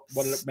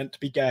it meant to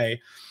be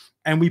gay.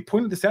 And we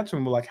pointed this out to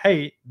him. We're like,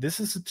 hey, this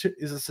is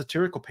a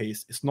satirical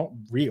piece. It's not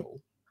real.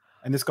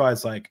 And this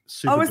guy's like,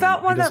 super. Oh, is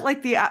that one that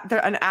like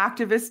an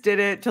activist did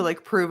it to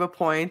like prove a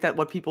point that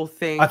what people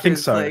think? I think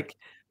so. Like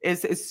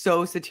is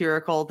so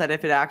satirical that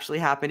if it actually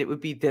happened, it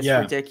would be this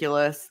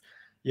ridiculous.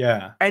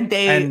 Yeah. And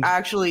they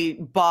actually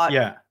bought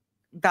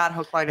that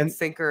hook, line, and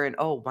sinker. And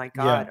oh my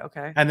God. Yeah.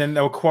 Okay. And then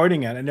they were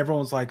quoting it, and everyone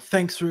was like,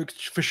 thanks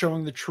for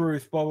showing the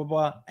truth, blah, blah,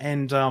 blah.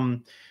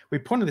 And we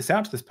pointed this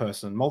out to this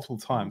person multiple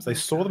times. They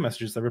saw the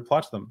messages, they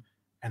replied to them,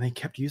 and they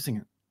kept using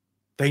it.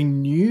 They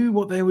knew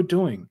what they were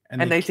doing, and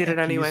they did it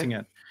anyway. Using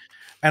it.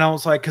 And I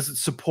was like, because it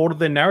supported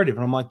their narrative.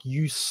 And I'm like,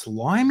 you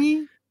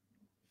slimy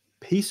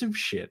piece of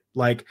shit.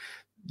 Like,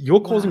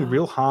 you're causing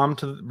real harm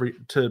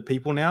to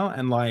people now.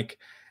 And like,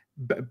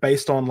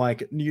 based on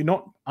like, you're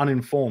not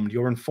uninformed,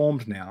 you're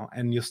informed now,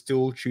 and you're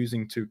still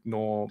choosing to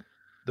ignore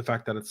the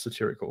fact that it's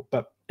satirical.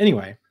 But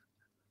anyway,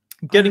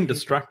 getting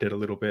distracted a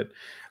little bit.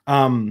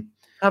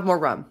 Have more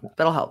rum.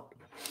 That'll help.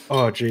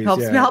 Oh, geez.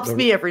 Helps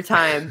me every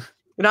time.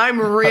 And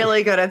I'm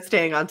really good at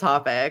staying on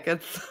topic.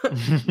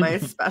 It's my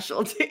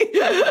specialty.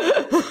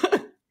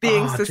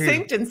 Being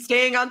succinct and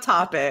staying on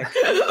topic.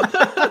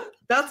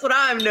 That's what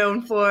I'm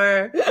known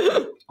for.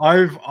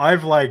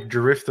 I've like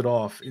drifted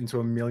off into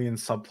a million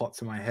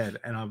subplots in my head,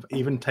 and I've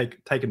even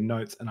taken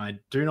notes, and I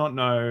do not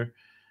know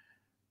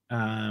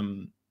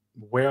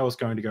where I was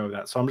going to go with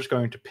that. So I'm just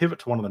going to pivot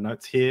to one of the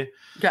notes here.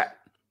 Okay.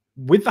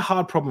 With the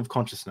hard problem of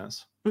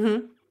consciousness,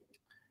 you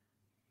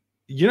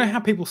know how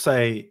people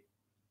say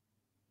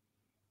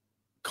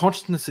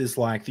consciousness is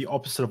like the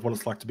opposite of what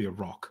it's like to be a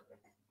rock,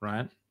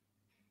 right?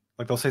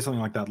 Like they'll say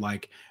something like that,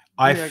 like,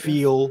 I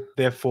feel,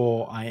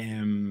 therefore I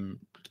am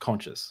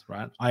conscious,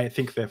 right? I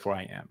think, therefore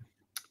I am.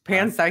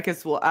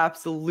 Panpsychists will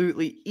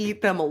absolutely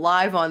eat them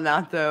alive on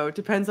that, though.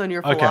 Depends on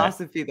your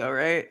philosophy, though,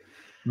 right?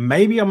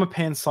 Maybe I'm a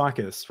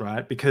panpsychist,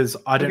 right? Because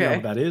I don't know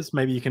what that is.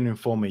 Maybe you can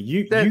inform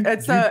me.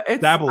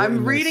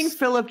 I'm reading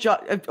Philip.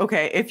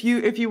 Okay, if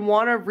you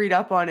want to read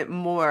up on it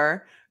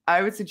more,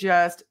 I would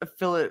suggest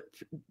Philip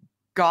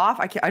Goff.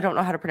 I don't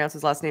know how to pronounce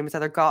his last name. It's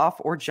either Goff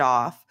or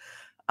Joff.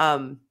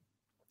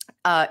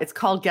 It's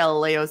called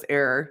Galileo's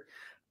Error.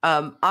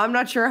 I'm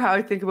not sure how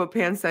I think about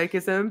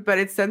panpsychism, but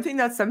it's something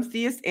that some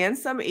theists and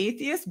some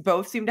atheists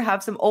both seem to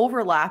have some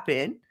overlap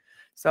in.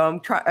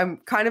 So I'm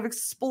kind of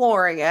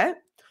exploring it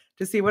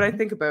to see what I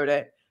think about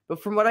it.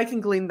 But from what I can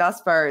glean thus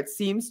far, it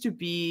seems to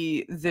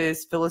be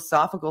this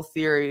philosophical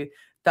theory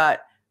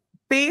that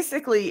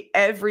basically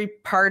every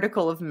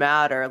particle of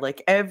matter,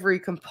 like every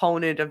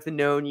component of the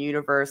known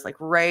universe, like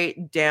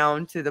right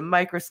down to the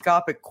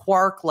microscopic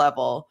quark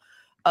level,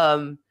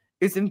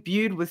 is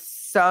imbued with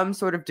some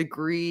sort of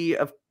degree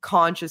of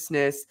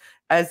consciousness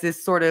as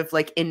this sort of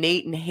like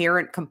innate,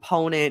 inherent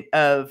component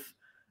of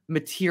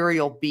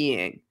material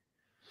being.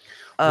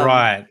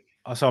 Right.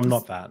 So I'm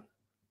not that,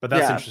 but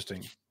that's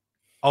interesting.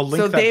 I'll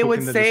link so that they book would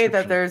in the say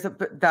that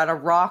description. that a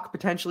rock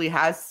potentially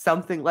has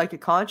something like a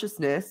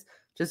consciousness,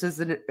 just as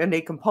an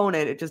innate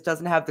component. It just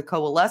doesn't have the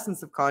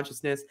coalescence of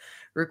consciousness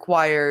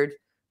required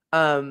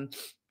for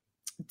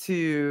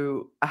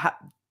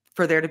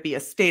there to be a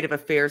state of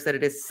affairs, that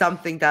it is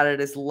something that it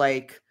is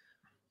like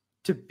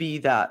to be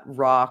that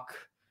rock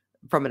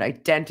from an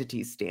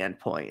identity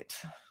standpoint.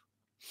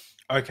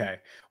 Okay.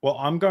 Well,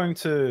 I'm going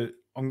to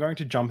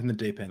jump in the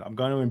deep end. I'm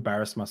going to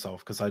embarrass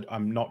myself because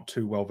I'm not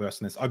too well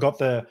versed in this. I got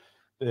the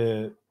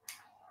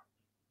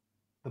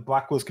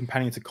Blackwell's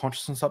Companion to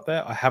Consciousness up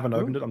there. I haven't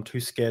opened it. I'm too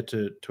scared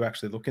to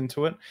actually look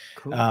into it.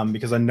 Cool.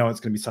 Because I know it's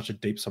going to be such a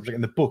deep subject,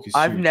 and the book is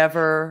I've huge.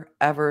 never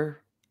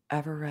ever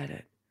read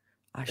it.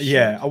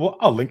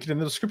 I'll link it in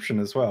the description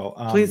as well.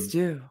 Please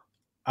do.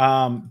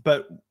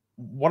 But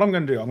what I'm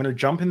going to do, I'm going to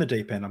jump in the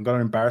deep end. I'm going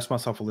to embarrass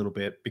myself a little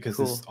bit because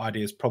this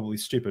idea is probably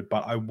stupid,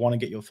 but I want to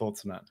get your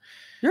thoughts on it.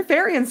 You're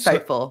very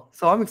insightful,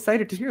 so I'm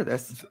excited to hear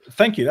this.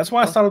 Thank you. That's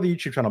why I started the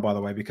YouTube channel, by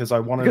the way, because I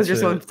wanted because you're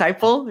so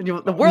insightful, and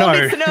the world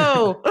needs to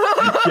know.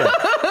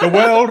 The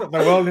world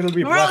needs to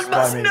be blessed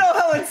by me. The world must know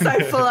how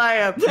insightful I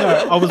am.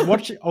 No,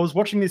 I was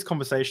watching these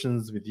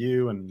conversations with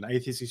you and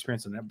Atheist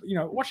Experience, and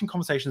watching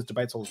conversations,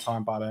 debates all the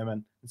time, Bart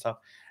Ehrman and stuff.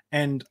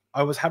 And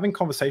I was having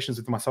conversations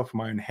with myself in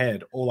my own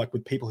head, or like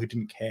with people who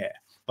didn't care,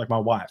 like my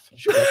wife.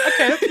 She was like,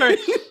 okay, that's very.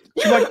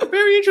 She's like,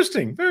 very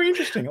interesting, very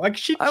interesting. Like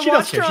I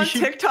watched her on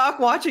TikTok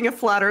watching a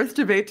flat Earth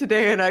debate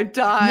today, and I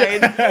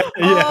died.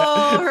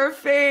 Oh, her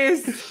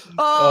face.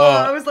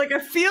 Oh, I was like, I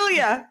feel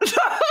ya.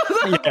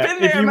 I've been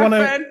there, my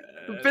friend.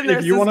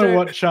 If you want to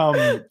watch,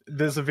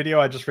 there's a video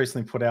I just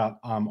recently put out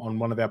on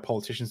one of our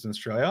politicians in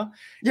Australia.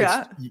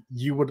 Yeah,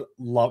 you would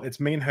love. It's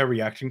me and her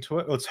reacting to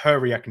it. Well, it's her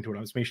reacting to it.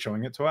 It's me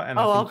showing it to her. And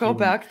I'll go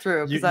back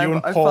through because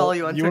I follow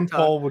you on TikTok. You and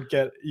Paul would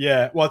get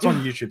well, it's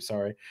on YouTube.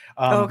 Sorry,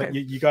 but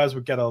you guys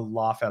would get a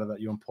laugh out of that.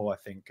 You and Paul, I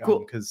think,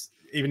 because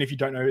even if you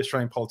don't know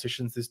Australian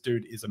politicians, this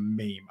dude is a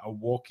meme, a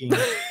walking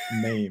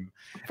meme.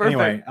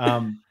 Anyway,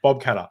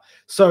 Bob Catter.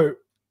 So.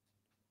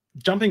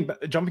 Jumping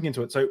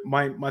into it. So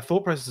my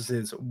thought process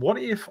is, what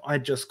if I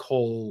just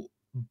call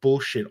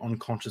bullshit on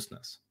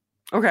consciousness?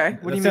 Okay.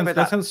 What do you mean by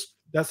that?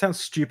 That sounds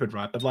stupid,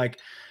 right? But like,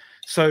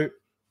 so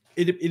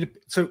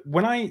so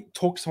when I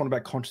talk to someone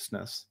about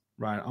consciousness,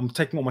 right, I'm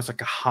taking almost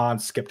like a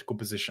hard skeptical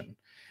position.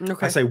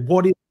 Okay. I say,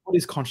 what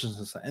is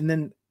consciousness? And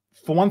then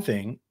for one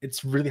thing,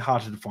 it's really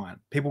hard to define.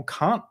 People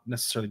can't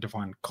necessarily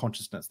define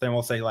consciousness. They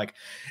will say like,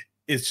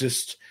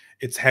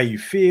 it's how you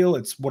feel,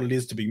 it's what it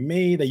is to be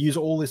me. They use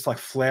all this like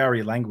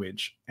flowery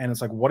language. And it's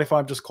like, what if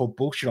I've just called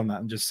bullshit on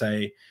that and just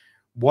say,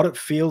 what it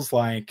feels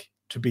like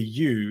to be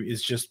you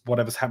is just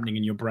whatever's happening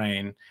in your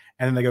brain.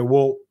 And then they go,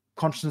 well,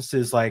 consciousness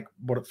is like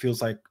what it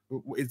feels like.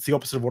 It's the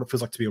opposite of what it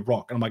feels like to be a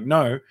rock. And I'm like,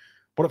 no,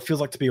 what it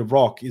feels like to be a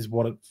rock is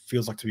what it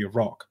feels like to be a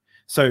rock.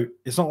 So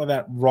it's not like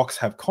that rocks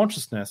have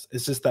consciousness.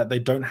 It's just that they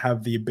don't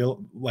have the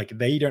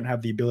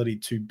ability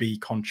to be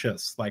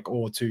conscious, like,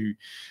 or to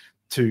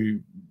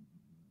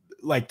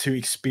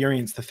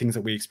experience the things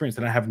that we experience.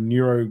 They don't have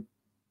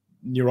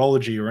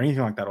neurology or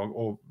anything like that,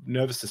 or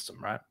nervous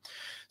system, right?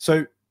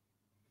 So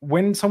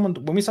when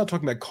we start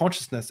talking about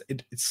consciousness,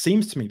 it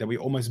seems to me that we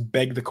almost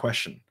beg the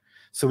question.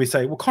 So we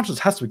say, well, consciousness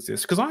has to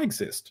exist because I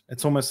exist.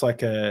 It's almost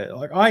like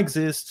I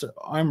exist,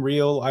 I'm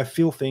real, I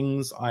feel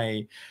things,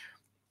 I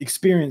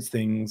experience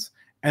things.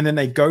 And then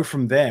they go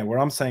from there, where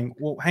I'm saying,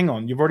 well, hang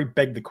on, you've already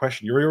begged the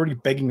question. You're already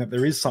begging that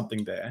there is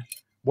something there.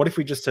 What if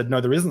we just said,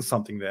 no, there isn't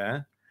something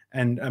there?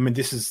 And I mean,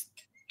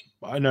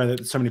 I know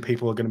that so many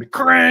people are going to be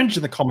cringe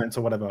in the comments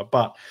or whatever,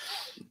 but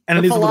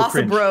it is a little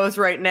cringe. Bros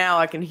right now,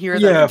 I can hear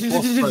them.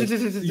 Philosophers.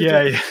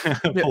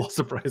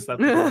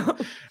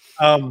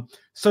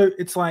 So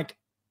it's like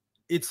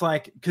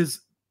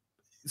because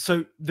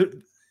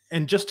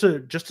just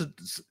to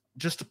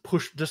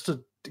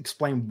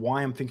explain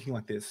why I'm thinking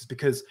like this is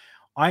because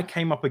I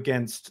came up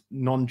against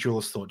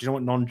non-dualist thought. Do you know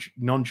what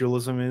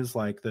non-dualism is?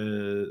 Like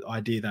the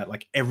idea that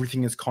like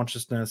everything is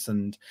consciousness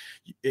and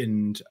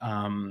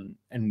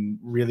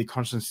really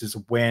consciousness is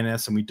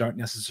awareness, and we don't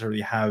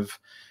necessarily have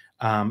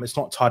it's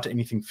not tied to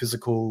anything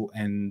physical,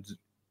 and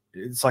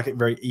it's like a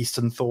very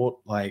Eastern thought.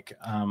 Like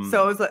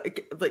so it's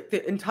like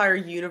the entire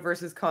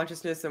universe is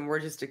consciousness, and we're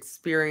just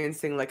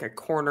experiencing like a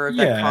corner of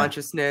that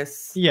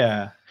consciousness.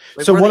 Yeah.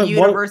 Like so the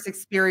universe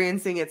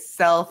experiencing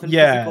itself in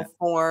physical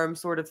form,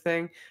 sort of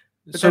thing.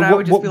 But so then I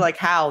would just be like,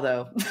 how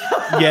though?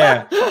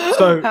 Yeah.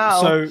 So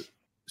how?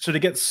 So to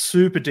get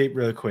super deep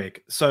really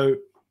quick. So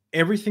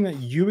everything that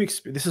you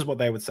experience, this is what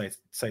they would say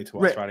to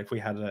us, right? If we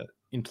had an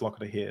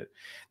interlocutor here,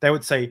 they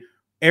would say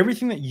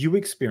everything that you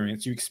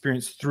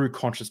experience through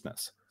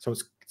consciousness. So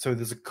So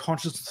there's a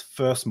consciousness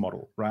first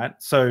model, right?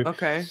 So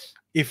okay,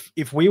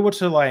 if we were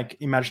to like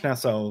imagine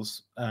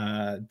ourselves,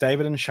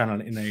 David and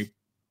Shannon in a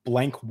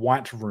blank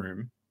white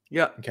room,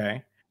 yeah,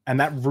 okay, and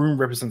that room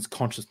represents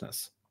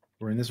consciousness.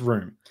 We're in this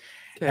room,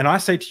 okay. and I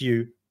say to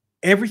you,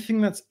 everything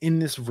that's in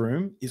this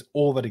room is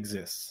all that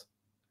exists,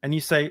 and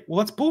you say, well,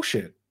 that's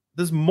bullshit.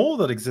 There's more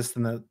that exists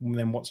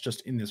than what's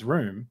just in this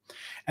room.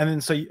 And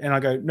then and I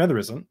go, no, there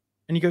isn't.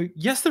 And you go,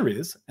 yes, there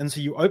is. And so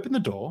you open the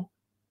door,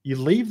 you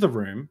leave the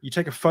room, you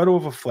take a photo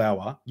of a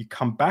flower, you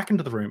come back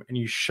into the room and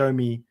you show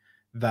me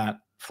that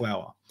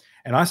flower.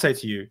 And I say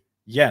to you,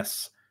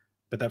 yes,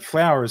 but that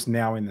flower is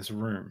now in this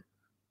room,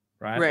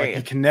 right? Like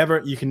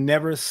you can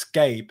never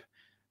escape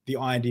the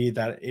idea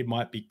that it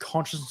might be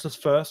consciousness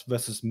first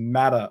versus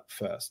matter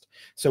first.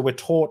 So we're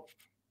taught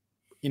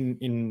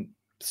in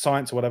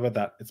science or whatever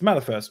that it's matter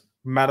first.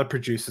 Matter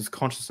produces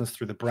consciousness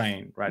through the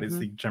brain, right? Is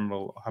the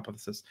general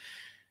hypothesis.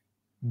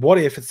 What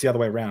if it's the other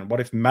way around? What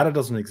if matter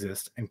doesn't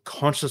exist and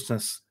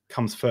consciousness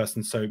comes first?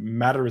 And so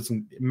matter is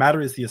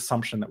the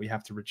assumption that we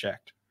have to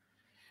reject.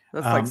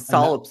 That's like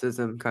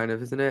solipsism, kind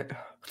of, isn't it?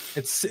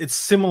 It's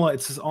similar.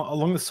 It's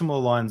along the similar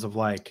lines of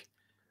like,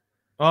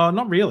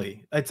 not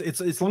really.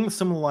 It's along the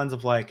similar lines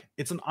of like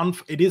it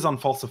is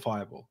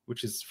unfalsifiable,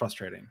 which is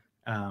frustrating.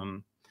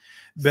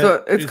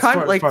 So it's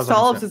kind of like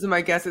solipsism,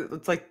 I guess.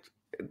 It's like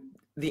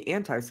the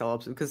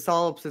anti-solipsism, because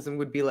solipsism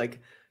would be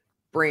like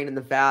brain in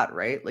the vat,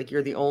 right? Like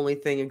you're the only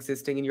thing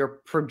existing and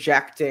you're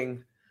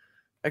projecting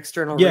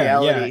external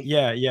reality.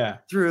 Yeah.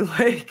 Through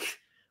like,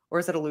 or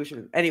is that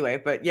illusion? Anyway,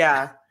 but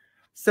yeah.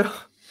 So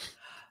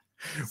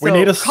we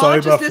need a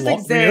sober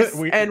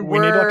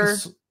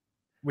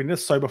we need a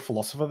sober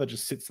philosopher that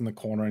just sits in the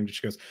corner and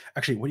just goes,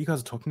 actually, what you guys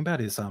are talking about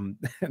is and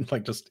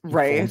like just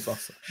informs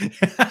us.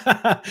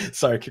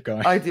 Sorry, keep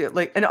going. I do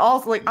and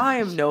also like I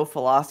am no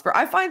philosopher.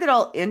 I find it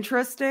all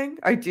interesting.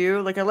 I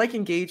do I like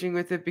engaging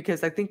with it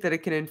because I think that it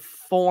can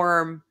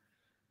inform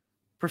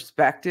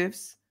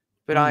perspectives,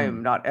 but I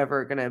am not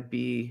ever gonna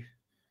be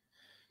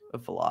a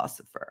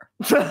philosopher.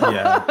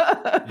 Yeah,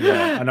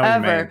 I know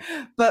what you mean.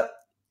 But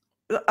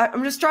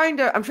I'm trying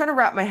to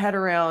wrap my head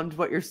around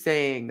what you're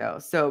saying though.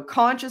 So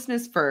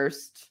consciousness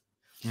first.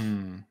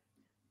 And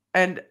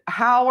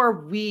how are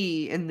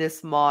we in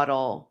this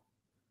model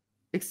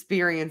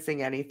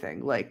experiencing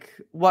anything? Like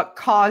what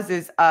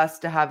causes us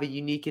to have a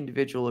unique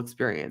individual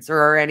experience, or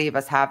are any of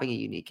us having a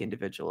unique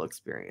individual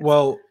experience?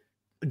 Well,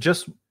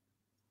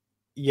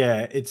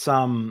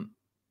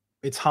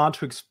 it's hard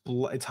to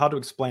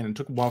explain. It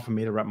took a while for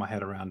me to wrap my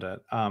head around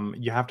it.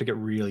 You have to get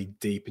really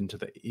deep into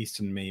the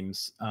Eastern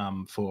memes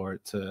for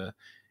it to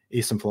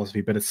Eastern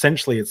philosophy. But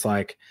essentially, it's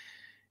like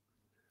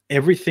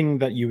everything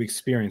that you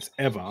experience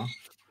ever,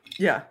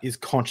 is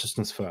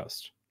consciousness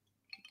first.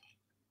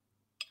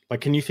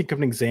 Like, can you think of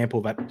an example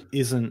that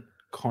isn't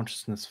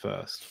consciousness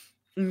first?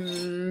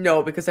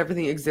 No, because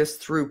everything exists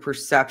through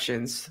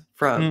perceptions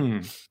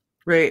from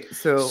right.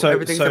 So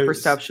everything's a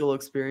perceptual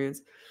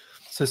experience.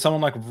 So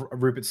someone like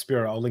Rupert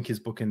Spira, I'll link his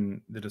book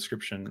in the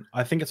description.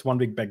 I think it's One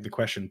Big Beg the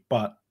Question,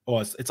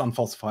 it's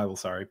unfalsifiable,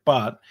 sorry.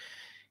 But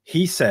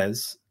he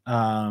says,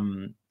 I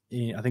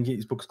think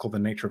his book is called The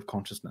Nature of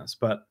Consciousness,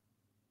 or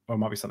it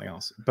might be something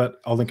else,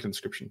 but I'll link it in the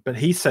description. But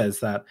he says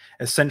that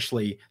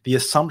essentially the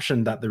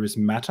assumption that there is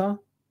matter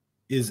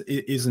is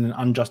an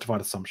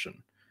unjustified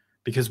assumption,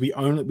 because we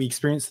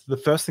experience, the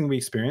first thing we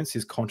experience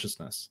is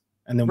consciousness.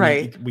 And then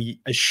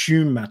we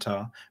assume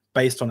matter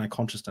based on our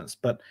consciousness.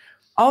 But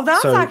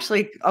that's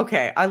actually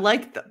okay. I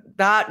like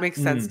that.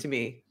 Makes sense to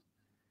me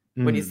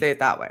when you say it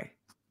that way.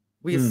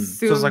 We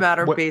assume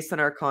matter based on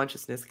our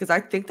consciousness, because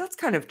I think that's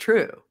kind of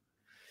true.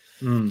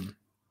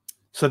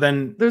 So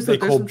then there's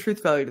some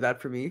truth value to that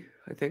for me,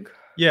 I think.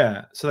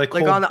 Yeah. So they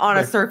on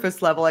a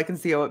surface level, I can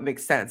see how it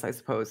makes sense, I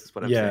suppose, is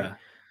what I'm saying.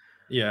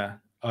 Yeah.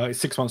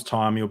 6 months'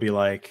 time, you'll be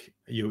like,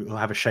 you'll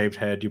have a shaved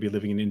head. You'll be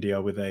living in India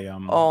with a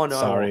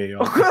sari.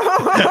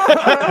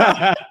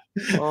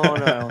 Oh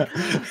no!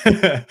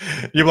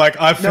 You're like,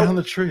 I've found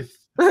the truth.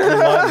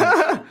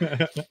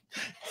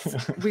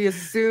 We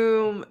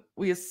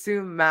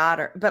assume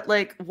matter, but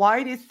like,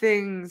 why do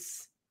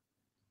things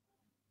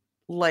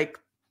like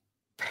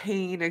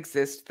pain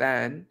exist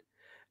then?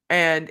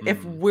 And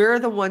if we're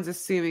the ones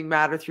assuming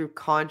matter through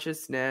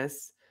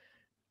consciousness,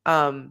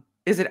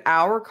 is it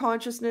our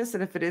consciousness?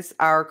 And if it is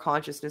our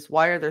consciousness,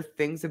 why are there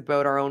things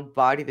about our own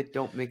body that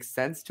don't make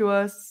sense to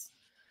us?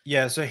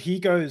 Yeah, so he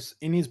goes,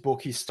 in his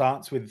book, he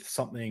starts with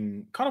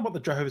something, kind of what the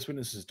Jehovah's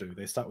Witnesses do.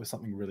 They start with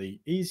something really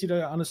easy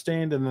to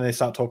understand, and then they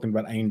start talking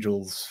about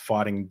angels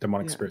fighting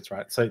demonic spirits,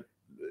 right? So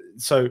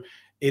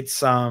it's,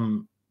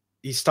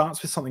 he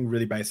starts with something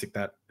really basic,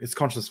 that it's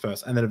consciousness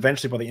first, and then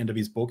eventually by the end of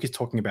his book, he's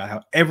talking about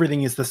how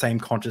everything is the same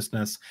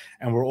consciousness,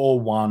 and we're all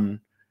one,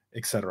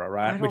 etc.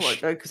 Right?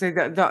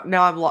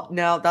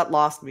 Now that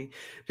lost me,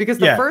 because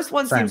the first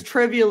one seems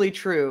trivially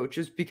true,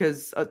 just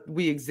because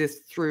we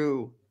exist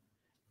through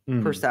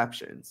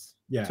perceptions,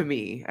 to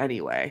me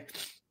anyway.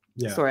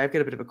 Sorry, I've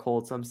got a bit of a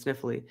cold, so I'm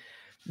sniffly,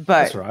 but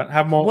that's right.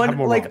 Have more like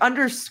rum.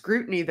 Under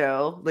scrutiny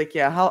though,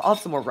 I'll have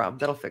some more rum,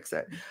 that'll fix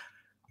it.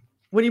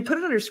 when you put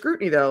it under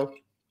scrutiny, though,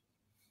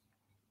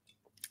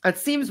 it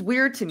seems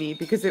weird to me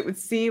because it would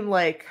seem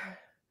like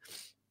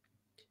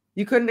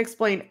you couldn't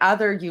explain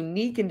other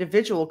unique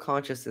individual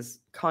consciousnesses.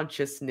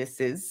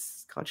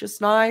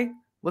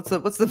 What's the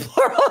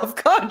plural of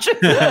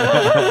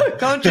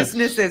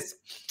consciousnesses?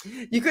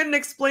 You couldn't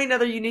explain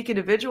other unique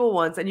individual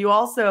ones. And you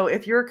also,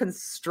 if you're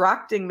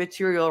constructing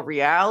material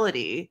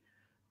reality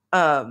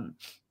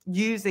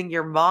using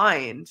your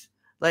mind,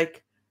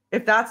 like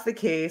if that's the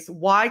case,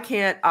 why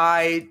can't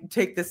I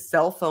take this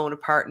cell phone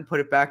apart and put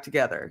it back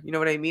together? You know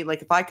what I mean?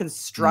 Like if I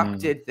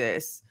constructed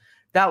this,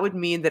 that would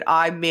mean that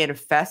I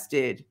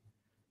manifested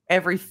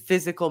every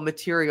physical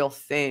material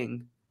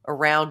thing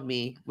around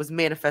me was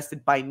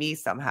manifested by me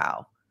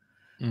somehow.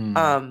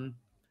 And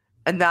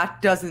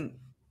that doesn't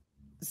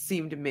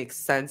seem to make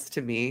sense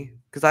to me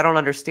because I don't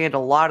understand a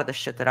lot of the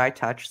shit that I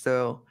touch.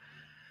 So,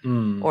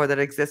 or that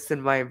exists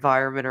in my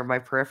environment or my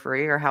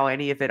periphery or how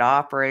any of it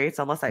operates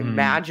unless I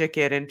magic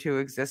it into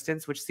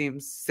existence, which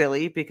seems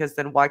silly because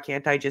then why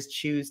can't I just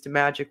choose to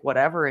magic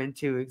whatever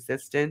into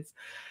existence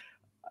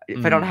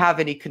if I don't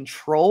have any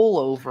control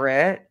over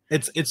it?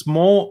 It's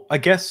more, I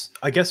guess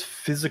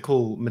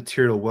physical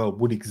material world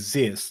would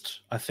exist,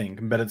 I think,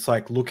 but it's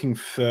like looking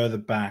further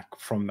back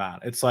from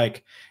that. It's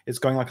like it's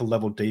going like a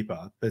level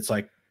deeper. It's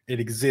like it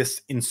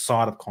exists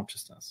inside of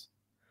consciousness.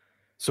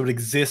 So it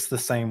exists the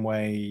same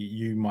way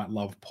you might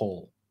love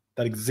Paul.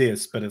 That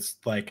exists, but it's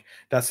like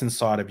that's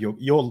inside of your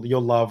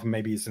love.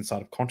 Maybe is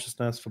inside of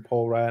consciousness for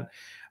Paul, right?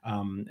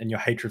 And your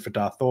hatred for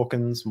Darth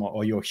Dawkins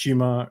or your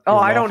humor. Oh,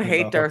 I don't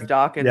hate Darth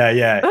Dawkins.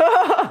 Yeah.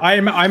 I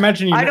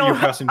imagine you're a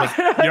person that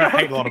you don't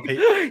hate a lot of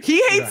people.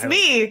 He hates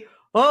me.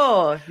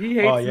 He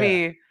hates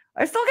me.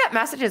 I still get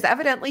messages.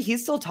 Evidently, he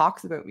still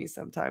talks about me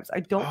sometimes.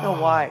 I don't know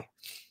why.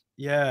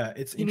 Yeah,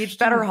 he needs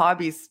better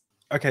hobbies.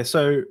 Okay,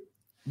 so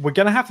we're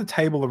gonna have to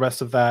table the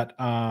rest of that.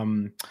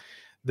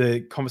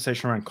 The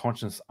conversation around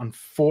consciousness.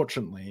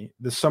 Unfortunately,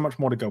 there's so much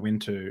more to go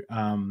into.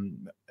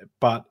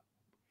 But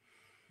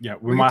yeah,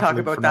 we might talk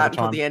about that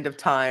until the end of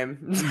time.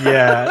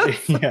 Yeah.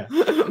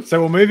 So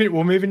we'll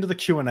move into the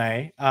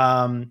Q&A.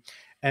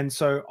 And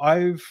so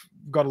I've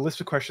got a list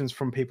of questions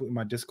from people in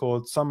my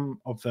Discord. Some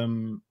of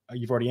them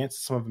you've already answered,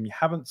 some of them you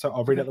haven't. So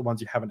I'll read out the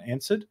ones you haven't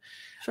answered.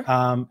 Sure.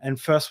 And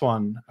first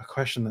one, a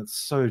question that's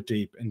so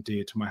deep and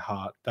dear to my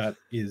heart, that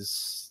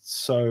is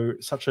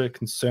such a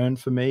concern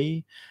for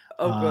me.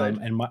 Good.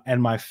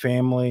 And my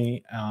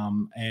family,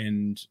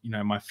 and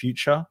my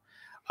future.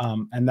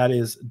 And that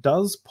is,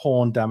 does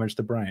porn damage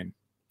the brain?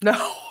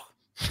 No.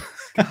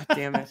 God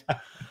damn it.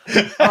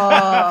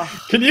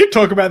 Can you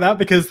talk about that?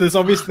 Because there's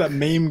obviously that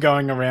meme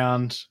going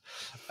around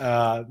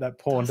that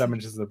porn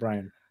damages the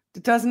brain.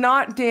 It does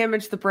not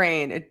damage the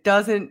brain. It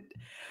doesn't.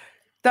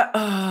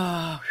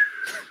 Are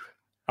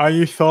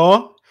you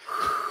Thor?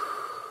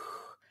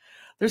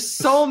 There's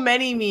so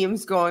many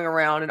memes going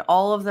around, and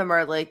all of them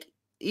are like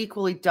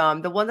equally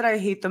dumb. The one that I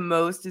hate the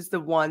most is the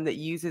one that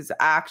uses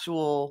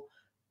actual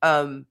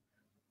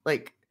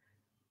like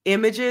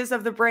images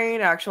of the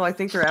brain. I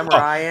think they're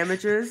MRI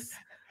images,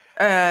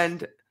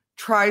 and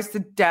tries to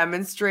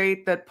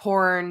demonstrate that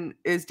porn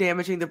is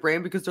damaging the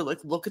brain because they're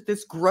like, look at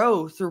this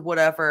growth or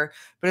whatever,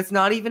 but it's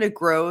not even a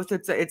growth.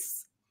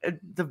 It's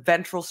the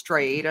ventral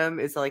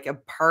striatum is like a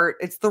part.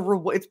 It's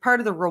part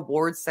of the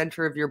reward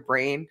center of your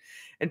brain.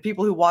 And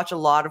people who watch a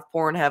lot of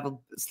porn have a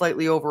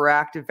slightly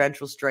overactive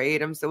ventral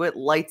striatum, so it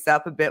lights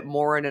up a bit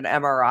more in an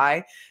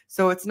MRI.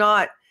 So it's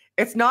not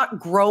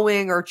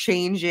growing or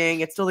changing.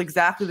 It's still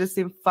exactly the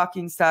same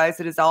fucking size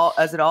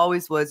as it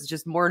always was. It's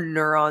just more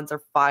neurons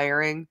are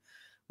firing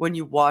when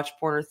you watch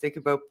porn or think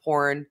about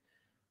porn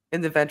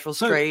in the ventral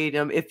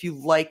striatum. If you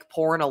like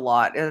porn a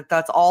lot, and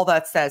that's all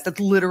that says.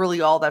 That's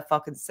literally all that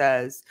fucking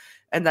says.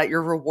 And that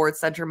your reward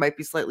center might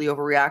be slightly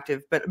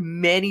overreactive, but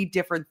many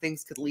different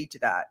things could lead to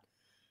that.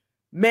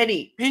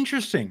 Many.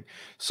 Interesting.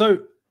 So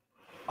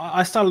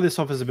I started this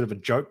off as a bit of a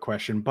joke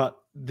question, but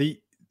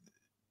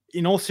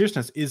in all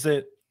seriousness, is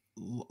it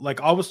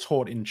like I was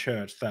taught in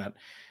church that,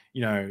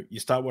 you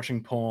start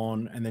watching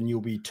porn and then you'll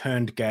be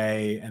turned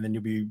gay and then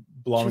you'll be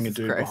blowing Jesus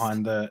a dude Christ.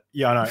 behind the,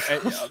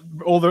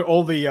 all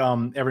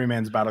the every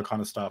man's battle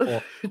kind of stuff.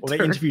 Or they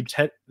interviewed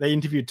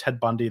Ted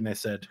Bundy and they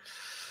said,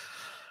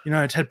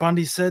 Ted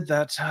Bundy said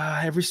that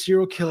every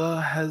serial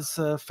killer has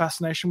a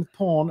fascination with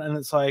porn, and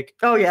it's like,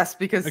 oh yes,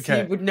 because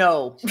he would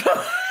know,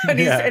 and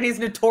he's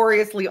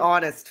notoriously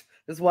honest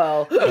as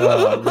well.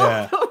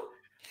 Yeah.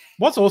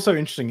 What's also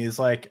interesting is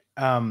like,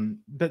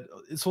 but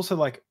it's also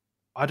like,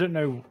 I don't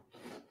know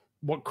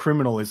what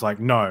criminal is like,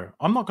 no,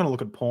 I'm not going to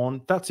look at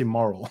porn. That's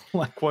immoral.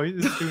 Like, what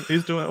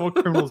who's doing? What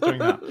criminal's doing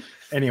that?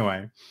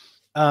 Anyway,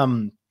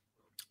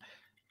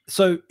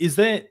 so is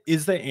there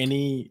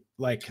any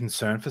like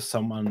concern for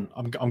someone?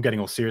 I'm getting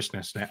all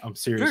seriousness now. I'm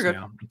serious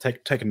now. I'm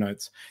taking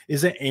notes.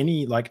 Is there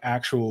any like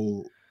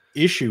actual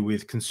issue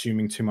with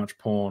consuming too much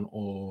porn,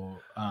 or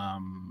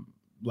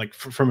like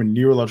from a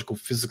neurological,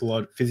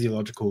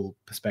 physiological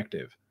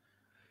perspective?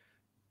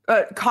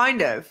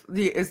 Kind of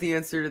is the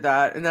answer to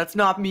that. And that's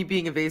not me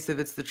being evasive.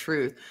 It's the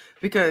truth,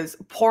 because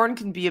porn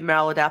can be a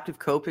maladaptive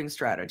coping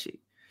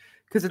strategy.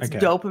 because it's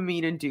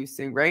dopamine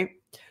inducing, right?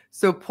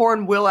 So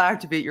porn will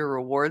activate your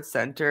reward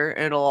center,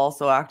 and it'll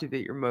also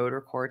activate your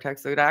motor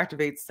cortex. So it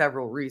activates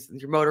several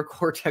reasons. Your motor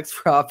cortex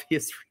for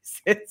obvious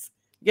reasons.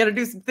 You got to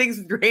do some things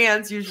with your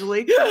hands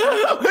usually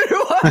when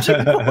you're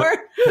watching porn.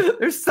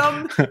 There's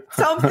some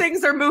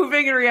things are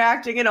moving and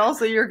reacting, and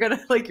also you're gonna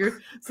like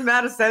your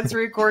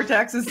somatosensory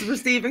cortex is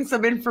receiving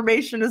some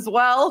information as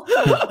well.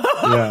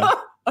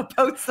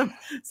 About some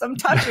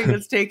touching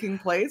that's taking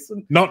place.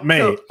 Not me.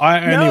 So,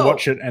 I only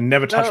watch it and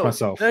never touch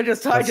myself.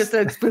 It's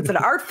an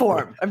art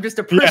form. I'm just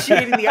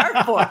appreciating the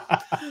art form.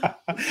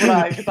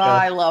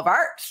 I love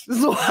art.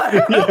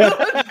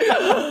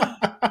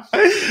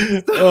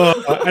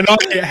 And I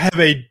have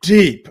a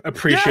deep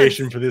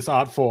appreciation for this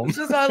art form. It's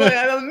just I'm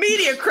a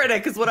media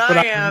critic is what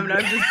I am. And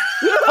I'm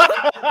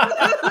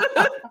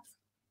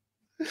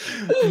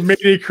just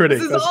media critic.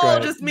 This is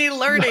all just me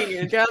learning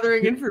and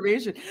gathering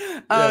information.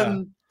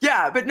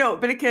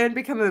 But it can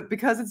become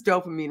because it's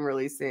dopamine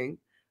releasing,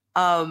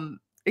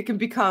 it can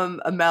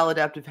become a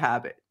maladaptive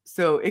habit.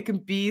 So it can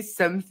be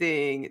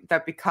something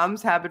that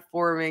becomes habit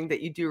forming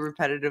that you do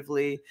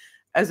repetitively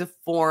as a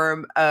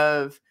form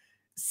of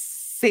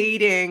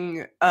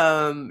sating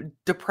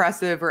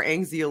depressive or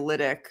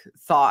anxiolytic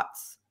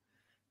thoughts.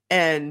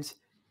 And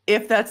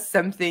if that's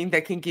something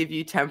that can give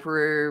you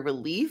temporary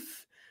relief,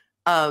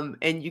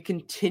 and you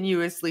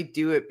continuously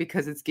do it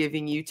because it's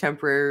giving you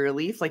temporary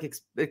relief, like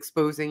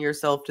exposing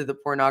yourself to the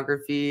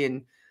pornography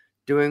and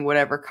doing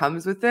whatever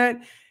comes with it,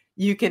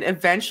 you can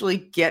eventually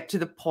get to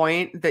the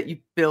point that you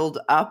build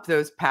up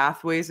those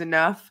pathways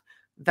enough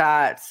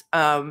that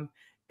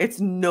it's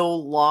no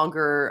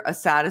longer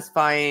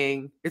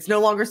it's no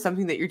longer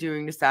something that you're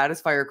doing to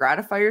satisfy or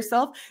gratify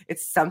yourself.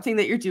 It's something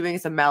that you're doing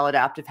as a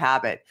maladaptive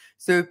habit.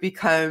 So it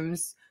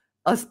becomes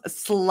a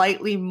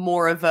slightly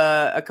more of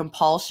a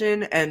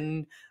compulsion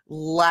and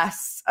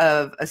less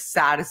of a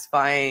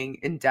satisfying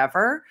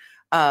endeavor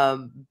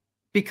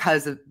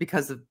because of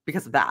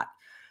that.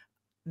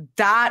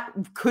 That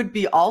could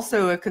be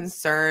also a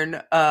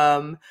concern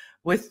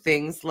with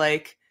things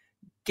like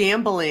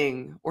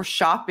gambling or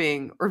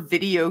shopping or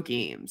video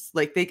games.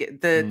 Like they get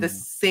the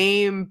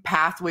same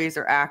pathways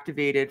are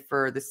activated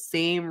for the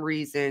same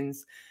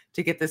reasons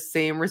to get the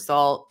same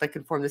result that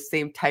can form the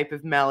same type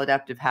of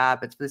maladaptive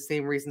habits for the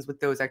same reasons with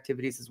those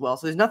activities as well.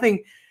 So there's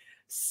nothing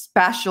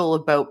special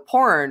about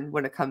porn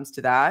when it comes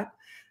to that.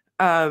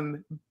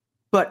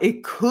 But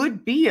it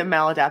could be a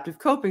maladaptive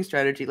coping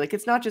strategy. Like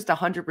it's not just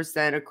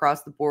 100%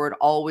 across the board,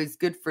 always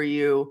good for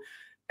you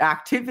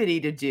activity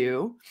to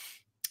do.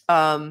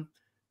 But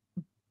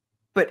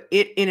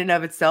it in and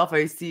of itself,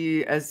 I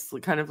see as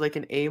kind of like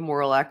an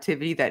amoral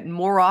activity that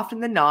more often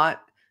than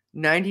not,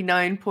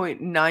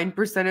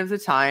 99.9% of the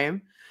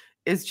time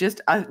is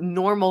just a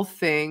normal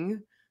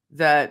thing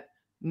that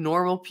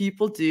normal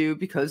people do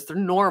because they're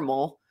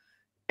normal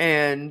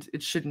and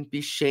it shouldn't be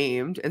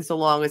shamed. And so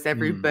long as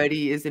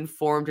everybody is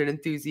informed and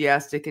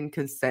enthusiastic and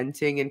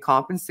consenting and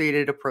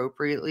compensated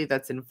appropriately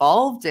that's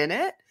involved in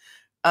it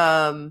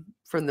from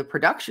the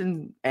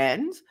production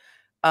end,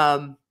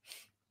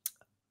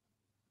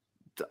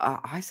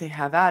 I say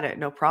have at it,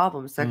 no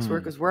problem. Sex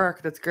work is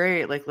work. That's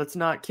great. Like, let's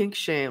not kink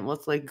shame.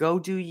 Let's like go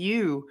do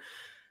you.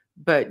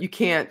 But you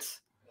can't,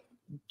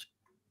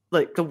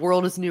 like, the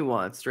world is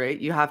nuanced, right?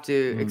 You have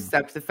to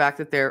accept the fact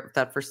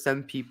that for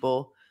some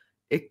people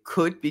it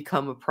could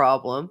become a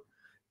problem.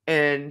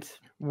 And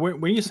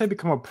when you say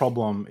become a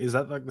problem, is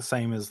that like the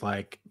same as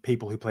like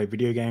people who play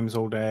video games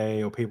all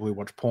day, or people who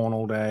watch porn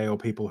all day, or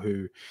people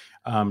who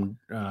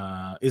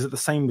is it the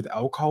same with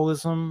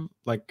alcoholism?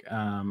 Like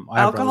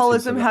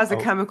alcoholism has a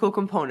chemical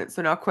component,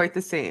 so not quite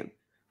the same,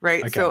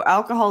 right? Okay. So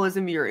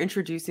alcoholism, you're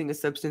introducing a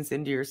substance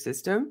into your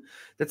system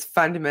that's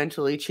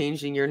fundamentally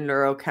changing your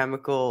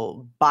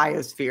neurochemical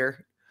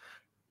biosphere,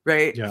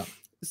 right? Yeah.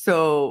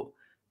 So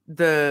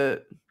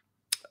the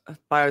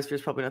biosphere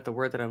is probably not the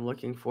word that I'm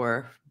looking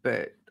for,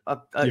 but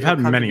you've had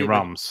many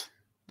rums.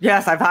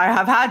 Yes,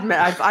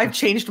 I've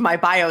changed my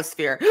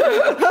biosphere.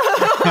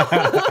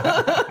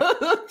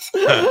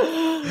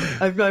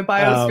 My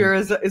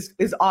biosphere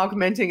is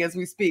augmenting as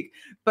we speak.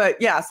 But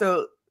yeah,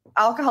 so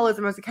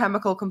alcoholism has a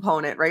chemical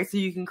component, right? So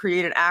you can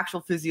create an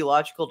actual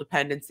physiological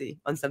dependency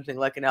on something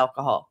like an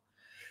alcohol.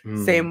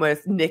 Same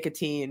with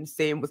nicotine,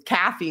 same with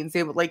caffeine,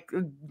 same with like,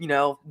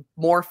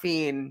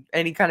 morphine,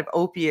 any kind of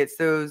opiates.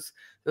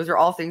 Those are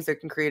all things that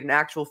can create an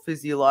actual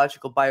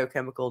physiological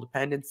biochemical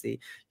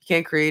dependency. You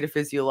can't create a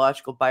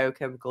physiological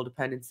biochemical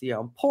dependency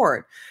on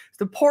porn.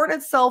 The porn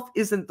itself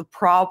isn't the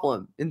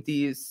problem in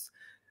these.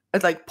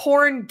 It's like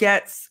porn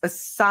gets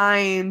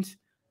assigned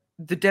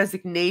the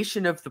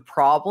designation of the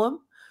problem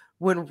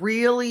when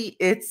really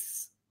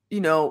it's,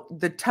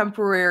 the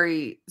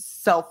temporary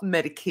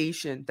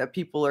self-medication that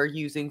people are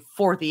using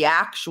for the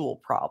actual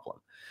problem.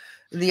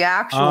 The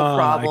actual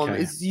problem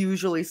is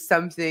usually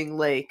something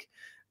like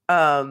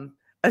a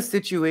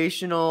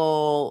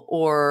situational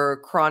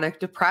or chronic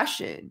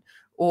depression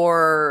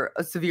or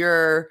a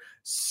severe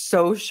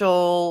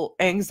social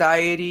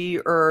anxiety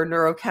or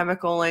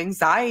neurochemical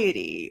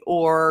anxiety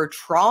or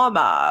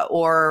trauma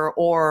or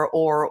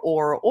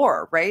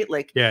right?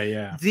 Like,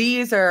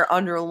 these are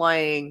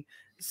underlying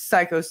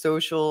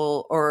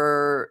psychosocial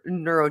or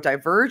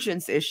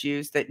neurodivergence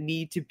issues that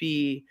need to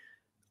be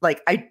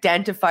like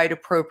identified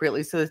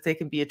appropriately so that they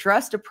can be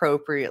addressed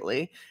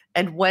appropriately.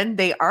 And when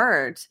they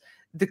aren't,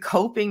 the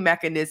coping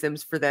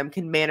mechanisms for them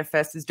can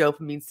manifest as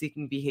dopamine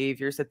seeking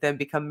behaviors that then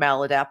become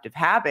maladaptive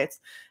habits.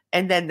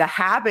 And then the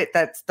habit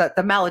that's the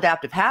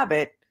maladaptive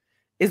habit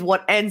is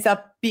what ends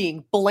up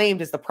being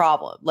blamed as the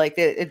problem. Like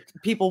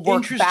people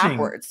work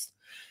backwards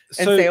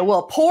and say,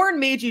 well, porn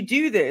made you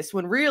do this,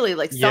 when really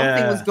like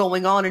something was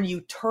going on and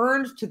you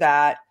turned to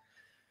that.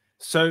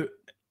 So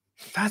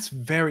that's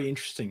very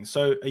interesting.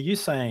 So are you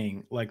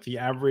saying like the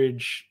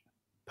average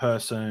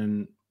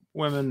person,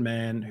 woman,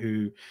 man,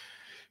 who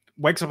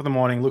wakes up in the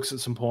morning, looks at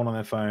some porn on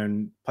their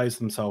phone, plays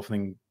themselves,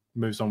 and then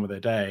moves on with their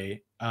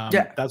day,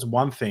 that's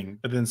one thing.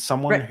 But then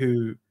someone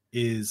who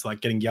is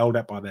like getting yelled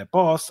at by their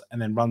boss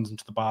and then runs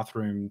into the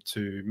bathroom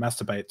to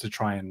masturbate to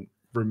try and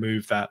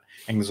remove that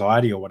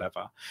anxiety or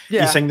whatever.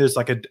 You're saying there's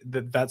like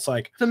that's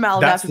like the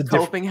maladaptive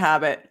coping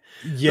habit.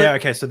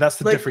 Okay, so that's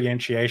the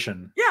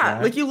differentiation.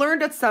 Right? Like you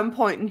learned at some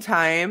point in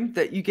time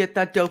that you get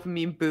that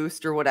dopamine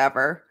boost or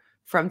whatever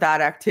from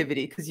that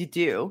activity, because you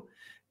do,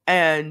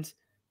 and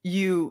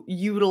you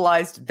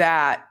utilized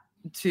that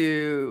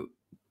to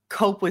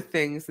cope with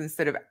things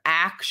instead of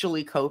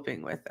actually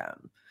coping with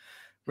them.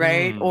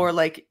 Right. Or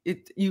like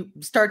you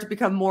start to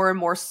become more and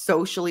more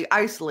socially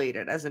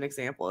isolated, as an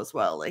example as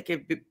well. Like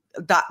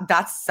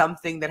that's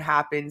something that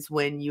happens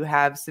when you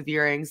have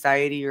severe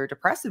anxiety or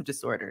depressive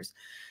disorders.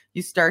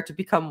 You start to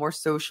become more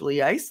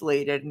socially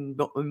isolated and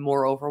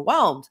more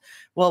overwhelmed.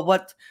 Well,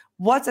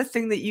 what's a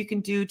thing that you can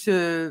do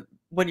to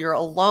when you're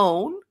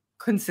alone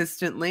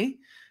consistently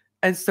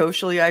and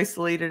socially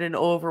isolated and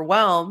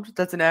overwhelmed?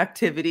 That's an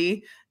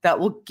activity that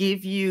will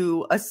give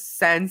you a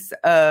sense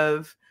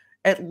of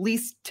at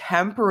least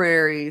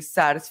temporary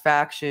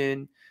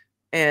satisfaction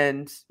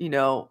and,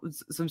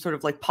 some sort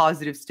of like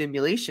positive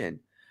stimulation.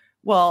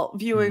 Well,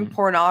 viewing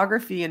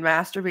pornography and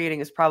masturbating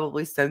is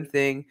probably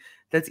something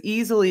that's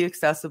easily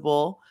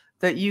accessible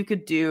that you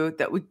could do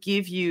that would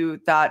give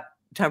you that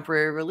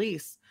temporary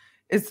release.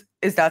 Is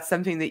that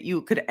something that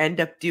you could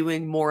end up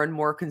doing more and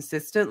more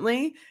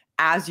consistently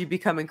as you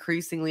become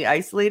increasingly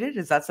isolated?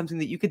 Is that something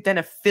that you could then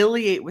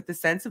affiliate with the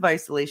sense of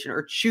isolation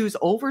or choose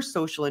over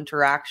social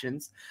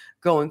interactions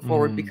going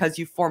forward because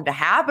you formed a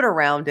habit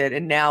around it,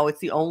 and now it's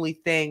the only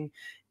thing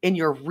in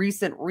your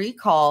recent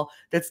recall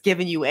that's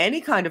given you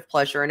any kind of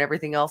pleasure and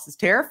everything else is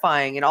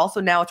terrifying? And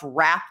also now it's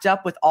wrapped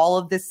up with all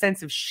of this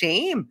sense of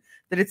shame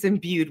that it's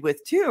imbued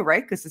with too,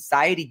 right? Because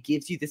society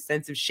gives you this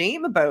sense of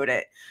shame about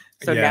it.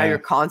 So now you're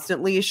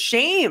constantly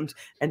ashamed,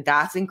 and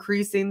that's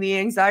increasing the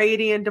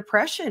anxiety and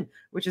depression,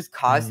 which is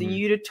causing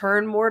you to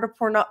turn more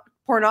to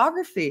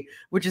pornography,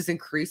 which is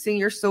increasing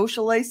your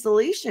social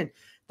isolation.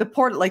 The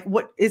porn, like,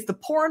 what is the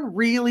porn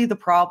really the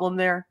problem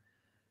there?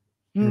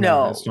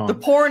 No, the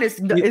porn is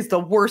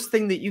the worst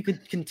thing that you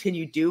could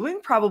continue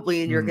doing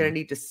probably, and you're going to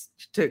need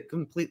to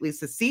completely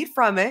secede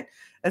from it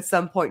at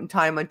some point in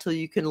time until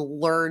you can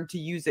learn to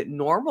use it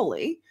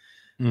normally.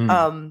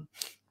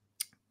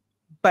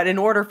 But in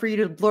order for you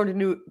to learn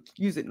to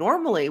use it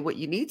normally, what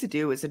you need to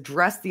do is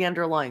address the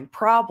underlying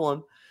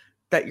problem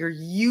that you're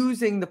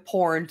using the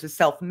porn to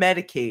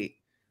self-medicate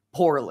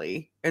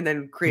poorly and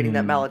then creating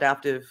that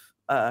maladaptive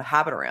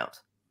habit around.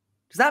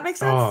 Does that make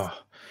sense? Oh,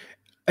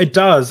 it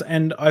does.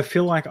 And I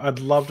feel like I'd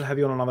love to have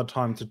you on another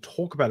time to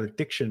talk about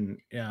addiction,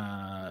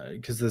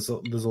 because there's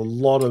a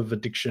lot of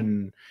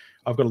addiction.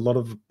 I've got a lot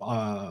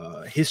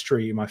of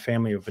history in my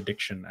family of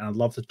addiction, and I'd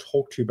love to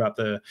talk to you about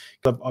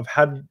I've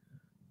had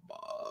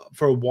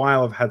for a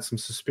while, I've had some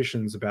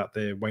suspicions about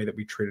the way that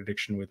we treat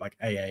addiction with like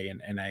AA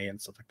and NA and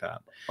stuff like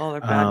that. Oh,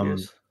 they're bad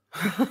news.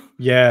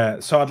 Yeah,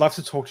 so I'd love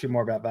to talk to you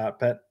more about that.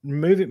 But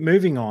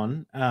moving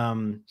on.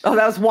 That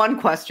was one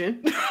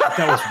question.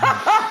 That was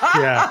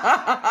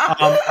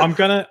I'm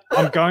going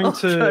I'll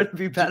to try to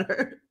be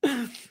better.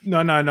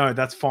 No,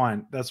 that's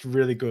fine. That's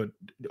really good.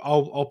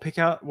 I'll pick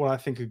out what I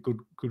think are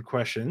good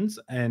questions,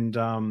 and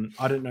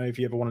I don't know if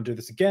you ever want to do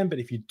this again, but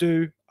if you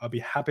do, I'll be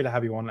happy to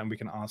have you on and we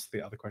can ask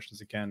the other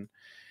questions again.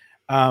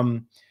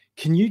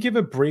 Can you give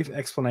a brief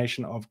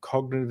explanation of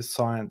cognitive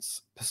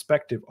science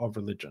perspective of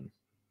religion?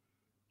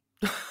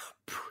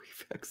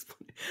 Brief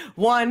explanation.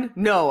 One,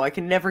 no, I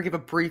can never give a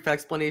brief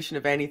explanation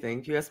of anything.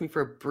 If you ask me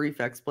for a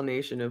brief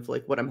explanation of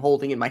like what I'm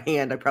holding in my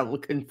hand, I probably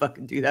couldn't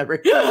fucking do that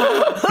right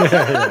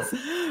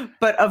now.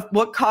 But of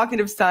what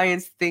cognitive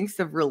science thinks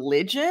of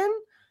religion,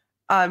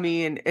 I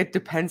mean, it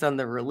depends on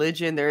the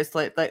religion. There's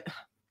like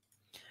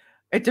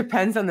it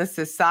depends on the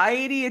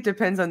society. It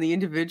depends on the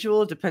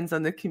individual. It depends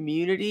on the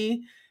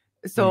community.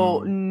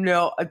 So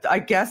no, I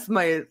guess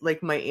my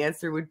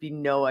answer would be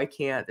no, I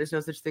can't. There's no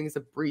such thing as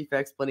a brief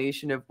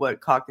explanation of what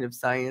cognitive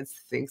science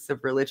thinks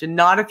of religion.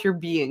 Not if you're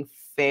being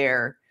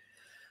fair.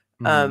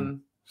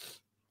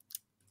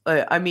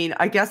 I mean,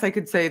 I guess I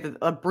could say that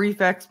a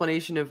brief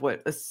explanation of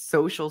what a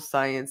social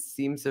science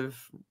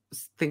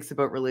thinks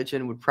about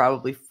religion would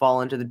probably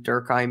fall into the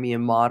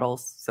Durkheimian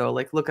models. So,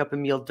 like, look up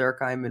Emil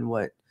Durkheim and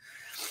what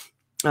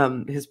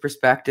his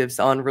perspectives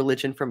on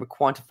religion from a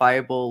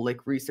quantifiable,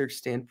 like, research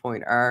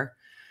standpoint are.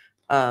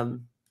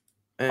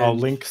 I'll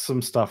link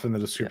some stuff in the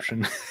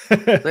description.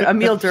 Yeah. Like,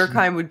 Emil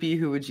Durkheim would be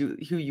who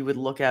you would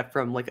look at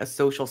from, like, a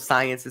social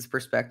sciences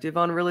perspective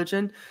on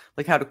religion,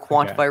 like how to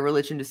quantify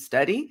religion to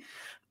study.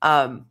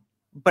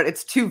 But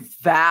it's too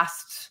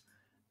vast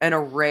an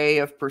array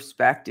of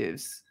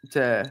perspectives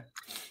to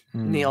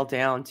nail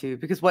down to,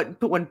 because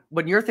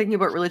when you're thinking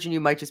about religion, you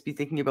might just be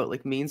thinking about,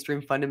 like,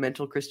 mainstream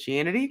fundamental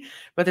Christianity,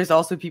 but there's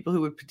also people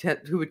who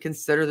would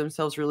consider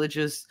themselves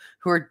religious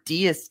who are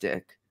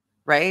deistic,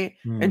 right?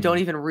 And don't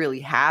even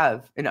really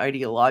have an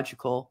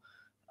ideological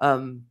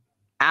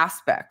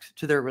aspect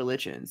to their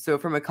religion. So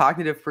from a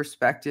cognitive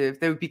perspective,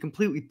 they would be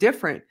completely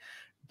different,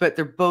 but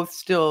they're both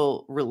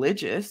still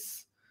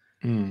religious.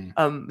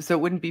 So it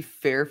wouldn't be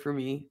fair for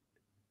me.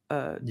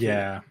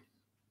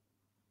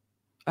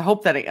 I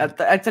hope that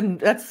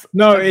that's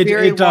no, a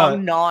very it long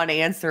does.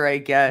 non-answer, I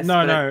guess.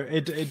 No,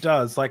 it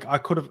does. Like, I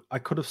could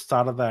have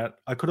started that.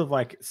 I could have,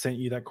 like, sent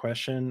you that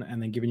question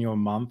and then given you a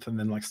month and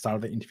then, like,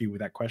 started the interview with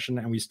that question,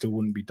 and we still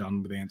wouldn't be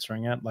done with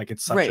answering it. Like,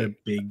 it's such a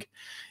big,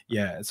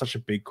 it's such a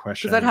big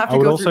question. Because I'd have to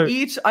go through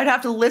each. I'd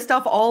have to list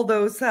off all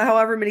those,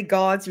 however many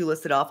gods you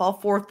listed off,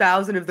 all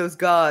 4,000 of those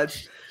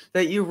gods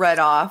that you read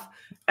off,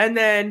 and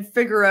then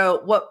figure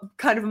out what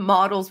kind of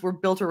models were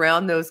built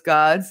around those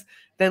gods.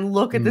 Then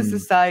look at the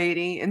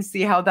society and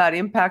see how that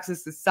impacts the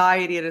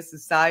society at a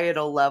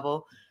societal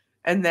level.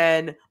 And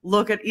then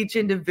look at each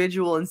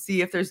individual and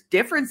see if there's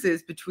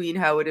differences between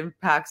how it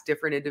impacts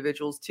different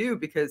individuals too.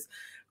 Because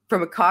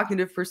from a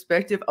cognitive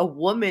perspective, a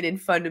woman in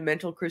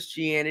fundamental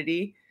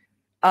Christianity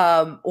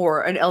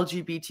or an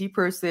LGBT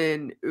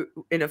person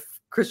in a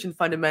Christian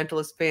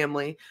fundamentalist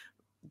family,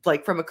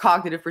 like, from a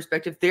cognitive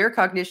perspective, their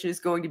cognition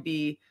is going to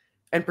be,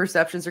 and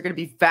perceptions are going to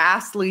be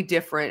vastly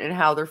different in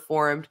how they're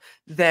formed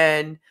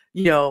than,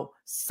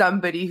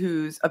 somebody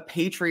who's a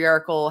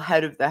patriarchal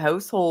head of the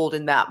household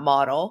in that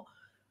model.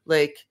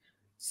 Like,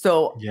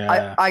 so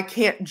I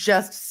can't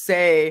just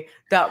say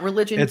that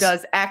religion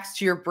does X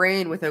to your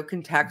brain without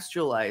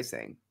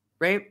contextualizing,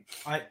 right?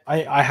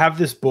 I have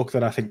this book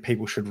that I think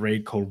people should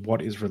read called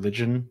What is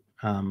Religion?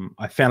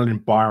 I found it in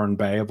Byron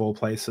Bay, of all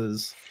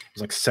places. It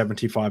was like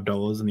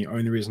 $75, and the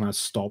only reason I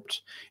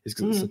stopped is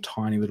because it's a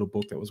tiny little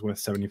book that was worth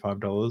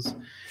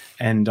 $75.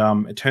 And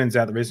it turns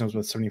out the reason it was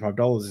worth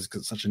 $75 is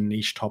because it's such a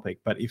niche topic.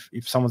 But if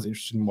someone's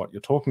interested in what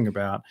you're talking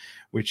about,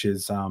 which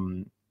is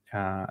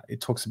it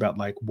talks about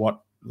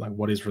what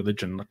is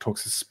religion. It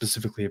talks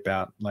specifically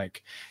about,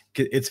 like,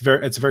 it's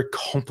a very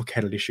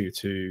complicated issue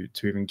to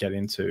even get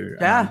into.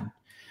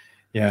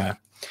 The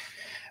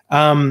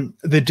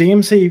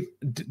DMC,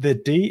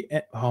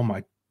 oh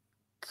my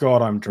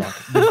God, I'm drunk.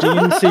 The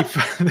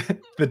DMC,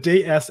 the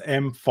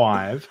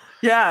DSM-5.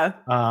 Yeah.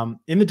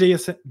 In the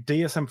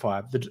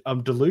DSM-5,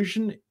 the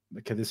delusion.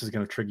 Okay, this is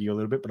going to trigger you a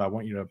little bit, but I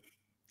want you to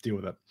deal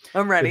with it.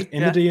 I'm ready.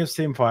 In the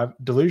DSM-5,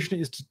 delusion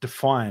is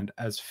defined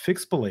as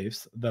fixed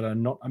beliefs that are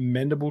not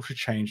amendable to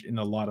change in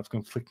the light of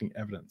conflicting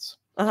evidence.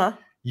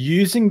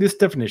 Using this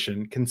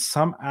definition, can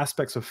some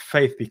aspects of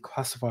faith be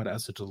classified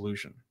as a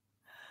delusion?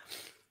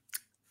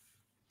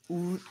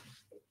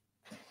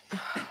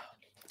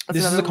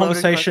 This is a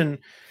conversation.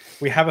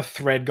 We have a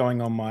thread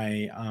going on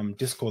my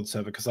Discord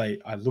server because I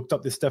looked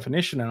up this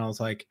definition and I was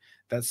like,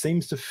 that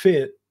seems to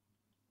fit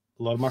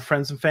a lot of my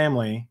friends and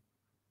family,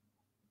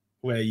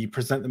 where you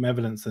present them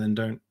evidence and then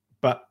don't.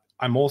 But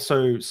I'm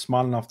also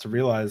smart enough to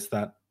realize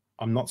that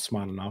I'm not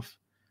smart enough.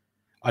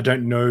 I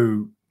don't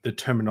know the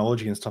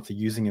terminology and stuff they're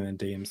using in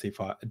the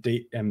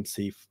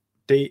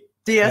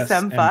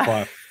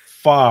DSM-5.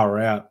 Far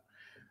out.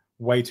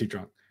 Way too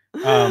drunk.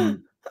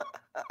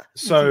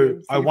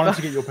 So I wanted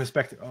to get your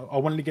perspective. I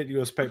wanted to get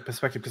your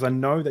perspective because I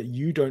know that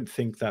you don't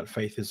think that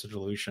faith is a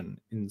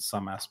delusion in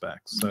some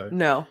aspects. So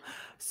no.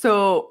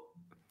 So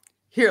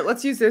here,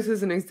 let's use this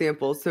as an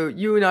example. So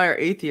you and I are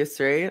atheists,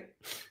 right?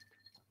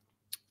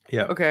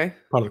 Yeah. Okay.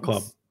 Part of the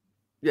club.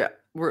 Yeah,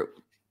 we're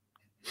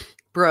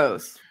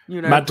bros. You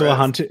and Matt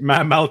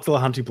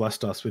Dillahunty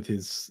blessed us with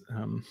his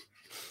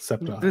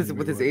scepter.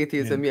 With his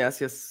atheism, yes.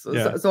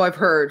 So I've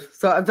heard.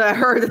 So I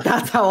heard that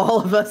that's how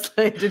all of us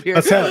landed here.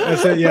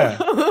 That's it, yeah.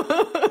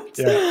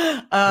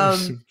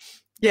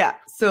 Yeah.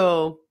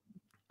 So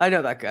I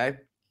know that guy.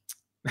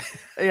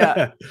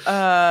 Yeah.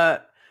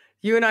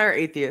 You and I are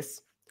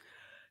atheists.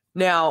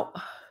 Now,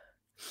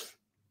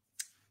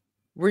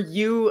 were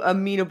you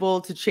amenable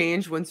to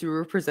change once you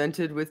were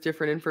presented with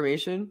different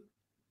information?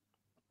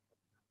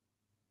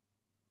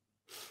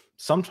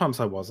 Sometimes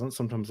I wasn't.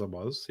 Sometimes I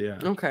was. Yeah.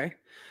 Okay.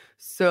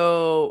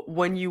 So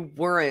when you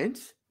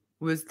weren't,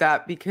 was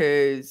that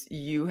because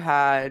you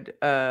had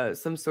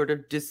some sort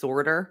of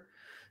disorder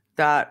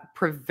that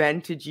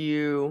prevented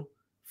you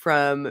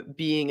from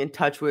being in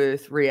touch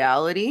with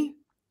reality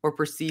or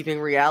perceiving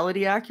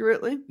reality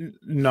accurately?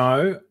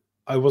 No.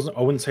 I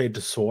wouldn't say a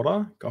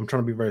disorder. I'm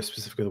trying to be very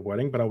specific with the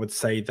wording, but I would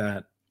say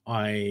that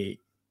I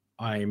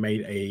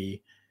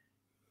made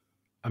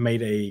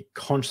a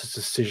conscious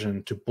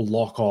decision to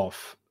block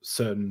off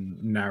certain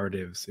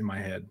narratives in my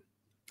head.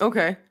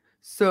 Okay.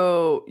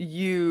 So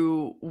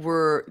you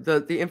were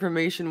the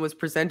information was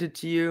presented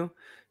to you.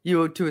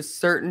 You, to a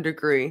certain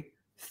degree,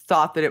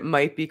 thought that it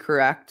might be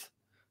correct,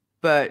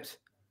 but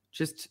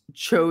just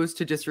chose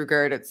to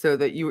disregard it, so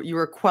that you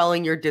were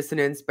quelling your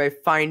dissonance by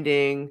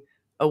finding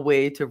a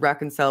way to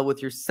reconcile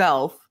with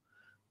yourself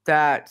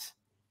that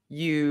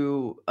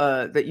you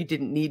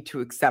didn't need to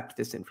accept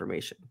this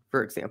information,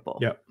 for example.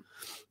 Yeah.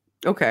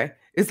 Okay.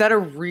 Is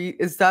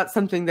that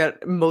something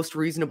that most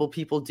reasonable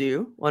people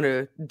do on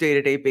a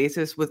day-to-day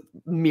basis with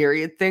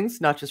myriad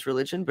things, not just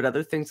religion, but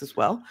other things as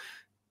well?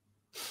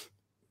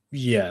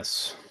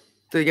 Yes.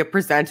 They get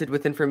presented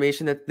with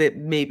information that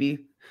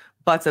maybe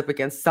butts up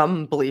against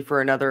some belief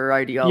or another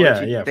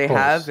ideology that they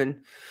have.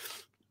 And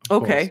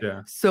okay. Course,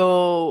 yeah.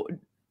 So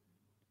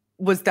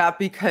was that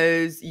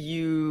because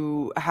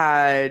you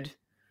had,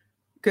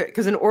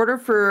 because in order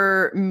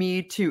for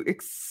me to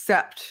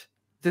accept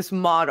this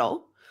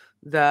model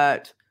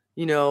that,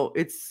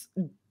 it's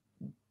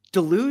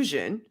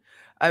delusion,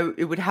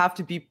 it would have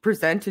to be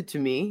presented to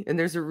me. And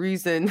there's a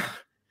reason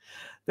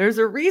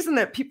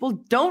that people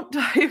don't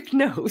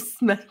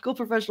diagnose, medical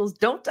professionals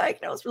don't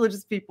diagnose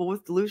religious people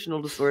with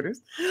delusional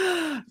disorders,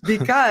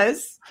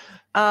 because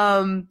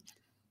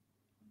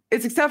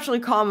it's exceptionally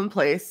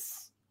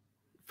commonplace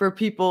for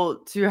people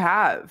to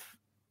have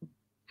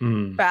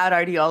bad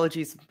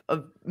ideologies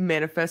of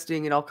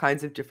manifesting in all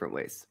kinds of different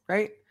ways,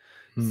 right?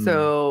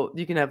 So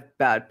you can have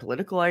bad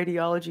political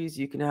ideologies,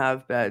 you can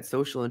have bad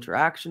social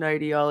interaction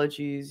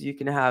ideologies, you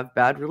can have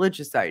bad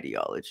religious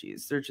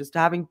ideologies. They're just,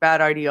 having bad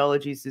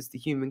ideologies is the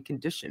human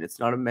condition. It's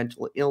not a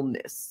mental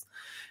illness.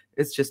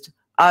 It's just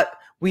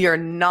we are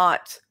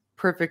not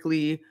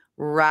perfectly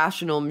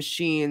rational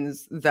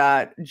machines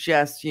that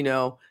just,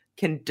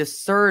 can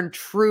discern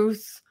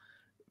truth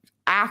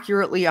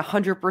accurately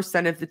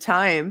 100% of the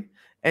time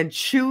and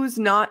choose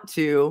not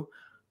to,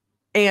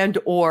 and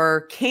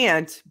or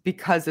can't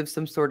because of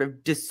some sort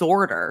of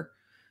disorder.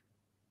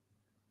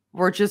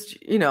 We're just,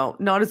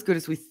 not as good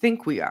as we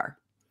think we are.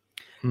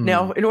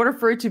 Now, in order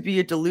for it to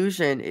be a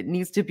delusion, it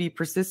needs to be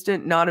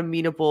persistent, not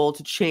amenable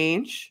to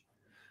change,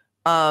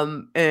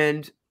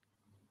 and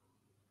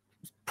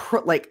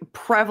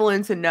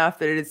prevalent enough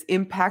that it is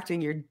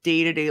impacting your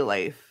day-to-day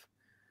life.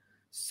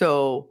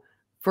 So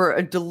for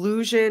a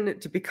delusion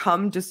to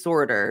become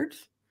disordered,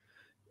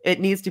 it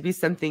needs to be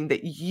something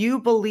that you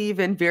believe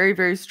in very,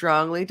 very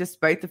strongly,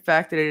 despite the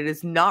fact that it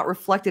is not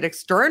reflected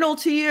external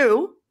to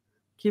you.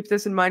 Keep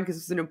this in mind because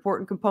it's an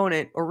important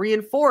component, or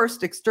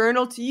reinforced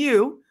external to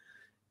you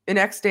in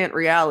extant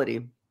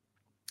reality.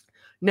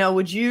 Now,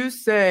 would you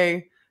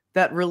say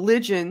that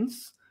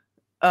religions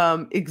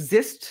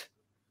exist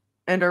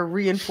and are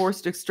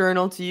reinforced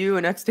external to you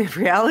in extant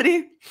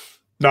reality?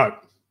 No.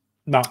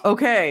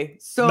 Okay.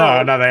 So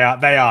no, they are.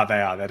 They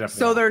definitely.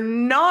 So they're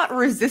not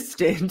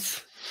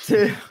resistant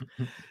to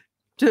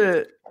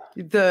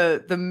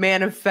the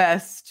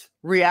manifest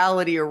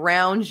reality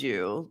around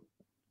you,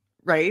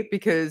 right?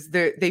 Because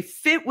they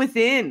fit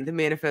within the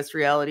manifest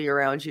reality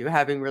around you,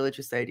 having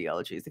religious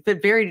ideologies. They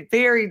fit very,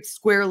 very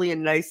squarely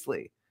and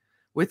nicely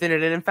within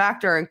it, and in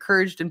fact are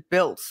encouraged and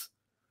built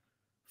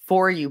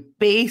for you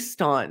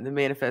based on the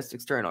manifest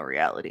external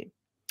reality.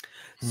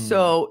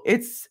 So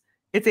it's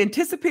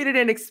anticipated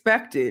and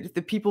expected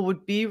that people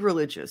would be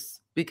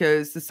religious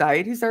because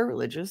societies are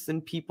religious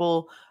and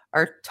people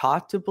are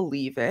taught to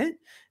believe it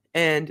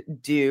and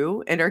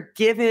do, and are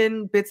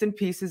given bits and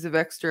pieces of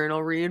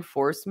external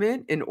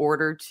reinforcement in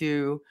order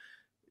to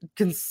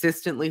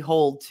consistently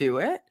hold to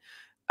it.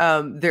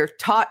 They're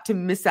taught to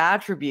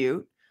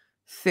misattribute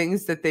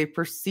things that they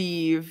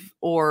perceive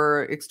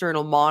or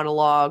external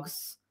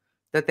monologues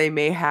that they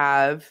may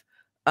have,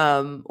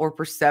 or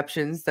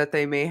perceptions that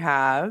they may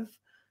have.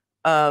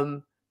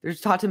 They're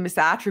taught to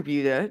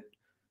misattribute it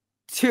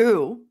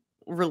to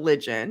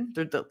religion.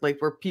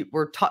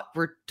 We're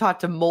taught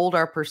to mold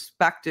our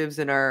perspectives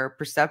and our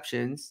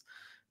perceptions,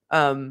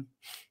 and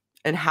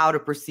how to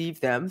perceive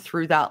them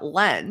through that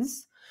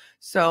lens.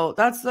 So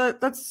that's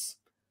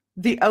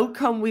the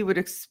outcome we would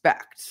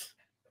expect.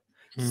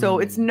 So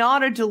it's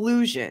not a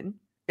delusion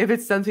if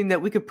it's something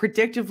that we could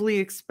predictably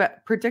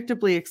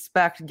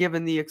expect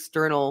given the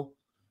external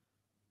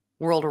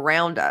world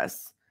around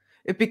us.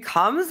 It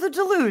becomes a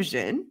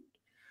delusion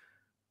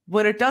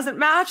when it doesn't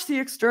match the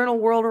external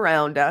world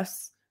around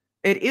us.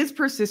 It is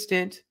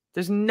persistent.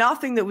 There's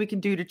nothing that we can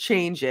do to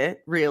change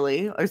it,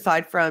 really,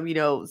 aside from,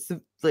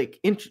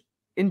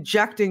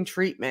 injecting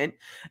treatment.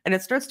 And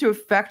it starts to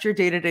affect your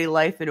day-to-day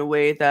life in a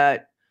way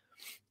that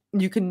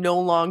you can no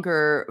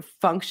longer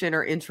function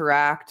or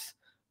interact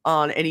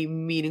on any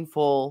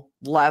meaningful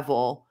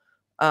level.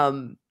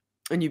 And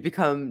you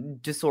become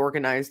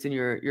disorganized in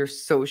your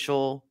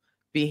social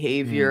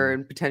behavior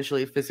and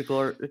potentially physical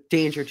or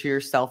danger to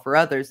yourself or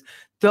others.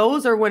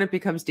 Those are when it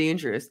becomes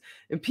dangerous.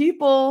 And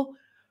people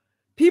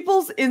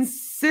people's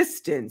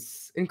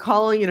insistence in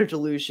calling it a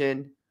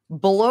delusion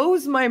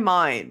blows my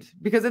mind,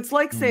 because it's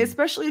like, say,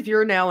 especially if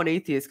you're now an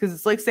atheist, because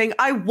it's like saying,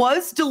 I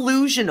was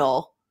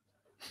delusional.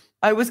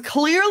 I was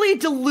clearly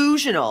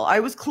delusional. I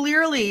was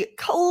clearly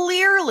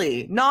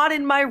not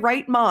in my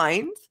right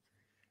mind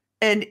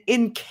and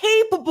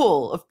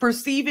incapable of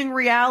perceiving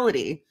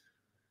reality.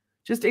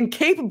 Just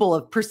incapable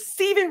of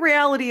perceiving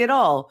reality at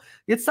all.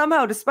 Yet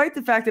somehow, despite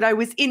the fact that I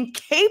was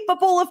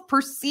incapable of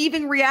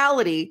perceiving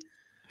reality,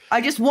 I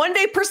just one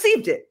day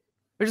perceived it.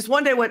 I just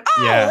one day went,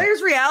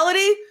 there's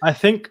reality. I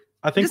think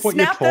just what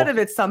snapped out of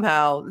it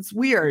somehow. It's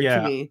weird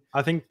to me.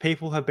 I think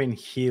people have been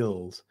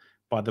healed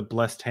by the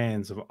blessed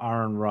hands of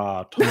Aaron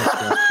Ra, Thomas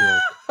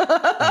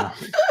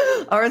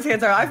Westbrook. Aaron's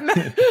hands are. I've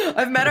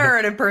met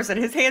Aaron in person.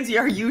 His hands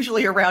are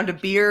usually around a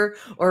beer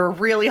or a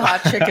really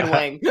hot chicken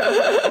wing.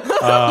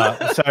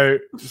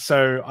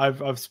 So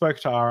I've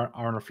spoken to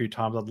Aaron a few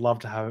times. I'd love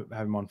to have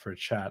him on for a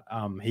chat.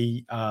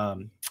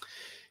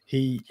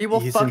 He will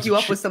fuck you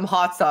up with some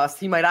hot sauce.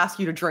 He might ask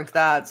you to drink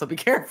that, so be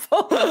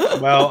careful.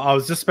 Well, I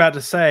was just about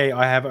to say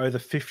I have over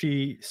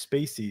 50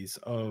 species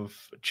of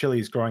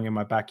chilies growing in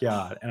my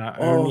backyard, and I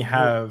only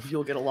have.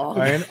 You'll get along.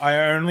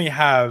 I only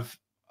have.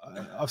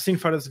 I've seen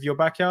photos of your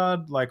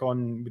backyard, like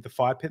with the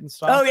fire pit and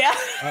stuff. Oh yeah.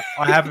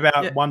 I have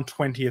about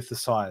 1/20th the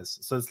size,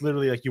 so it's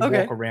literally like you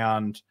walk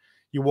around.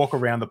 You walk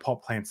around the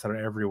pot plants that are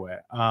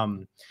everywhere.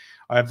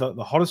 I have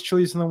the hottest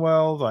chilies in the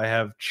world. I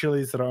have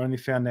chilies that are only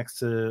found next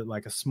to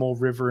like a small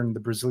river in the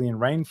Brazilian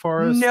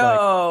rainforest.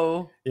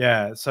 No.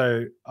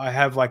 So I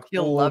have like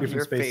all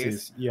different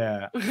species. Face.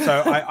 Yeah.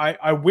 So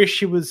I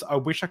wish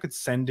I could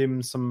send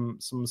him some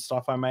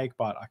stuff I make,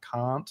 but I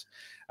can't.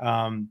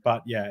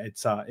 But yeah,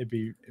 it'd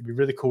be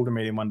really cool to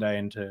meet him one day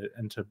and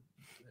to.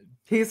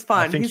 He's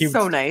fun. He's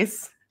so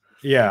nice.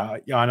 Yeah,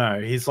 I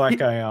know. He's like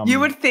You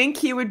would think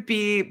he would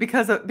be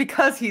because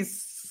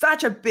he's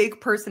such a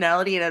big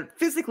personality and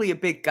physically a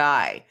big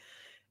guy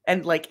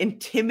and like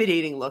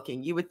intimidating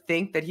looking. You would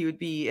think that he would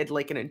be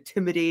like an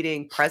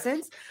intimidating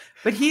presence,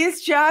 but he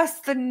is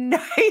just the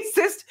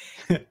nicest,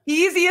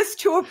 easiest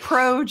to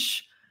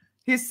approach.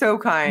 He's so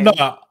kind.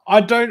 No,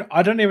 I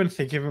don't even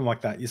think of him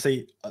like that. You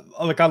see,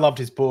 like I loved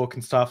his book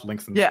and stuff,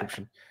 links in the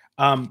description.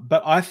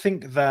 But I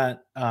think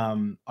that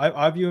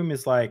I view him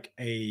as like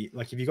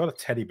if you got a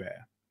teddy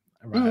bear,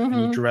 right, and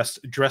you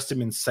dressed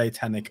him in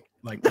satanic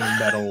like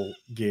metal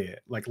gear,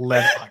 like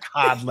leather, like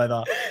hard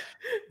leather.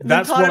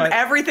 That's what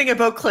everything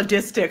about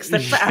cladistics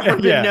that's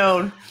ever been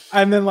known.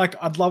 And then like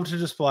I'd love to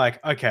just be like,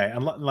 okay,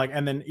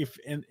 and then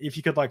if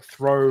you could like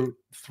throw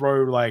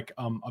like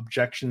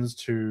objections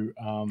to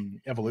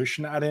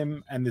evolution at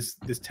him, and this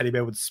teddy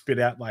bear would spit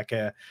out like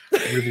a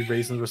really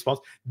reasonable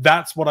response.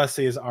 That's what I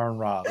see as Aaron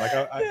Ra. Like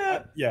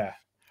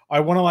I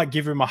want to like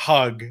give him a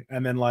hug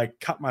and then like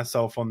cut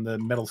myself on the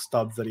metal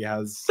studs that he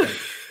has. Like,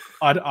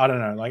 I don't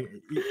know. Like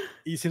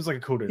he seems like a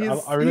cool dude.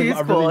 I really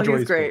enjoy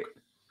his book.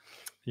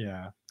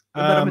 Yeah.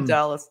 I met him in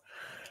Dallas.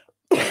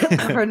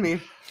 Pardon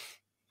me.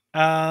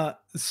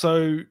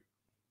 So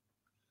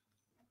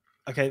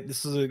okay,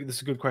 this is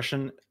a good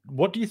question.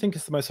 What do you think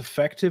is the most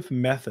effective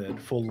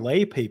method for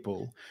lay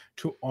people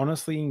to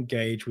honestly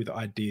engage with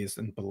ideas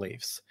and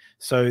beliefs?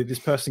 So this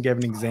person gave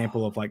an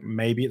example of like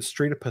maybe it's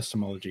street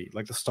epistemology,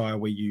 like the style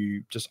where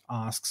you just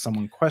ask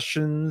someone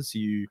questions,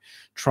 you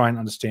try and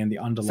understand the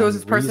underlying. So is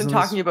this person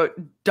talking about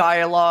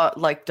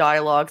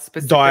dialogue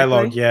specifically?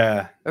 Dialogue,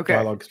 yeah. Okay.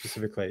 Dialogue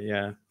specifically,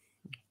 yeah.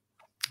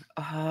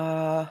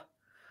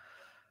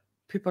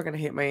 People are gonna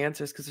hate my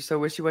answers because they're so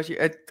wishy-washy.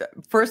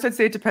 First, I'd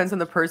say it depends on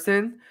the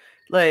person.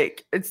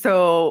 Like,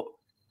 so,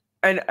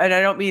 and I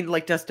don't mean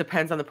like just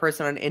depends on the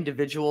person on an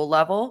individual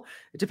level.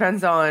 It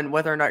depends on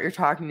whether or not you're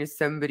talking to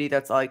somebody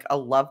that's like a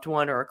loved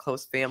one or a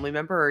close family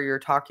member, or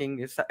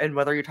and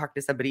whether you're talking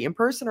to somebody in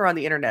person or on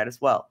the internet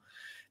as well.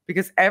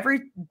 Because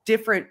every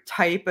different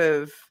type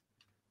of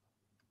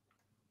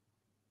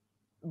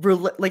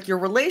like your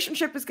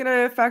relationship is going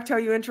to affect how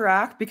you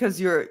interact because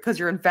you're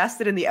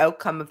invested in the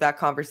outcome of that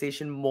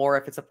conversation more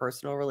if it's a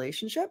personal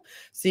relationship.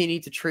 So you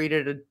need to treat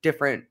it a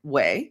different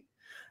way.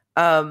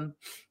 And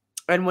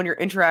when you're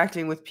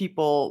interacting with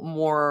people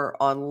more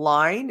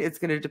online, it's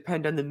going to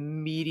depend on the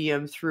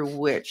medium through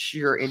which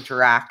you're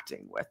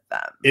interacting with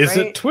them. Is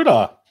it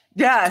Twitter?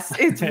 Yes,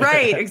 it's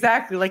right.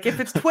 Exactly. Like if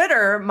it's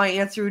Twitter, my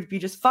answer would be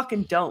just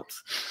fucking don't.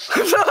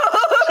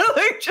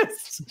 Like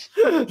just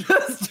don't.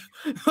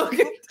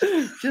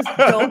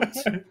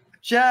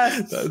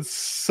 That's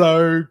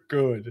so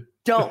good.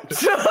 Don't.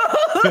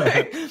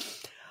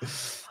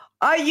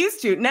 I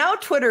used to. Now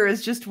Twitter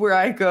is just where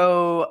I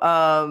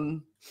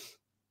go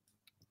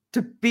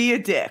to be a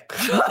dick.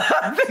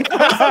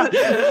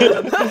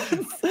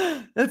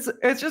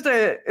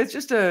 It's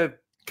just a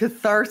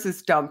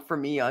catharsis dump for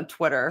me on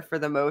Twitter for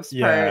the most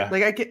part.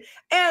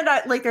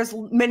 Like there's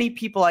many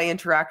people I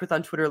interact with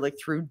on Twitter like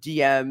through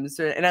DMs,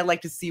 and I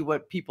like to see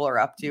what people are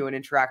up to and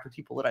interact with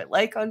people that I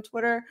like on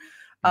Twitter.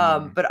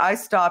 But I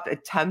stopped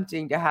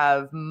attempting to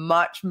have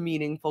much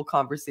meaningful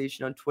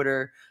conversation on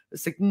Twitter a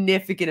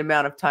significant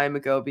amount of time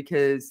ago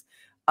because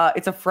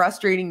It's a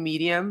frustrating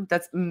medium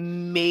that's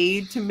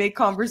made to make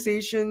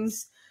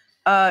conversations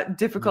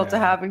difficult to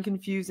have and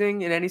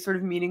confusing in any sort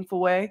of meaningful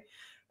way.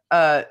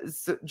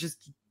 So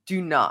just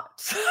do not.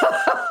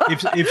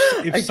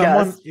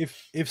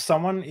 if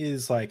someone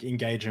is like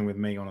engaging with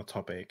me on a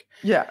topic,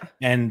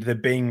 and they're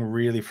being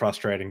really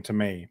frustrating to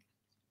me,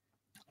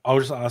 I'll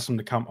just ask them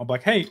to come. I'll be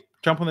like, hey,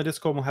 jump on the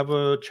Discord, we'll have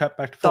a chat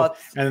back to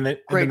forth. And then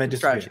they disappear.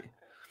 Strategy.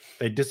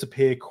 They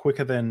disappear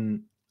quicker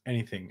than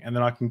anything. And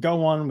then I can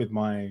go on with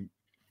my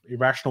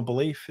irrational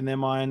belief in their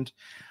mind.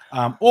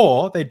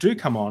 Or they do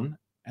come on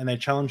and they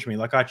challenge me.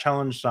 Like I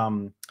challenged,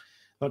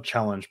 not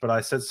challenged, but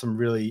I said some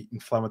really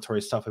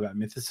inflammatory stuff about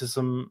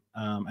mythicism.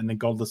 And the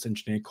Godless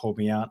Engineer called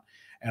me out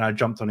and I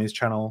jumped on his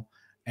channel.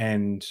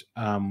 And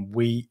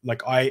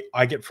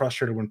I get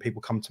frustrated when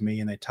people come to me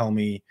and they tell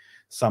me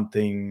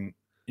something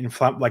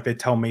they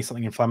tell me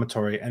something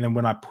inflammatory, and then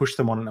when I push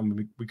them on it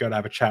and we go to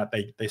have a chat,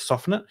 they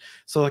soften it.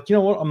 So like, you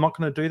know what, I'm not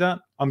going to do that.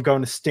 I'm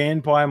going to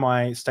stand by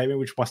my statement,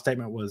 which my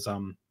statement was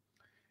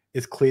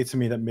it's clear to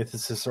me that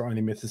mythicists are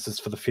only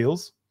mythicists for the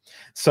feels.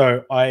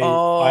 So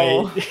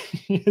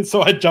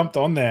so I jumped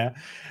on there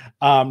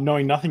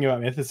knowing nothing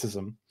about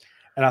mythicism,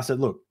 and I said,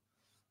 look,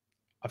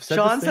 I've said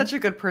Sean's such a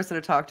good person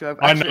to talk to.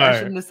 I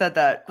shouldn't have said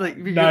that. Like,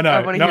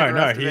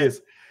 no, he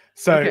is.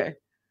 So okay.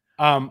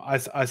 I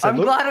said, I'm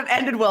glad it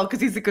ended well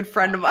because he's a good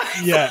friend of mine.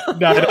 Yeah,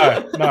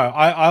 no.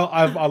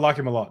 I like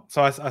him a lot.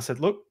 So I said,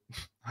 look,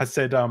 I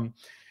said,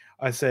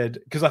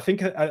 because I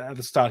think at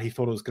the start he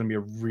thought it was going to be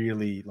a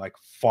really like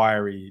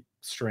fiery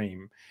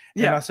stream.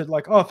 And I said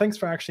like, oh, thanks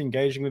for actually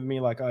engaging with me.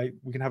 Like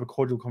we can have a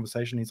cordial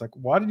conversation. He's like,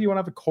 why did you want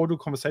to have a cordial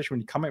conversation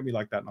when you come at me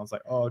like that? And I was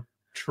like, oh,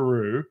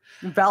 true.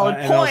 Valid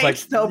point. And I was like,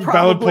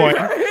 valid point.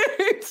 Right.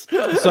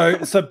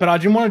 But I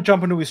didn't want to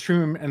jump into his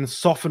stream and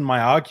soften my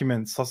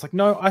arguments. So I was like,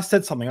 no, I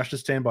said something, I should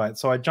stand by it.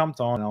 So I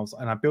jumped on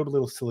and I built a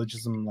little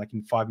syllogism like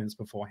in 5 minutes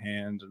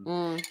beforehand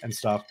and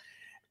stuff.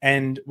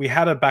 And we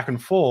had a back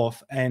and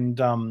forth, and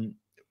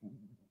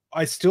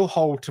I still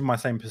hold to my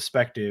same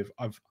perspective.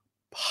 I've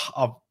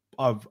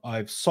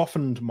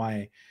softened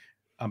my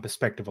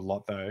perspective a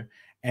lot though.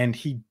 And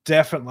he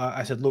definitely,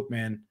 I said, look,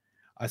 man,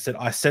 I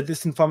said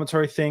this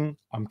inflammatory thing.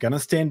 I'm going to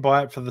stand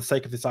by it for the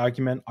sake of this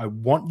argument. I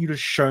want you to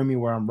show me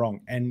where I'm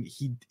wrong. And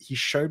he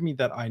showed me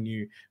that I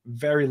knew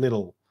very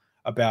little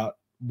about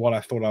what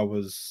I thought I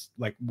was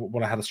like,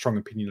 what I had a strong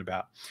opinion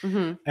about.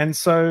 And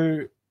so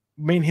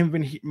me and him,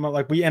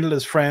 we ended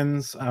as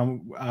friends.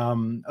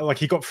 Like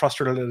he got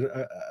frustrated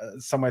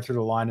somewhere through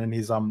the line, and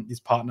his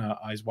partner,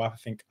 his wife, I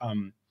think,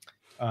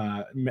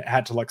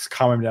 had to like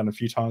calm him down a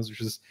few times,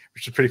 which is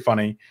pretty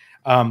funny.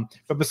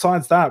 But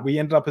besides that, we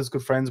ended up as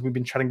good friends. We've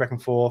been chatting back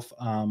and forth.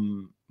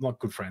 Not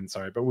good friends,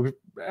 sorry, but we've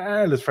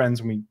as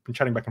friends, and we've been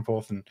chatting back and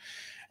forth.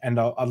 And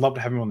I'd love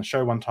to have him on the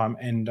show one time.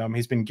 And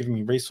he's been giving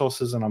me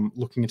resources, and I'm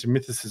looking into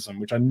mythicism,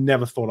 which I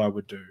never thought I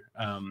would do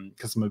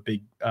because I'm a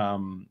big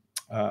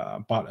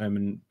Bart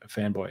Ehrman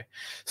fanboy.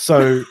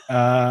 So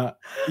So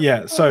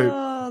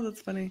oh,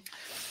 that's funny.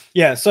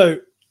 Yeah. So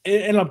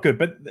it ended up good,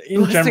 but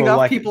in general,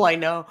 like people I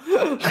know.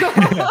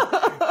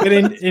 But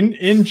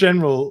in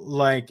general,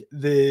 like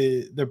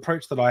the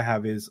approach that I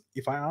have is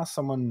if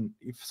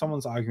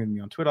someone's arguing with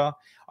me on Twitter,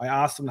 I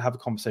ask them to have a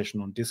conversation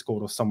on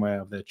Discord or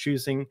somewhere of their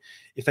choosing.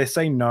 If they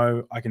say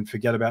no, I can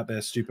forget about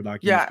their stupid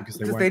arguments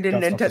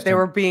because they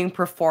were being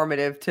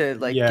performative to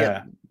like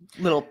get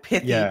little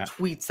pithy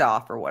tweets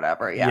off or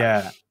whatever.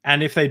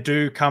 And if they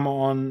do come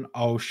on,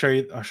 I'll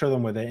show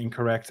them where they're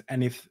incorrect.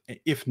 And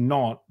if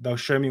not, they'll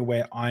show me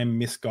where I'm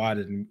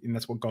misguided, and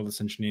that's what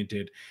Godless Engineer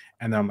did.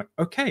 And then I'm like,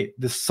 okay,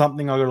 there's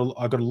something I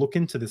gotta look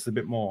into this a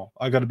bit more.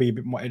 I gotta be a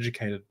bit more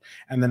educated.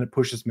 And then it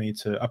pushes me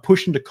I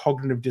push into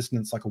cognitive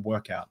dissonance like a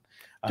workout.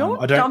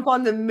 Don't jump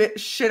on the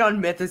shit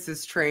on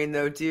mythicist train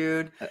though,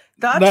 dude.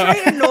 That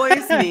train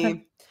annoys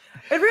me.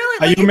 It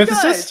really. Are you a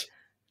mythicist?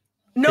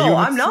 No,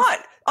 I'm not.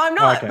 I'm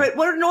not. Okay. But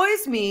what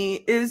annoys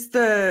me is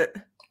the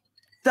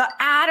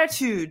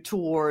attitude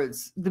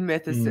towards the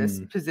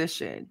mythicist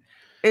position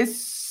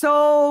is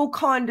so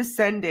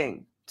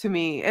condescending to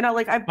me. And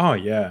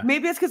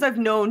maybe it's because I've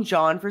known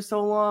John for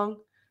so long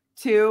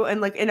too.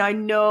 And I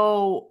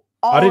know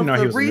all of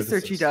the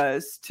research he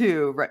does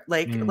too. Right.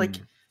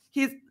 Like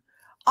he's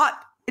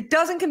it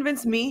doesn't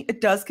convince me, it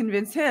does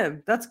convince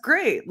him. That's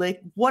great.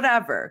 Like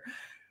whatever.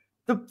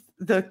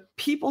 The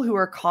people who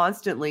are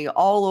constantly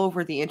all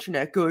over the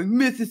internet going,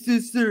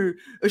 mythicists are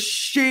a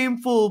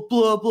shameful,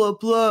 blah, blah,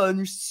 blah, and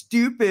you're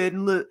stupid.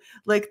 And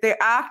like they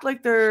act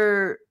like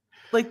they're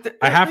like,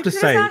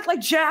 act like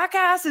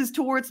jackasses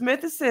towards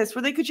mythicists,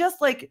 where they could just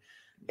like,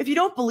 if you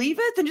don't believe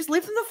it, then just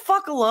leave them the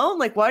fuck alone.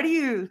 Like, why?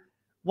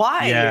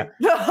 Yeah.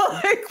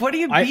 Like, what are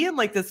you being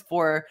like this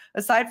for?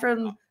 Aside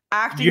from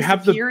acting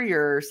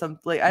superior or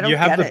something, like, I don't get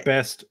it.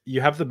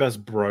 You have the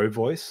best bro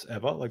voice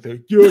ever, like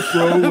the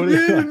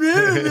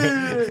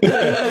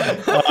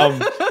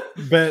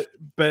bro.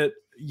 But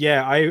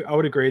yeah, I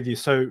would agree with you.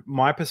 So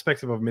my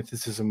perspective of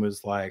mythicism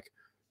was like,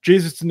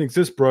 Jesus didn't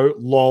exist, bro.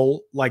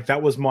 Lol. Like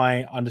that was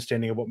my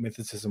understanding of what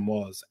mythicism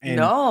was. And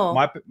no,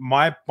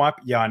 my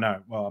yeah, I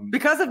know. Well,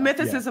 because of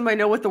mythicism, I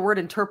know what the word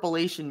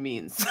interpolation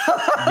means.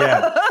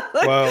 Yeah.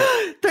 Like,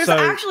 well, there's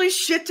actually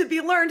shit to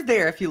be learned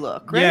there if you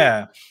look.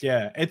 Right?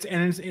 Yeah.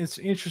 It's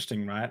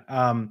interesting, right?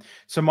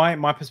 So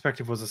my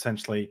perspective was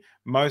essentially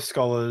most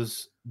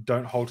scholars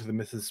don't hold to the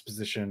mythicist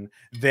position,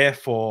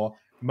 therefore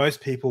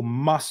most people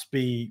must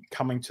be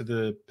coming to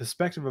the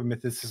perspective of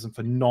mythicism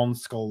for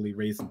non-scholarly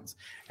reasons.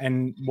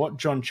 And what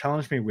John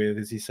challenged me with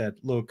is he said,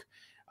 look,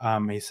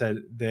 he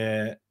said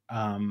a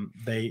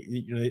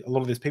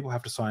lot of these people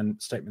have to sign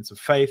statements of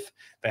faith.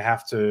 They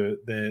have to,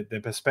 their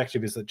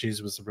perspective is that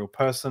Jesus was a real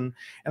person.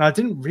 And I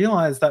didn't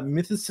realize that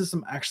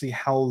mythicism actually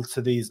held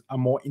to a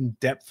more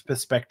in-depth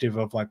perspective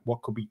of like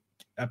what could be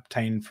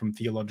obtained from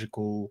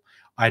theological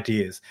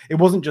ideas. It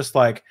wasn't just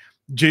like,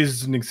 Jesus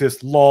didn't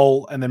exist,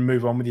 lol, and then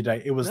move on with your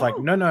day. It was like,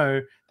 no,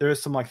 there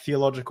is some like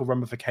theological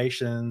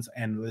ramifications,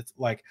 and it's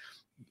like,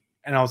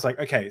 and I was like,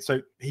 okay,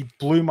 so he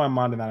blew my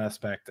mind in that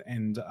aspect.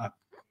 And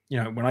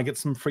when I get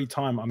some free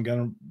time, I'm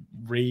going to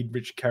read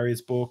Richard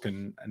Carey's book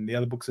and the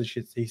other books that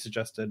he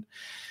suggested.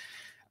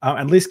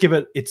 At least give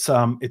it its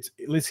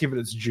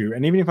due.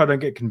 And even if I don't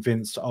get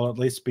convinced, I'll at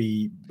least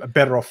be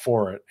better off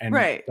for it. And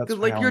right, because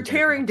like you're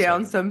tearing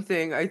down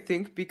something, I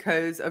think,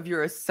 because of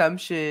your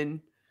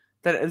assumption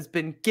that has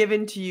been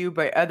given to you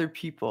by other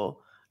people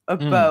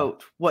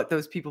about what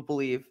those people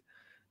believe,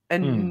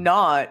 and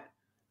not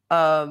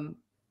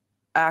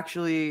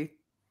actually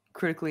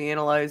critically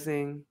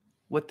analyzing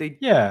what they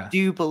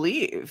do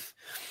believe.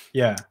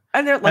 Yeah.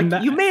 And they're like,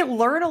 you may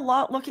learn a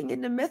lot looking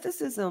into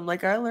mythicism.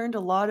 Like I learned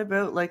a lot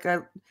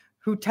about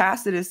who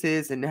Tacitus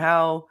is and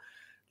how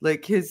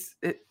like his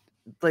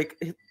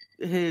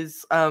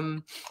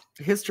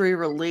history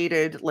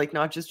related, like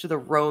not just to the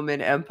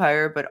Roman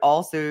Empire, but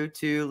also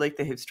to like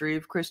the history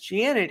of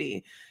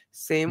Christianity.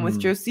 Same with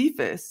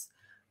Josephus.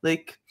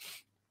 Like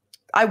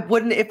I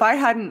wouldn't, if I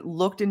hadn't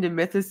looked into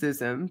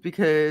mythicism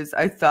because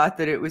I thought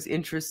that it was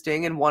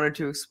interesting and wanted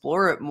to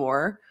explore it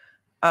more,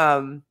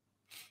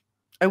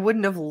 I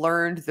wouldn't have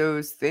learned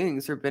those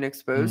things or been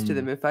exposed to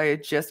them if I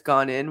had just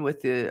gone in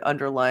with the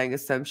underlying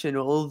assumption,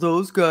 well,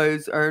 those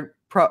guys aren't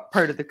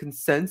part of the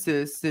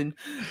consensus and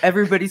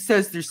everybody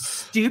says they're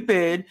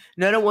stupid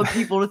and I don't want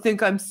people to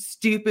think I'm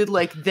stupid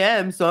like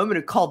them, so I'm going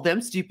to call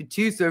them stupid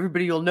too, so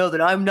everybody will know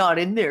that I'm not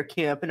in their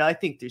camp and I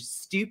think they're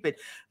stupid.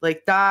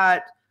 Like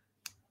that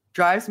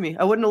drives me.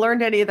 I wouldn't have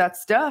learned any of that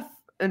stuff.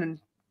 And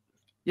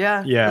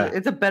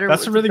it's a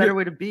better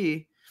way to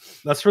be.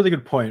 That's a really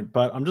good point,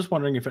 but I'm just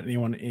wondering if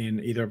anyone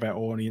in either of our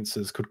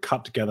audiences could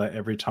cut together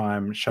every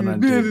time Shannon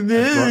did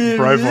a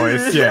bro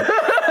voice. Yeah.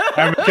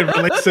 And we can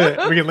release it.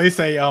 We can release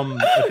a I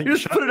think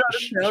just put it on a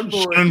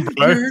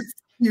soundboard.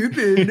 You're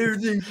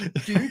stupid.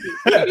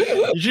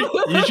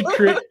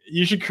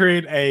 You should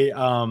create a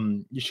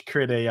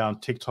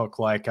TikTok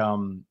like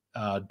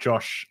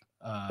Josh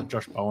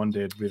Bowen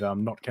did with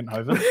not Kent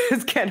Hovind.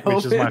 It's Kent Hovind.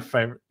 Which is my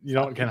favorite. You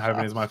know what Kent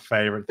Hovind is my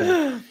favorite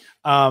thing.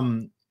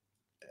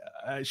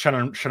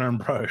 Shannon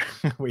bro,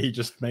 where you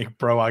just make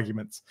bro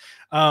arguments.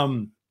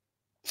 Shannon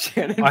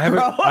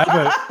bro.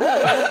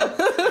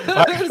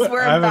 I'm just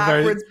wearing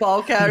backwards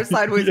ball cap or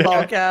sideways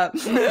ball cap.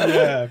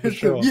 Yeah, for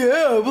sure.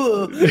 Yeah,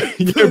 well,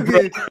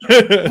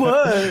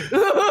 what?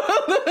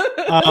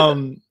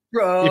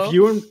 Bro.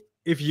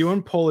 If you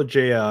and Paula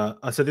Gia,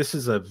 so this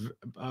is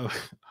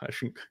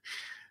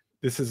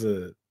this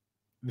isn't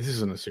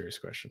a serious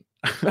question.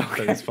 Okay.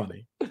 But it's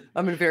funny.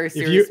 I'm in a very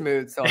serious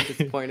mood, so I'm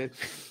disappointed.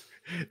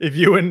 If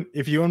you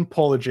and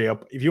Paula Gia,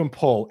 if you and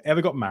Paul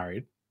ever got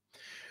married,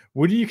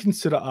 would you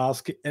consider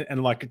asking,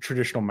 and like a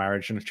traditional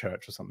marriage in a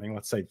church or something,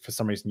 let's say for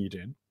some reason you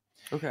did.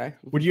 Okay.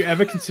 Would you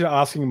ever consider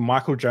asking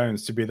Michael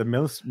Jones to be the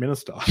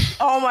minister?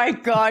 Oh my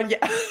God,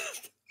 yeah.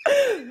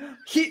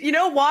 You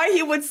know why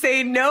he would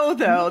say no,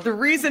 though? The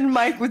reason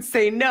Mike would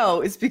say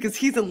no is because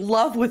he's in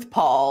love with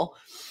Paul.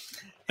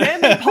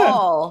 Him and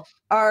Paul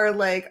are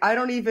like, I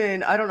don't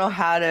know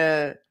how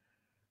to,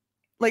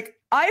 like,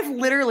 I've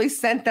literally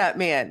sent that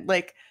man,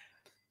 like,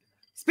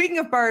 speaking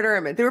of Bart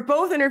Ehrman, they were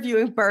both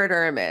interviewing Bart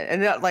Ehrman,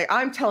 and like,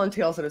 I'm telling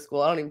tales out of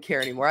school. I don't even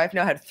care anymore. I've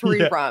now had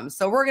 3 rums,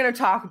 so we're going to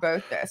talk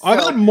about this. I've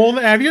had more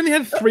than. Have you only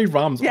had 3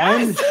 rums?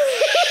 Yes.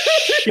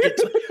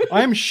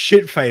 I am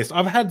shit faced.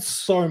 I've had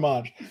so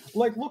much.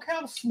 Like, look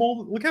how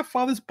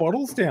far this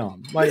bottle's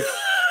down. Like,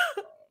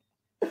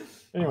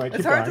 anyway,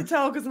 it's hard to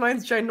tell because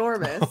mine's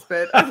ginormous,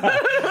 but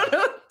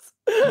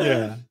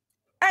yeah.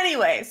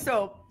 Anyway,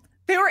 so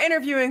they were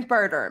interviewing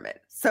Bart Ehrman.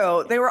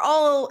 So they were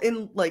all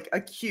in like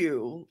a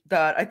queue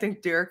that I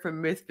think Derek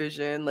from Myth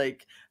Vision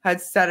like had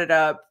set it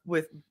up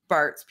with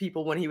Bart's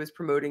people when he was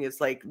promoting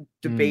his like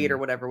debate or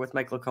whatever with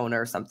Mike Lacona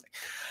or something.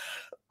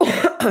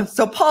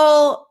 So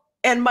Paul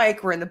and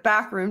Mike were in the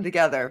back room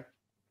together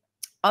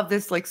of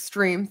this like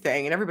stream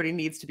thing, and everybody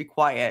needs to be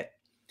quiet.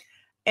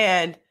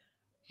 And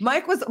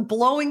Mike was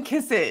blowing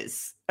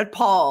kisses at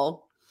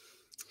Paul.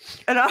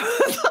 And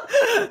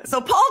so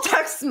Paul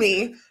texts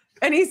me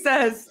and he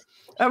says,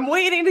 I'm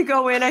waiting to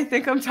go in. I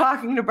think I'm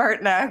talking to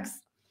Bart next.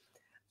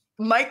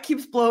 Mike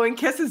keeps blowing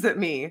kisses at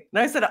me. And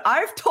I said,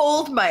 I've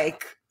told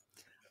Mike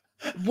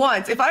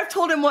once. If I've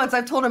told him once,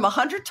 I've told him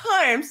 100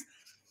 times,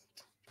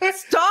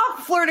 stop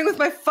flirting with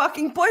my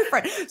fucking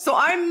boyfriend. So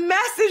I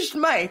messaged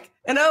Mike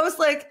and I was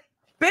like,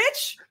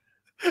 bitch,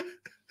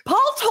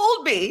 Paul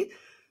told me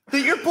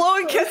that you're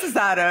blowing kisses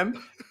at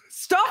him.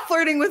 Stop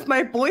flirting with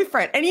my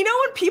boyfriend. And you know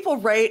when people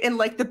write in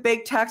like the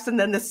big text and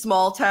then the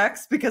small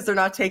text because they're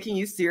not taking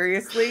you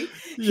seriously?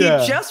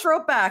 Yeah. He just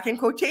wrote back in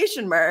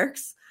quotation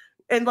marks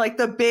and like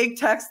the big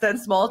text, then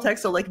small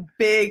text. So like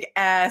big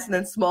S and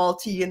then small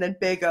T and then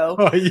big O.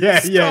 Oh, yeah,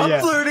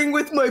 Stop flirting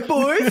with my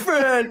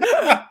boyfriend.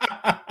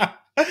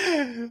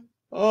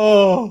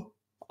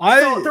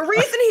 So the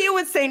reason he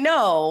would say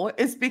no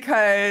is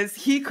because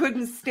he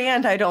couldn't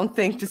stand, I don't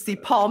think, to see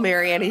Paul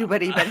marry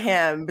anybody but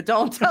him. But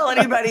don't tell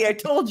anybody I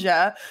told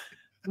you,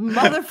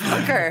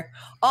 motherfucker.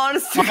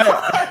 Honestly,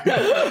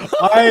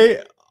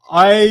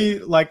 I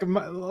like a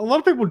lot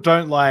of people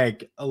don't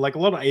like a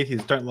lot of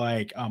atheists don't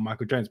like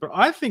Michael Jones, but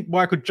I think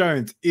Michael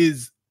Jones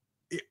is.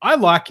 I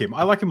like him.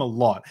 I like him a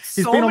lot.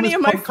 He's so been on many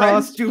this of podcast. My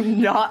friends do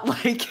not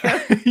like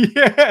him.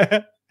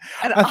 Yeah,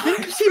 and I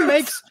think he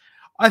makes.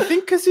 I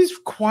think because he's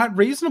quite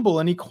reasonable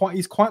and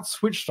he's quite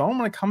switched on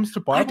when it comes to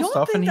Bible stuff. I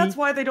don't think that's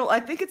why they don't. I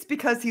think it's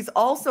because he's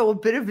also a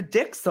bit of a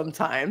dick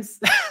sometimes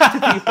to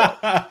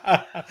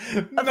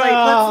people.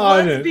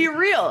 Let's be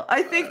real.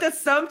 I think that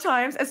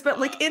sometimes,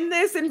 especially like in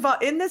this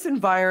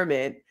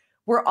environment,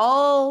 we're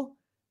all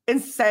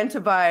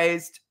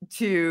incentivized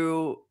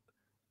to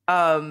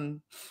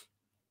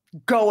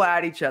go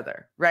at each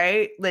other,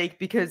 right? Like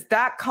because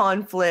that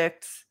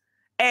conflict.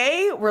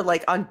 We're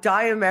like on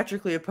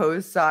diametrically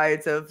opposed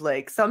sides of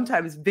like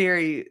sometimes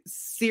very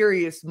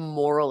serious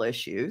moral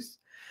issues.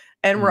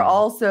 And we're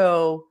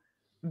also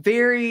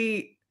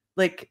very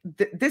like,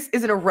 this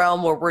isn't a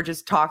realm where we're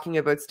just talking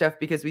about stuff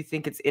because we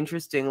think it's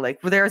interesting.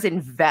 Like there's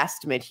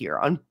investment here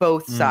on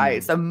both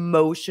sides,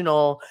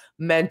 emotional,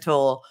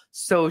 mental,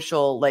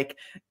 social, like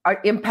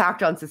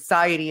impact on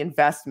society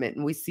investment.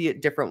 And we see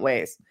it different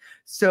ways.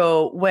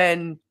 So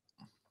when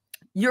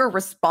you're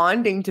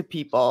responding to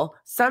people,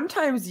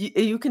 sometimes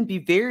you can be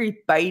very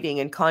biting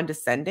and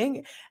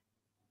condescending,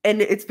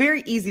 and it's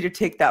very easy to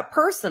take that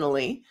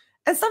personally,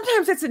 and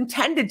sometimes it's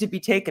intended to be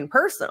taken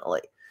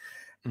personally.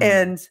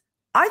 And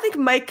I think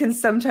Mike can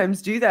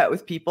sometimes do that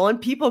with people, and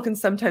people can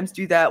sometimes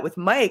do that with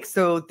Mike,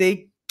 so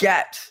they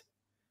get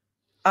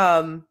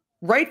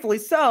rightfully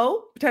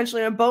so,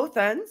 potentially on both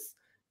ends,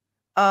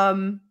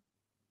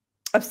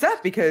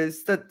 upset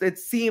because it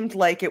seemed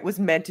like it was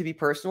meant to be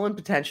personal, and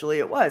potentially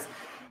it was.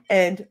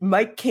 And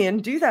Mike can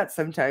do that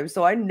sometimes.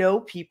 So I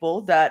know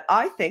people that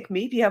I think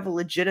maybe have a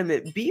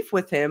legitimate beef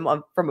with him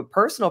from a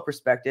personal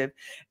perspective.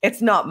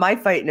 It's not my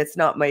fight and it's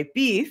not my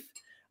beef.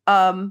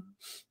 And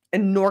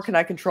nor can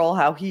I control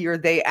how he or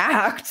they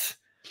act.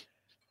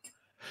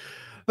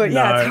 But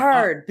yeah, it's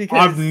hard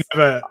because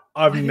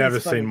I've never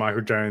seen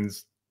Michael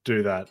Jones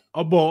do that.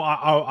 Well,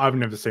 I've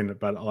never seen it,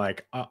 but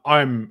like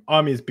I'm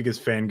his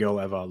biggest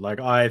fangirl ever.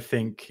 Like I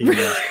think he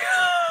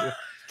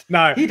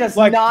No, he does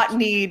not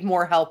need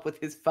more help with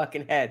his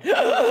fucking head.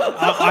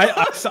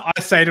 I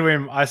say to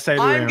him,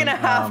 I'm gonna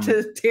have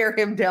to tear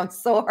him down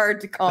so hard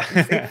to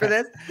compensate for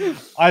this.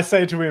 I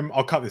say to him,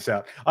 I'll cut this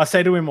out. I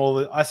say to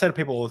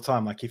people all the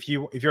time, like if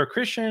you're a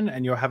Christian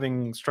and you're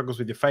having struggles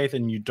with your faith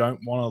and you don't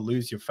want to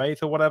lose your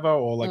faith or whatever,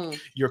 or like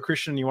you're a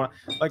Christian and you want,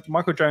 like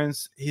Michael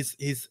Jones,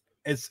 he's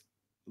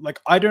like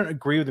I don't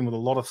agree with him with a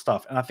lot of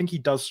stuff, and I think he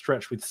does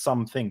stretch with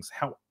some things.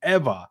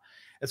 However,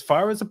 as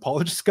far as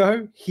apologists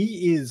go,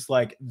 he is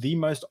like the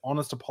most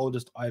honest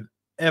apologist I've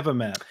ever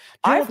met.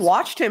 I've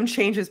watched him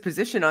change his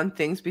position on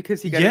things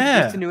because he got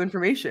introduced to new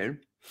information.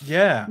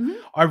 Yeah.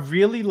 I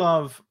really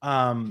love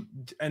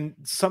and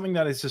something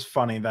that is just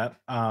funny that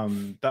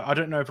that I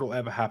don't know if it'll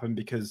ever happen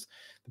because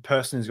the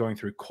person is going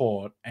through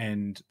court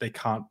and they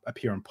can't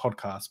appear on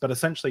podcasts. But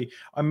essentially,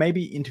 I may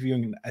be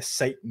interviewing a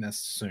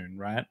Satanist soon,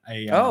 right?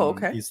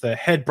 Okay. He's the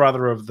head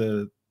brother of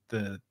the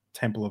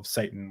Temple of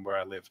Satan where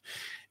I live.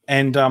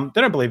 And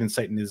they don't believe in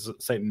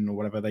Satan or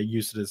whatever. They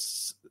use it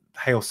as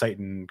Hail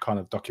Satan kind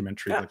of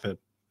documentary, like the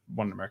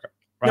one in America.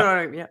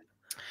 Right? No,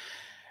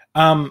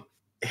 yeah.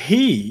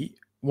 He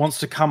wants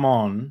to come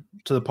on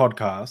to the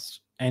podcast,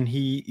 and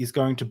he is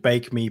going to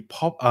bake me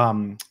pumpkin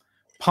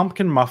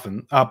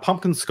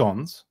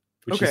scones,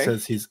 which he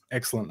says he's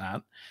excellent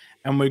at,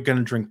 and we're going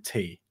to drink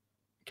tea.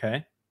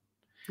 Okay.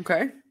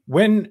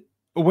 When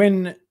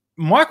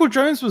Michael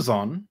Jones was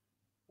on,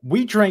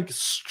 we drank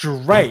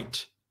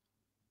straight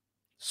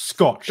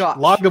Scotch.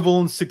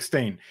 Lagavulin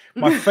 16,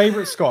 my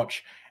favorite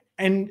Scotch.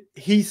 And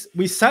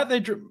we sat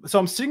there. So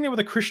I'm sitting there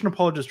with a Christian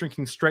apologist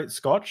drinking straight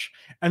Scotch,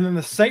 and then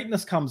the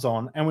Satanist comes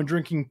on, and we're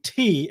drinking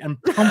tea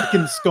and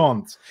pumpkin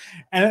scones.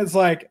 And it's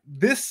like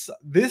this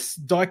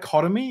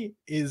dichotomy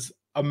is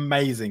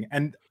amazing.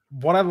 And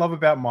what I love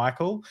about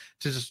Michael,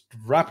 to just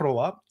wrap it all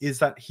up, is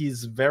that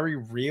he's very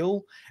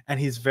real and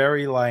he's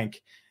very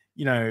like,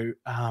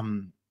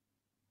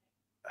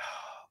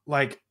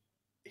 like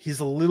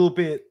he's a little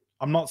bit.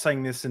 I'm not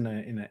saying this in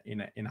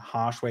a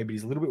harsh way, but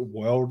he's a little bit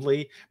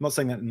worldly. I'm not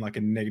saying that in like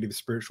a negative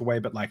spiritual way,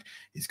 but like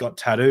he's got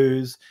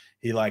tattoos.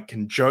 He like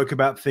can joke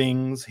about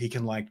things. He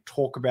can like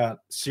talk about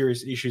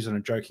serious issues in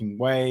a joking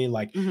way.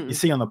 Like you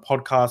see on the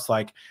podcast,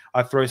 like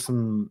I throw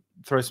some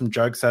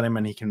jokes at him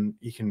and he can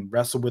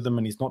wrestle with them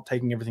and he's not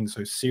taking everything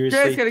so seriously.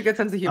 Yeah, he's got a good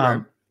sense of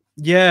humor.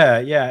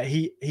 Yeah.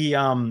 He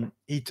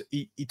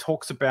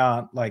talks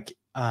about like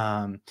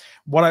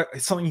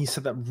something he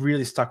said that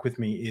really stuck with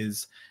me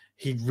is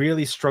he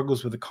really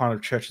struggles with the kind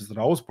of churches that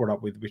I was brought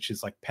up with, which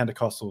is like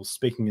Pentecostals,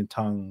 speaking in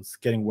tongues,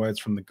 getting words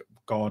from the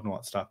God and all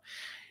that stuff.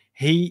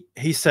 He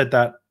said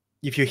that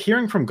if you're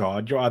hearing from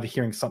God, you're either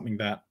hearing something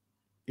that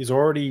is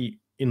already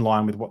in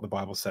line with what the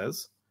Bible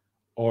says,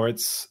 or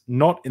it's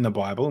not in the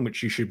Bible, in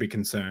which you should be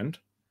concerned.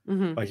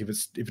 Like if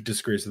it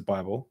disagrees with the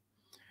Bible,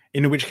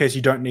 in which case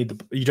you don't need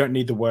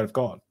the word of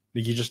God.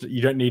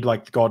 You don't need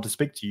like God to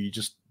speak to you. You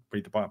just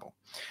read the Bible.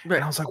 Right.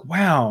 And I was like,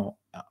 wow.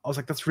 I was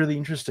like, that's really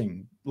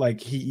interesting.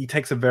 Like he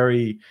takes a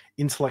very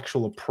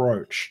intellectual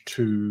approach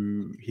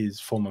to his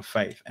form of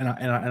faith, and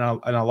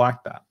I like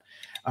that.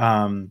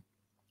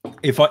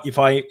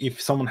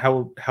 If someone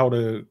held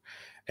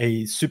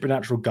a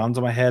supernatural gun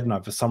to my head, and I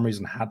for some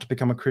reason had to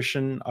become a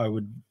Christian, I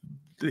would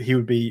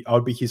be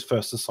his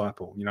first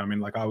disciple. You know what I mean?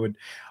 Like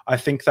I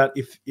think that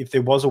if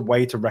there was a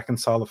way to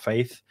reconcile the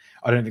faith,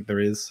 I don't think there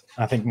is.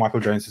 I think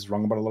Michael Jones is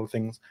wrong about a lot of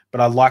things, but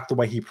I like the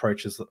way he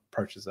approaches it.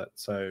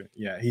 So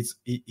yeah,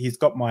 he's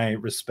got my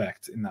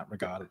respect in that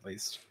regard, at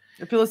least.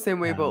 I feel the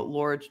same way about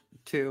Laura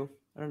too.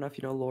 I don't know if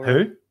you know Laura.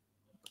 Who?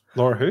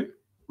 Laura who?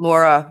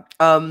 Laura.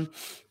 Oh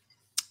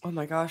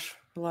my gosh,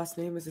 her last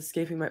name is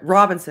escaping my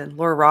Robinson.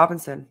 Laura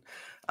Robinson.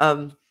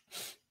 I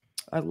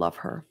love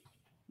her.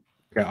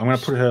 Okay, I'm gonna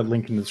put her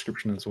link in the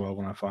description as well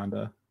when I find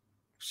her.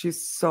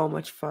 She's so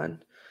much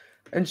fun,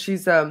 and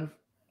she's I'm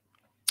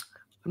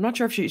not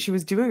sure if she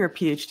was doing her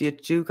PhD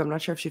at Duke. I'm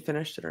not sure if she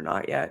finished it or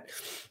not yet.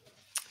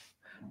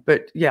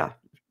 But yeah,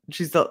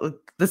 she's the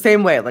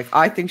same way. Like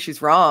I think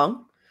she's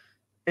wrong,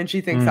 and she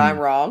thinks I'm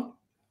wrong,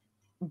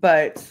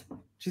 but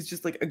she's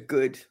just like a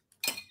good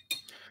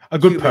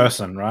human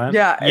person, right?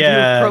 Yeah, and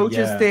who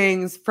approaches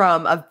things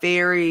from a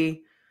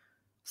very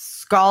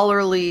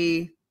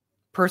scholarly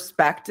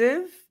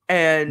perspective.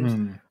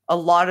 And a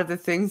lot of the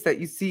things that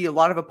you see a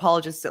lot of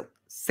apologists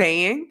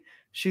saying,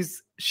 she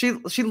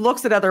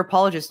looks at other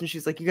apologists and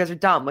she's like, you guys are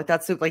dumb. Like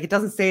that's like, it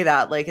doesn't say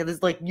that. Like it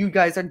is like, you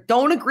guys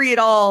don't agree at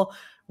all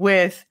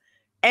with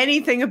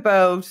anything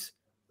about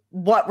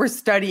what we're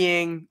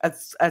studying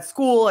at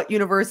school, at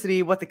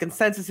university, what the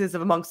consensus is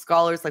amongst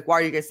scholars. Like, why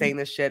are you guys saying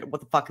this shit?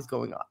 What the fuck is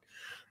going on?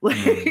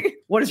 Like,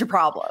 what is your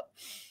problem?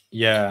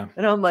 Yeah.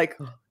 And I'm like,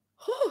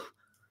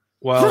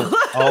 well,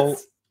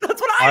 that's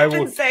what I've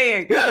been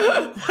saying.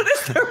 What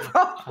is their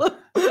problem?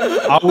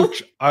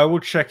 I will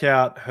check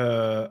out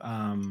her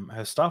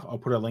stuff. I'll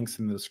put her links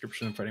in the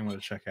description for anyone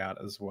to check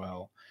out as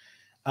well.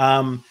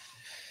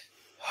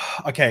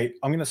 Okay,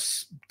 I'm going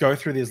to go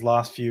through these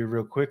last few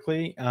real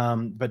quickly.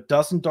 But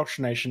does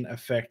indoctrination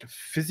affect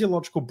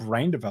physiological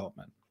brain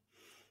development?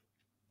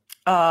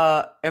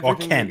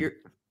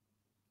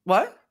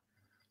 What?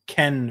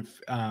 Can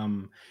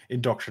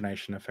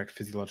indoctrination affect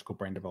physiological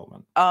brain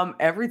development?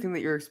 Everything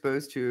that you're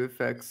exposed to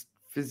affects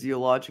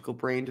physiological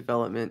brain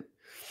development.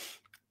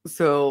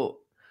 So,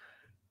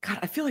 God,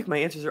 I feel like my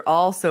answers are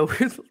all so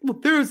weird. Well,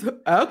 there's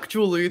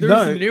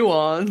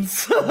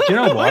nuance. Do you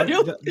know what?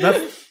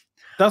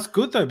 That's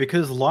good though,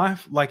 because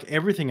life, like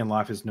everything in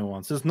life, is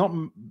nuanced. There's not,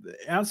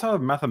 outside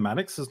of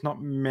mathematics, there's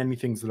not many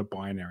things that are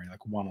binary,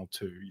 like 1 or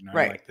 2. You know,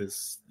 right? Like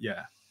there's,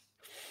 yeah.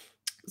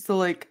 So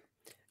like,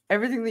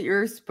 everything that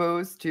you're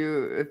exposed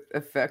to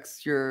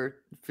affects your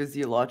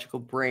physiological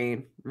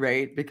brain,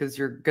 right? Because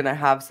you're going to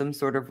have some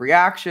sort of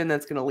reaction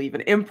that's going to leave an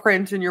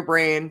imprint in your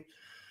brain.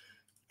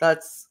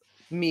 That's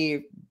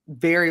me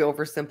very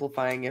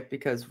oversimplifying it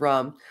because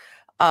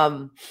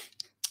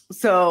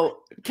so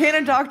can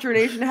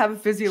indoctrination have a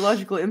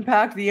physiological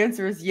impact? The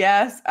answer is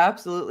yes,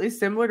 absolutely.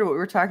 Similar to what we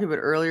were talking about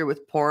earlier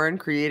with porn,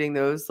 creating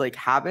those like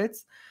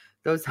habits.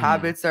 Those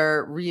habits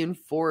are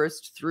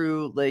reinforced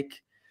through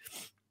like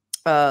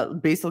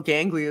basal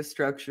ganglia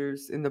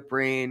structures in the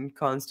brain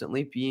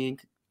constantly being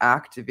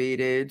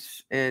activated,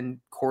 and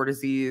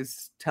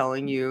cortices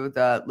telling you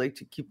that like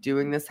to keep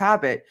doing this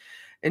habit.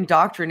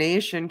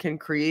 Indoctrination can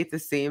create the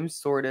same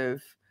sort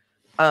of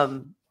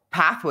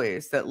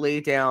pathways that lay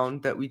down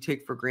that we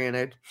take for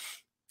granted,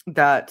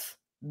 that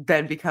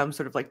then become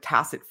sort of like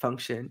tacit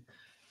function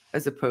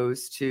as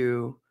opposed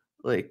to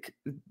like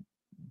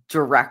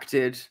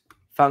directed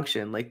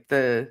function. Like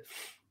the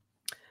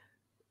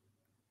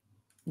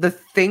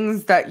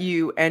things that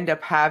you end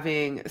up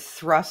having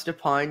thrust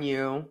upon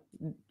you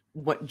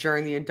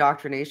during the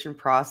indoctrination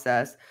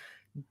process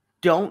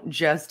don't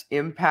just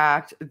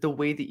impact the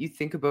way that you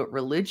think about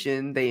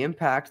religion, they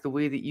impact the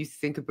way that you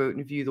think about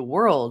and view the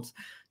world,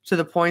 to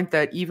the point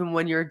that even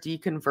when you're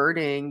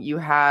deconverting, you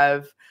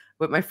have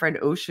what my friend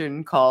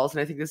Ocean calls,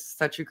 and I think this is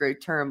such a great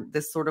term,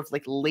 this sort of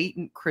like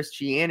latent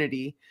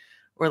Christianity,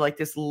 or like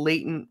this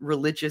latent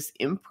religious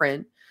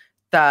imprint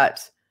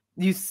that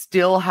you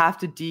still have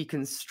to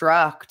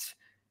deconstruct,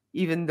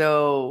 even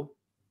though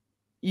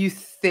you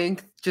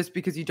think just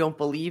because you don't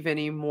believe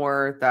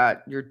anymore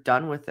that you're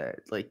done with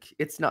it. Like,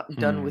 it's not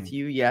done with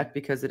you yet,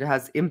 because it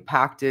has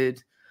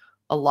impacted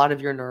a lot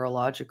of your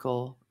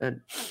neurological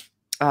and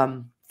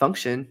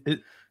function.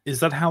 Is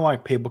that how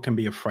like people can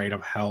be afraid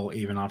of hell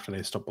even after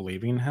they stop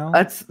believing in hell?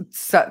 That's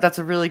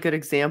a really good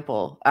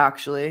example,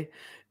 actually,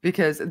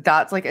 because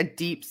that's like a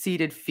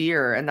deep-seated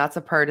fear, and that's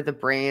a part of the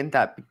brain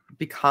that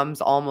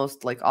becomes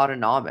almost like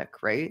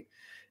autonomic, right?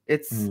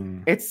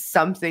 It's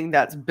something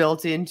that's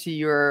built into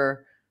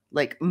your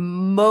like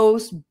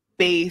most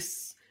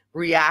base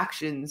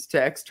reactions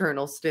to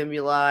external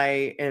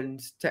stimuli and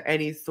to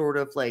any sort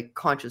of like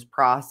conscious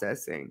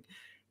processing,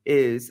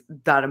 is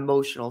that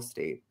emotional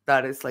state.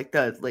 That is like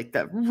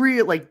that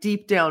real like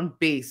deep down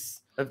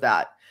base of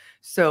that.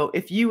 So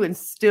if you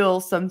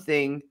instill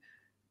something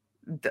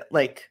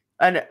like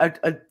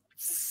a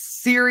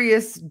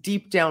serious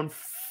deep down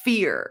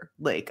fear,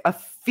 like a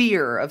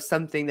fear of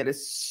something that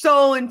is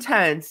so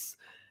intense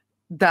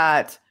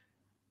that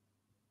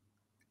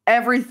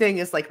everything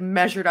is like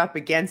measured up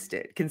against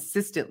it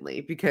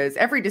consistently, because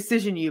every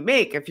decision you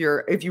make, if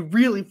you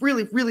really,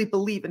 really, really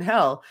believe in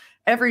hell,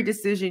 every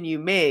decision you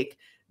make,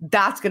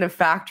 that's going to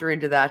factor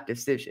into that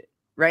decision,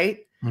 right?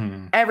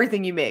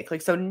 Everything you make.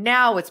 Like, so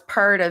now it's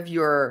part of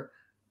your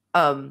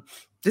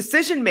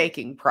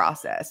decision-making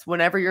process.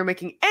 Whenever you're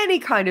making any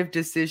kind of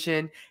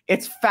decision,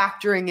 it's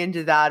factoring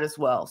into that as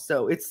well.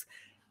 So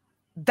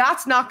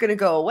that's not going to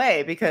go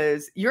away,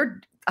 because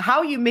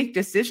how you make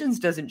decisions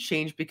doesn't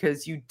change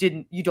because you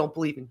don't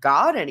believe in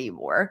God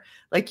anymore.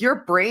 Like, your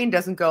brain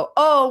doesn't go,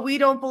 oh, we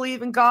don't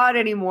believe in God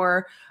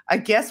anymore, I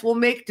guess we'll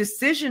make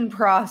decision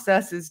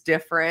processes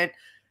different.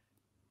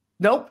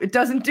 Nope, it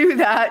doesn't do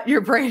that.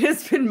 Your brain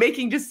has been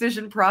making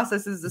decision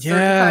processes a certain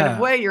kind of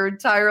way your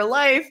entire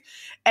life,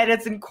 and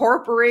it's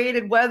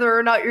incorporated whether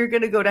or not you're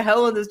going to go to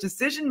hell in those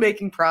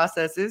decision-making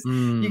processes.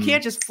 You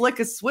can't just flick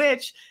a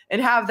switch and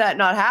have that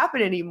not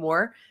happen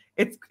anymore.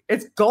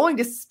 It's going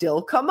to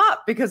still come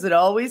up, because it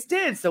always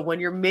did. So when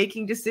you're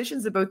making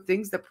decisions about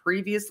things that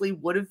previously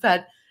would have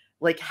had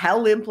like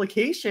hell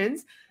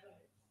implications,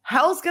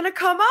 hell's going to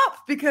come up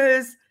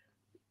because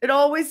it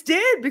always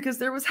did, because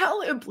there was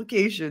hell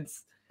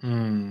implications.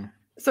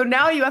 So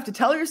now you have to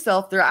tell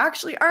yourself there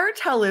actually aren't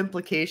hell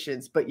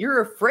implications, but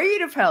you're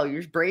afraid of hell.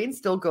 Your brain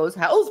still goes,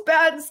 hell's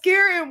bad and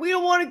scary and we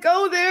don't want to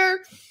go there.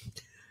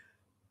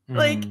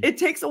 Like, it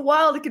takes a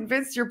while to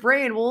convince your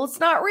brain, well, it's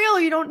not real,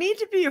 you don't need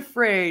to be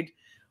afraid.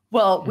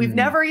 Well, we've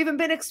never even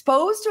been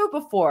exposed to it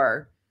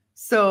before.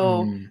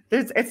 So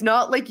it's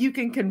not like you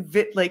can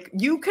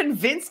you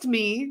convinced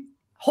me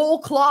whole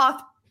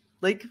cloth,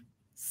 like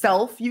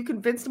self, you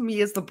convinced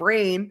me as the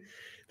brain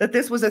that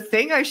this was a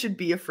thing I should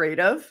be afraid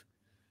of.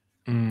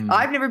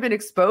 I've never been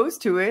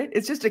exposed to it.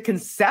 It's just a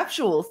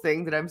conceptual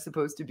thing that I'm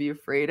supposed to be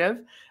afraid of.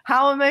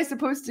 How am I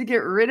supposed to get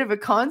rid of a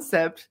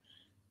concept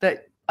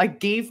that I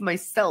gave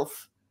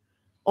myself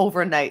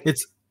overnight?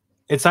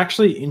 It's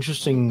actually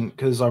interesting,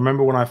 because I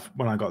remember when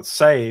I got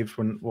saved,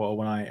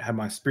 when I had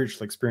my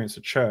spiritual experience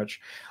at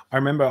church, I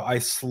remember I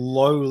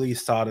slowly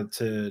started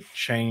to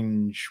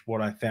change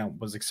what I found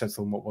was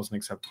acceptable and what wasn't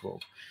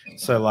acceptable.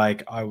 So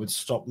like, I would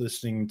stop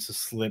listening to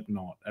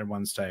Slipknot at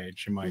one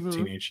stage in my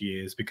teenage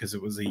years because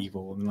it was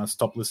evil, and then I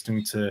stopped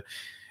listening to.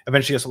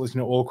 Eventually I stopped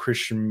listening to all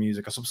Christian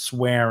music. I stopped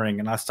swearing,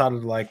 and I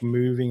started like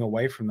moving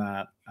away from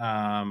that.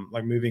 I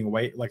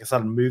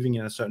started moving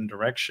in a certain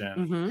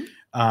direction.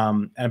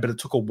 But it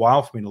took a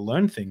while for me to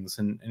learn things,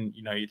 and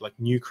you know, like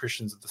new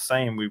Christians are the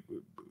same.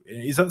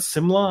 Is that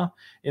similar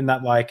in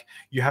that, like,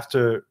 you have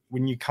to,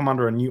 when you come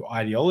under a new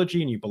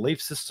ideology, a new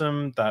belief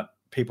system that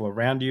people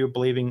around you are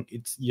believing,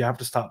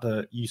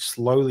 you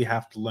slowly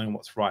have to learn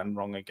what's right and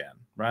wrong again,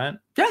 right?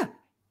 Yeah,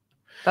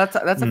 that's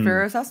a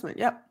fair assessment.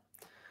 Yep.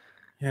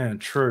 Yeah,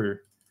 true.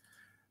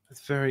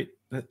 That's very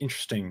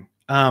interesting.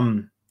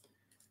 I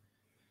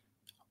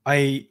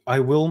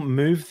will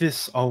move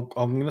this. I'm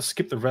going to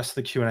skip the rest of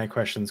the Q&A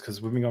questions because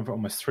we've been going for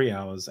almost 3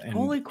 hours. And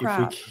holy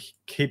crap, if we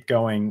keep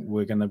going,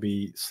 we're going to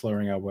be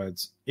slurring our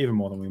words even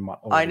more than we might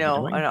already be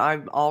doing.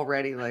 I'm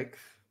already like,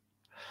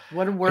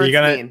 what do words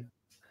mean?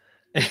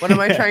 What am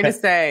I trying to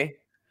say?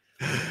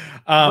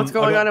 What's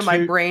going on in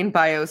my brain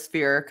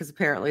biosphere? Because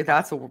apparently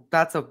that's a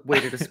way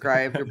to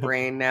describe your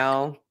brain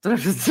now. Hey,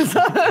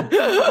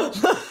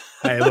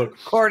 look,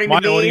 according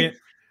to me.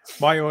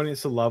 My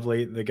audience are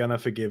lovely. They're going to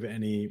forgive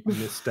any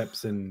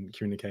missteps in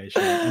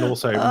communication. And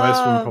also, most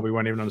of them probably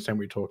won't even understand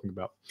what you're talking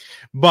about.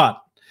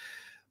 But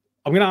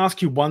I'm going to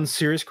ask you one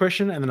serious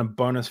question and then a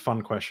bonus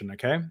fun question,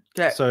 okay?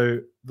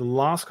 So the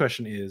last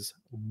question is,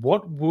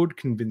 what would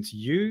convince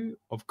you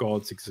of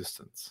God's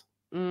existence?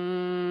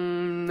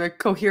 A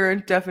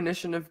coherent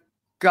definition of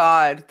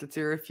God that's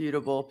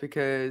irrefutable,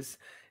 because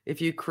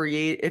if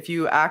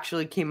you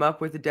actually came up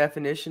with a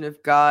definition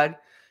of God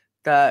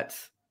that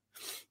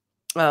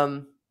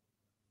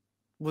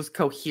was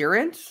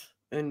coherent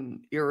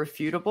and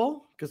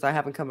irrefutable, because I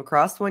haven't come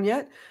across one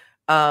yet,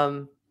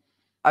 I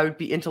would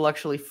be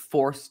intellectually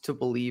forced to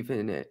believe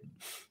in it.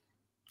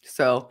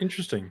 So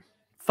interesting.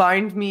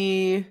 Find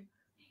me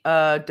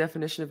a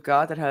definition of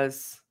God that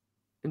has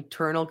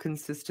internal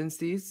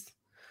consistencies,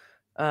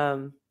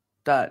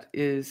 that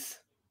is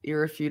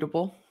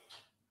irrefutable,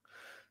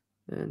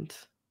 and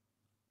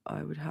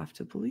I would have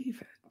to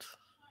believe it.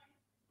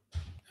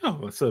 Oh,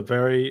 that's a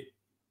very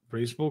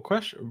reasonable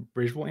question.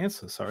 Reasonable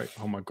answer. Sorry.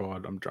 Oh my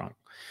God, I'm drunk.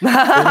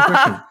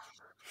 Question.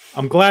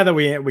 I'm glad that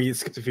we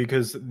skipped a few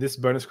because this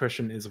bonus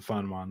question is a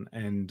fun one,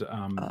 and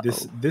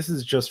this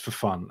is just for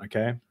fun.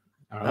 Okay.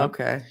 All right?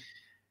 Okay.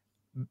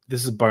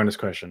 This is a bonus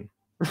question.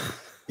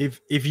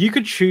 if you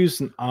could choose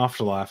an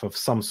afterlife of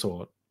some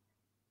sort,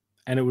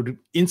 and it would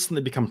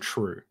instantly become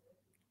true,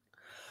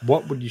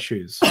 what would you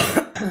choose?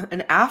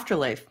 An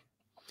afterlife.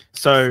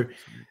 So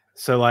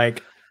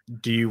like,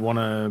 do you want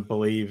to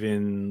believe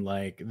in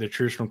like the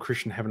traditional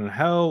Christian heaven and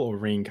hell, or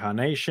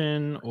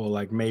reincarnation, or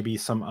like maybe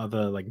some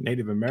other like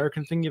Native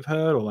American thing you've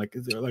heard, or like,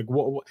 is there like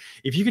what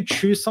if you could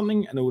choose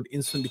something and it would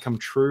instantly become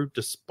true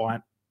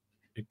despite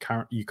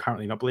you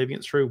currently not believing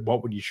it's true?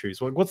 What would you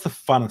choose? Like, what's the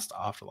funnest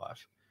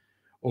afterlife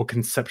or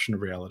conception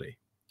of reality?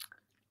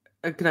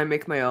 Can I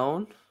make my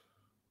own?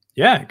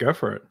 Yeah, go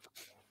for it.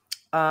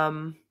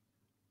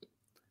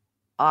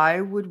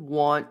 I would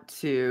want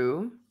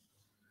to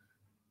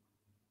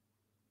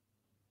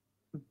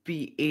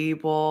be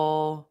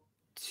able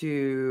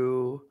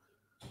to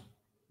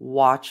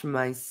watch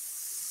my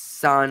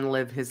son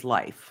live his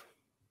life.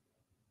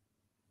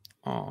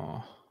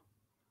 Oh,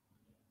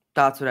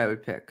 that's what I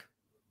would pick.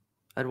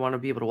 I'd want to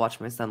be able to watch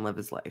my son live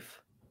his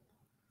life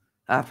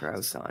after I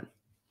was gone.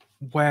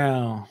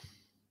 Wow.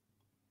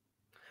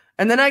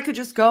 And then I could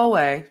just go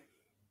away.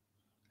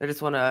 I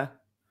just want to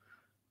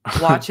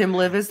watch him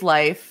live his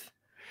life.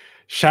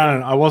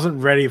 Shannon, I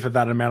wasn't ready for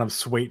that amount of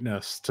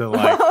sweetness to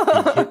like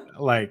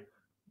like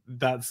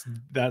that's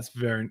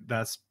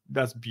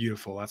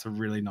beautiful. That's a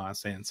really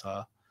nice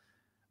answer.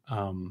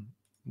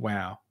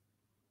 Wow.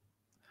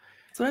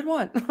 That's what I'd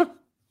want.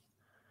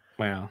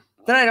 Wow.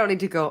 Then I don't need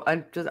to go.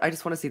 I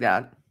just want to see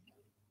that.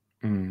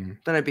 Then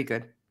I'd be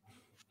good.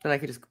 Then I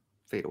could just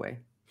fade away.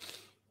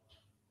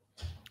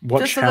 What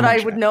just so that I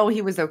would know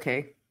he was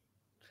okay.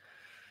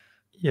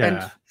 Yeah.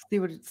 And see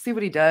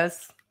what he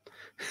does.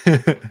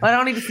 I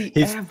don't need to see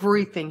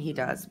everything he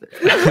does.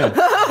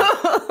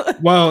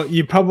 Well,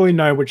 you probably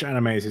know which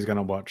animes he's going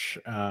to watch.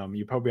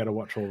 You probably got to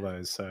watch all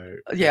those. So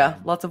yeah,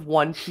 lots of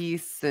One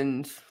Piece,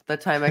 and the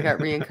time I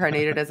got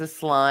reincarnated as a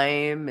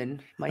slime,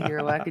 and My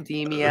Hero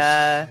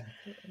Academia,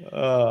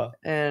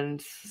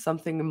 and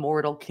something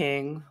Immortal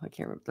King. I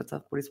can't remember. That's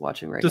what he's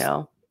watching right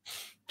now.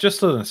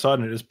 Just on a side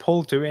note, does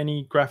Paul do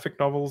any graphic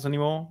novels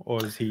anymore,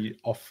 or is he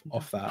off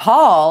that?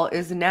 Paul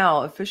is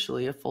now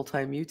officially a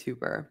full-time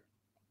YouTuber.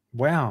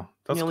 Wow,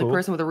 that's the only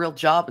person with a real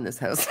job in this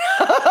house.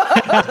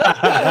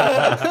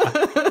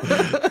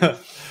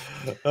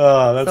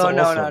 Oh, that's so awesome.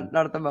 No,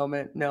 not at the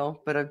moment.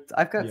 No, but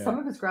I've got some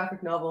of his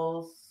graphic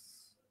novels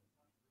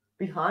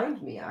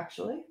behind me,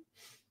 actually,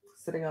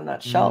 sitting on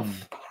that shelf.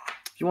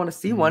 If you want to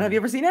see one, have you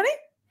ever seen any?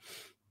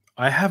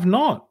 I have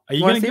not. Are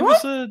you going to give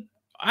us a?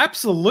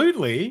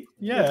 Absolutely,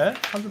 yeah,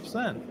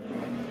 100%.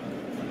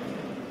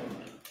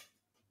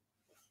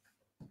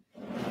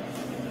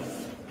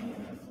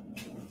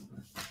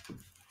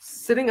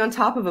 Sitting on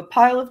top of a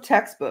pile of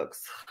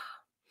textbooks.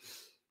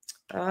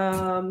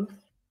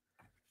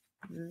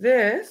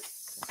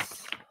 This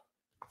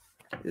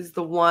is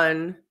the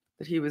one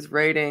that he was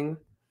writing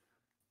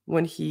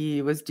when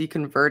he was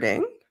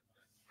deconverting.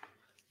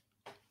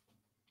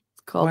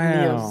 It's called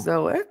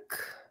Neozoic.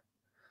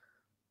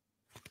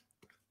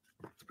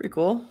 It's pretty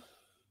cool.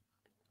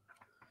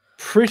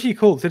 Pretty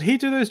cool. Did he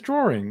do those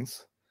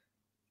drawings?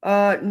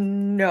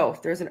 No,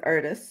 there's an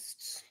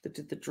artist that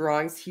did the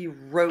drawings. He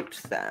wrote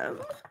them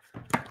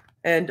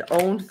and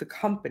owned the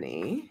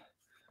company.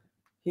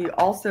 He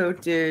also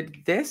did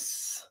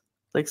this.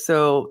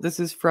 So this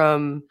is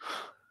from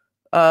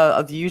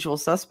The Usual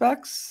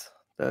Suspects,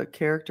 the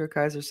character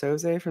Kaiser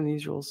Soze from The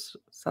Usual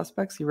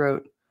Suspects. He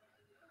wrote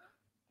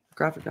a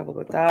graphic novel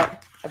about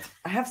that.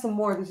 I have some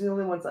more. These are the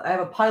only ones. I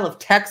have a pile of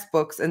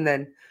textbooks and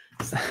then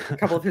a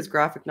couple of his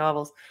graphic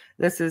novels.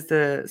 This is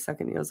the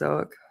second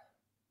Neozoic.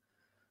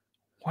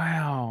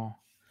 Wow.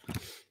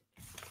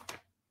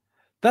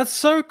 That's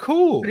so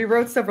cool. But he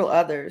wrote several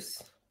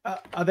others.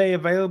 Are they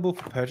available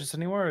for purchase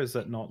anywhere, or is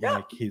that not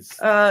like his?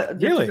 Really?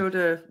 You have to go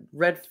to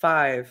Red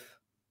 5.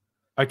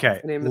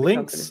 Okay.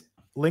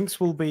 Links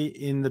will be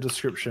in the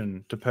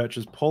description to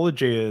purchase Paul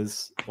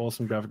Agia's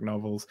awesome graphic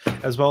novels,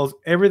 as well as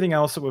everything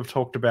else that we've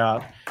talked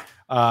about,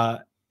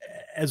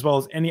 as well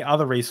as any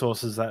other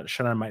resources that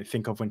Shannon might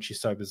think of when she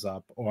sobers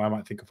up, or I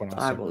might think of when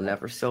I will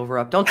never sober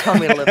up. Don't tell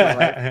me to live my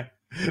life.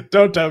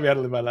 Don't tell me how to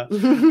live my life.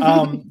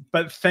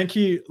 But thank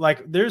you.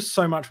 Like, there's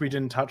so much we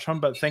didn't touch on,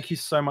 but thank you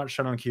so much,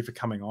 ShannonQ, for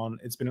coming on.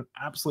 It's been an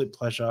absolute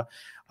pleasure.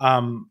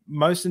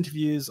 Most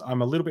interviews,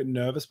 I'm a little bit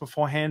nervous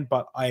beforehand,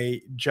 but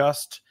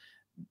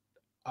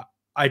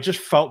I just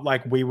felt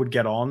like we would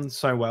get on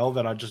so well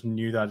that I just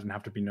knew that I didn't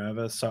have to be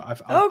nervous. So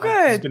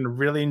good. It's been a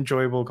really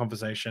enjoyable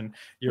conversation.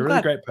 You're a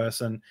really great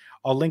person.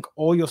 I'll link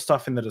all your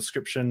stuff in the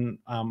description.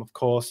 Of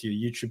course, your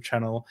YouTube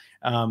channel.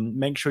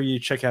 Make sure you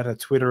check out her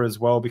Twitter as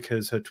well,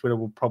 because her Twitter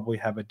will probably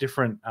have a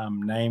different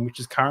name, which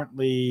is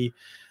currently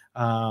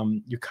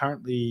you're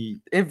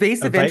currently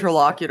evasive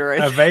interlocutor.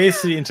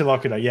 Evasive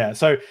interlocutor. Yeah.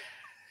 So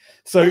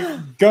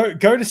go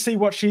to see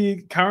what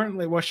Shannon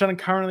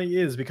currently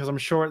is, because I'm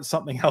sure it's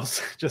something else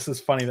just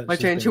as funny. That might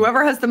change.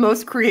 Whoever has the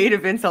most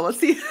creative insult. Let's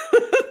see.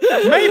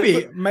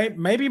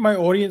 maybe my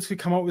audience could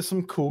come up with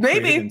some cool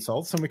creative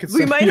insults, and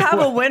we might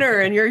have a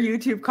winner in your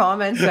YouTube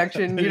comment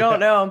section. You don't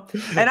know,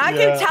 and I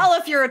can tell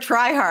if you're a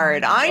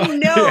tryhard. I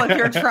know if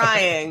you're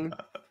trying.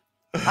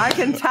 I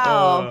can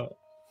tell.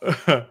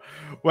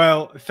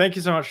 Well, thank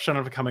you so much,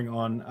 Shannon, for coming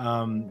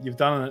on. You've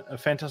done a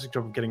fantastic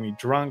job of getting me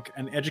drunk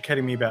and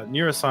educating me about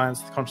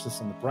neuroscience, the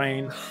consciousness, and the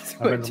brain.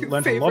 I've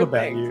learned a lot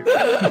about you.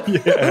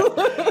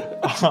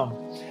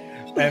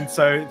 And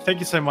so thank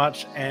you so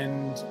much,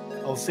 and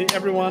I'll see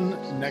everyone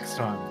next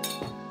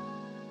time.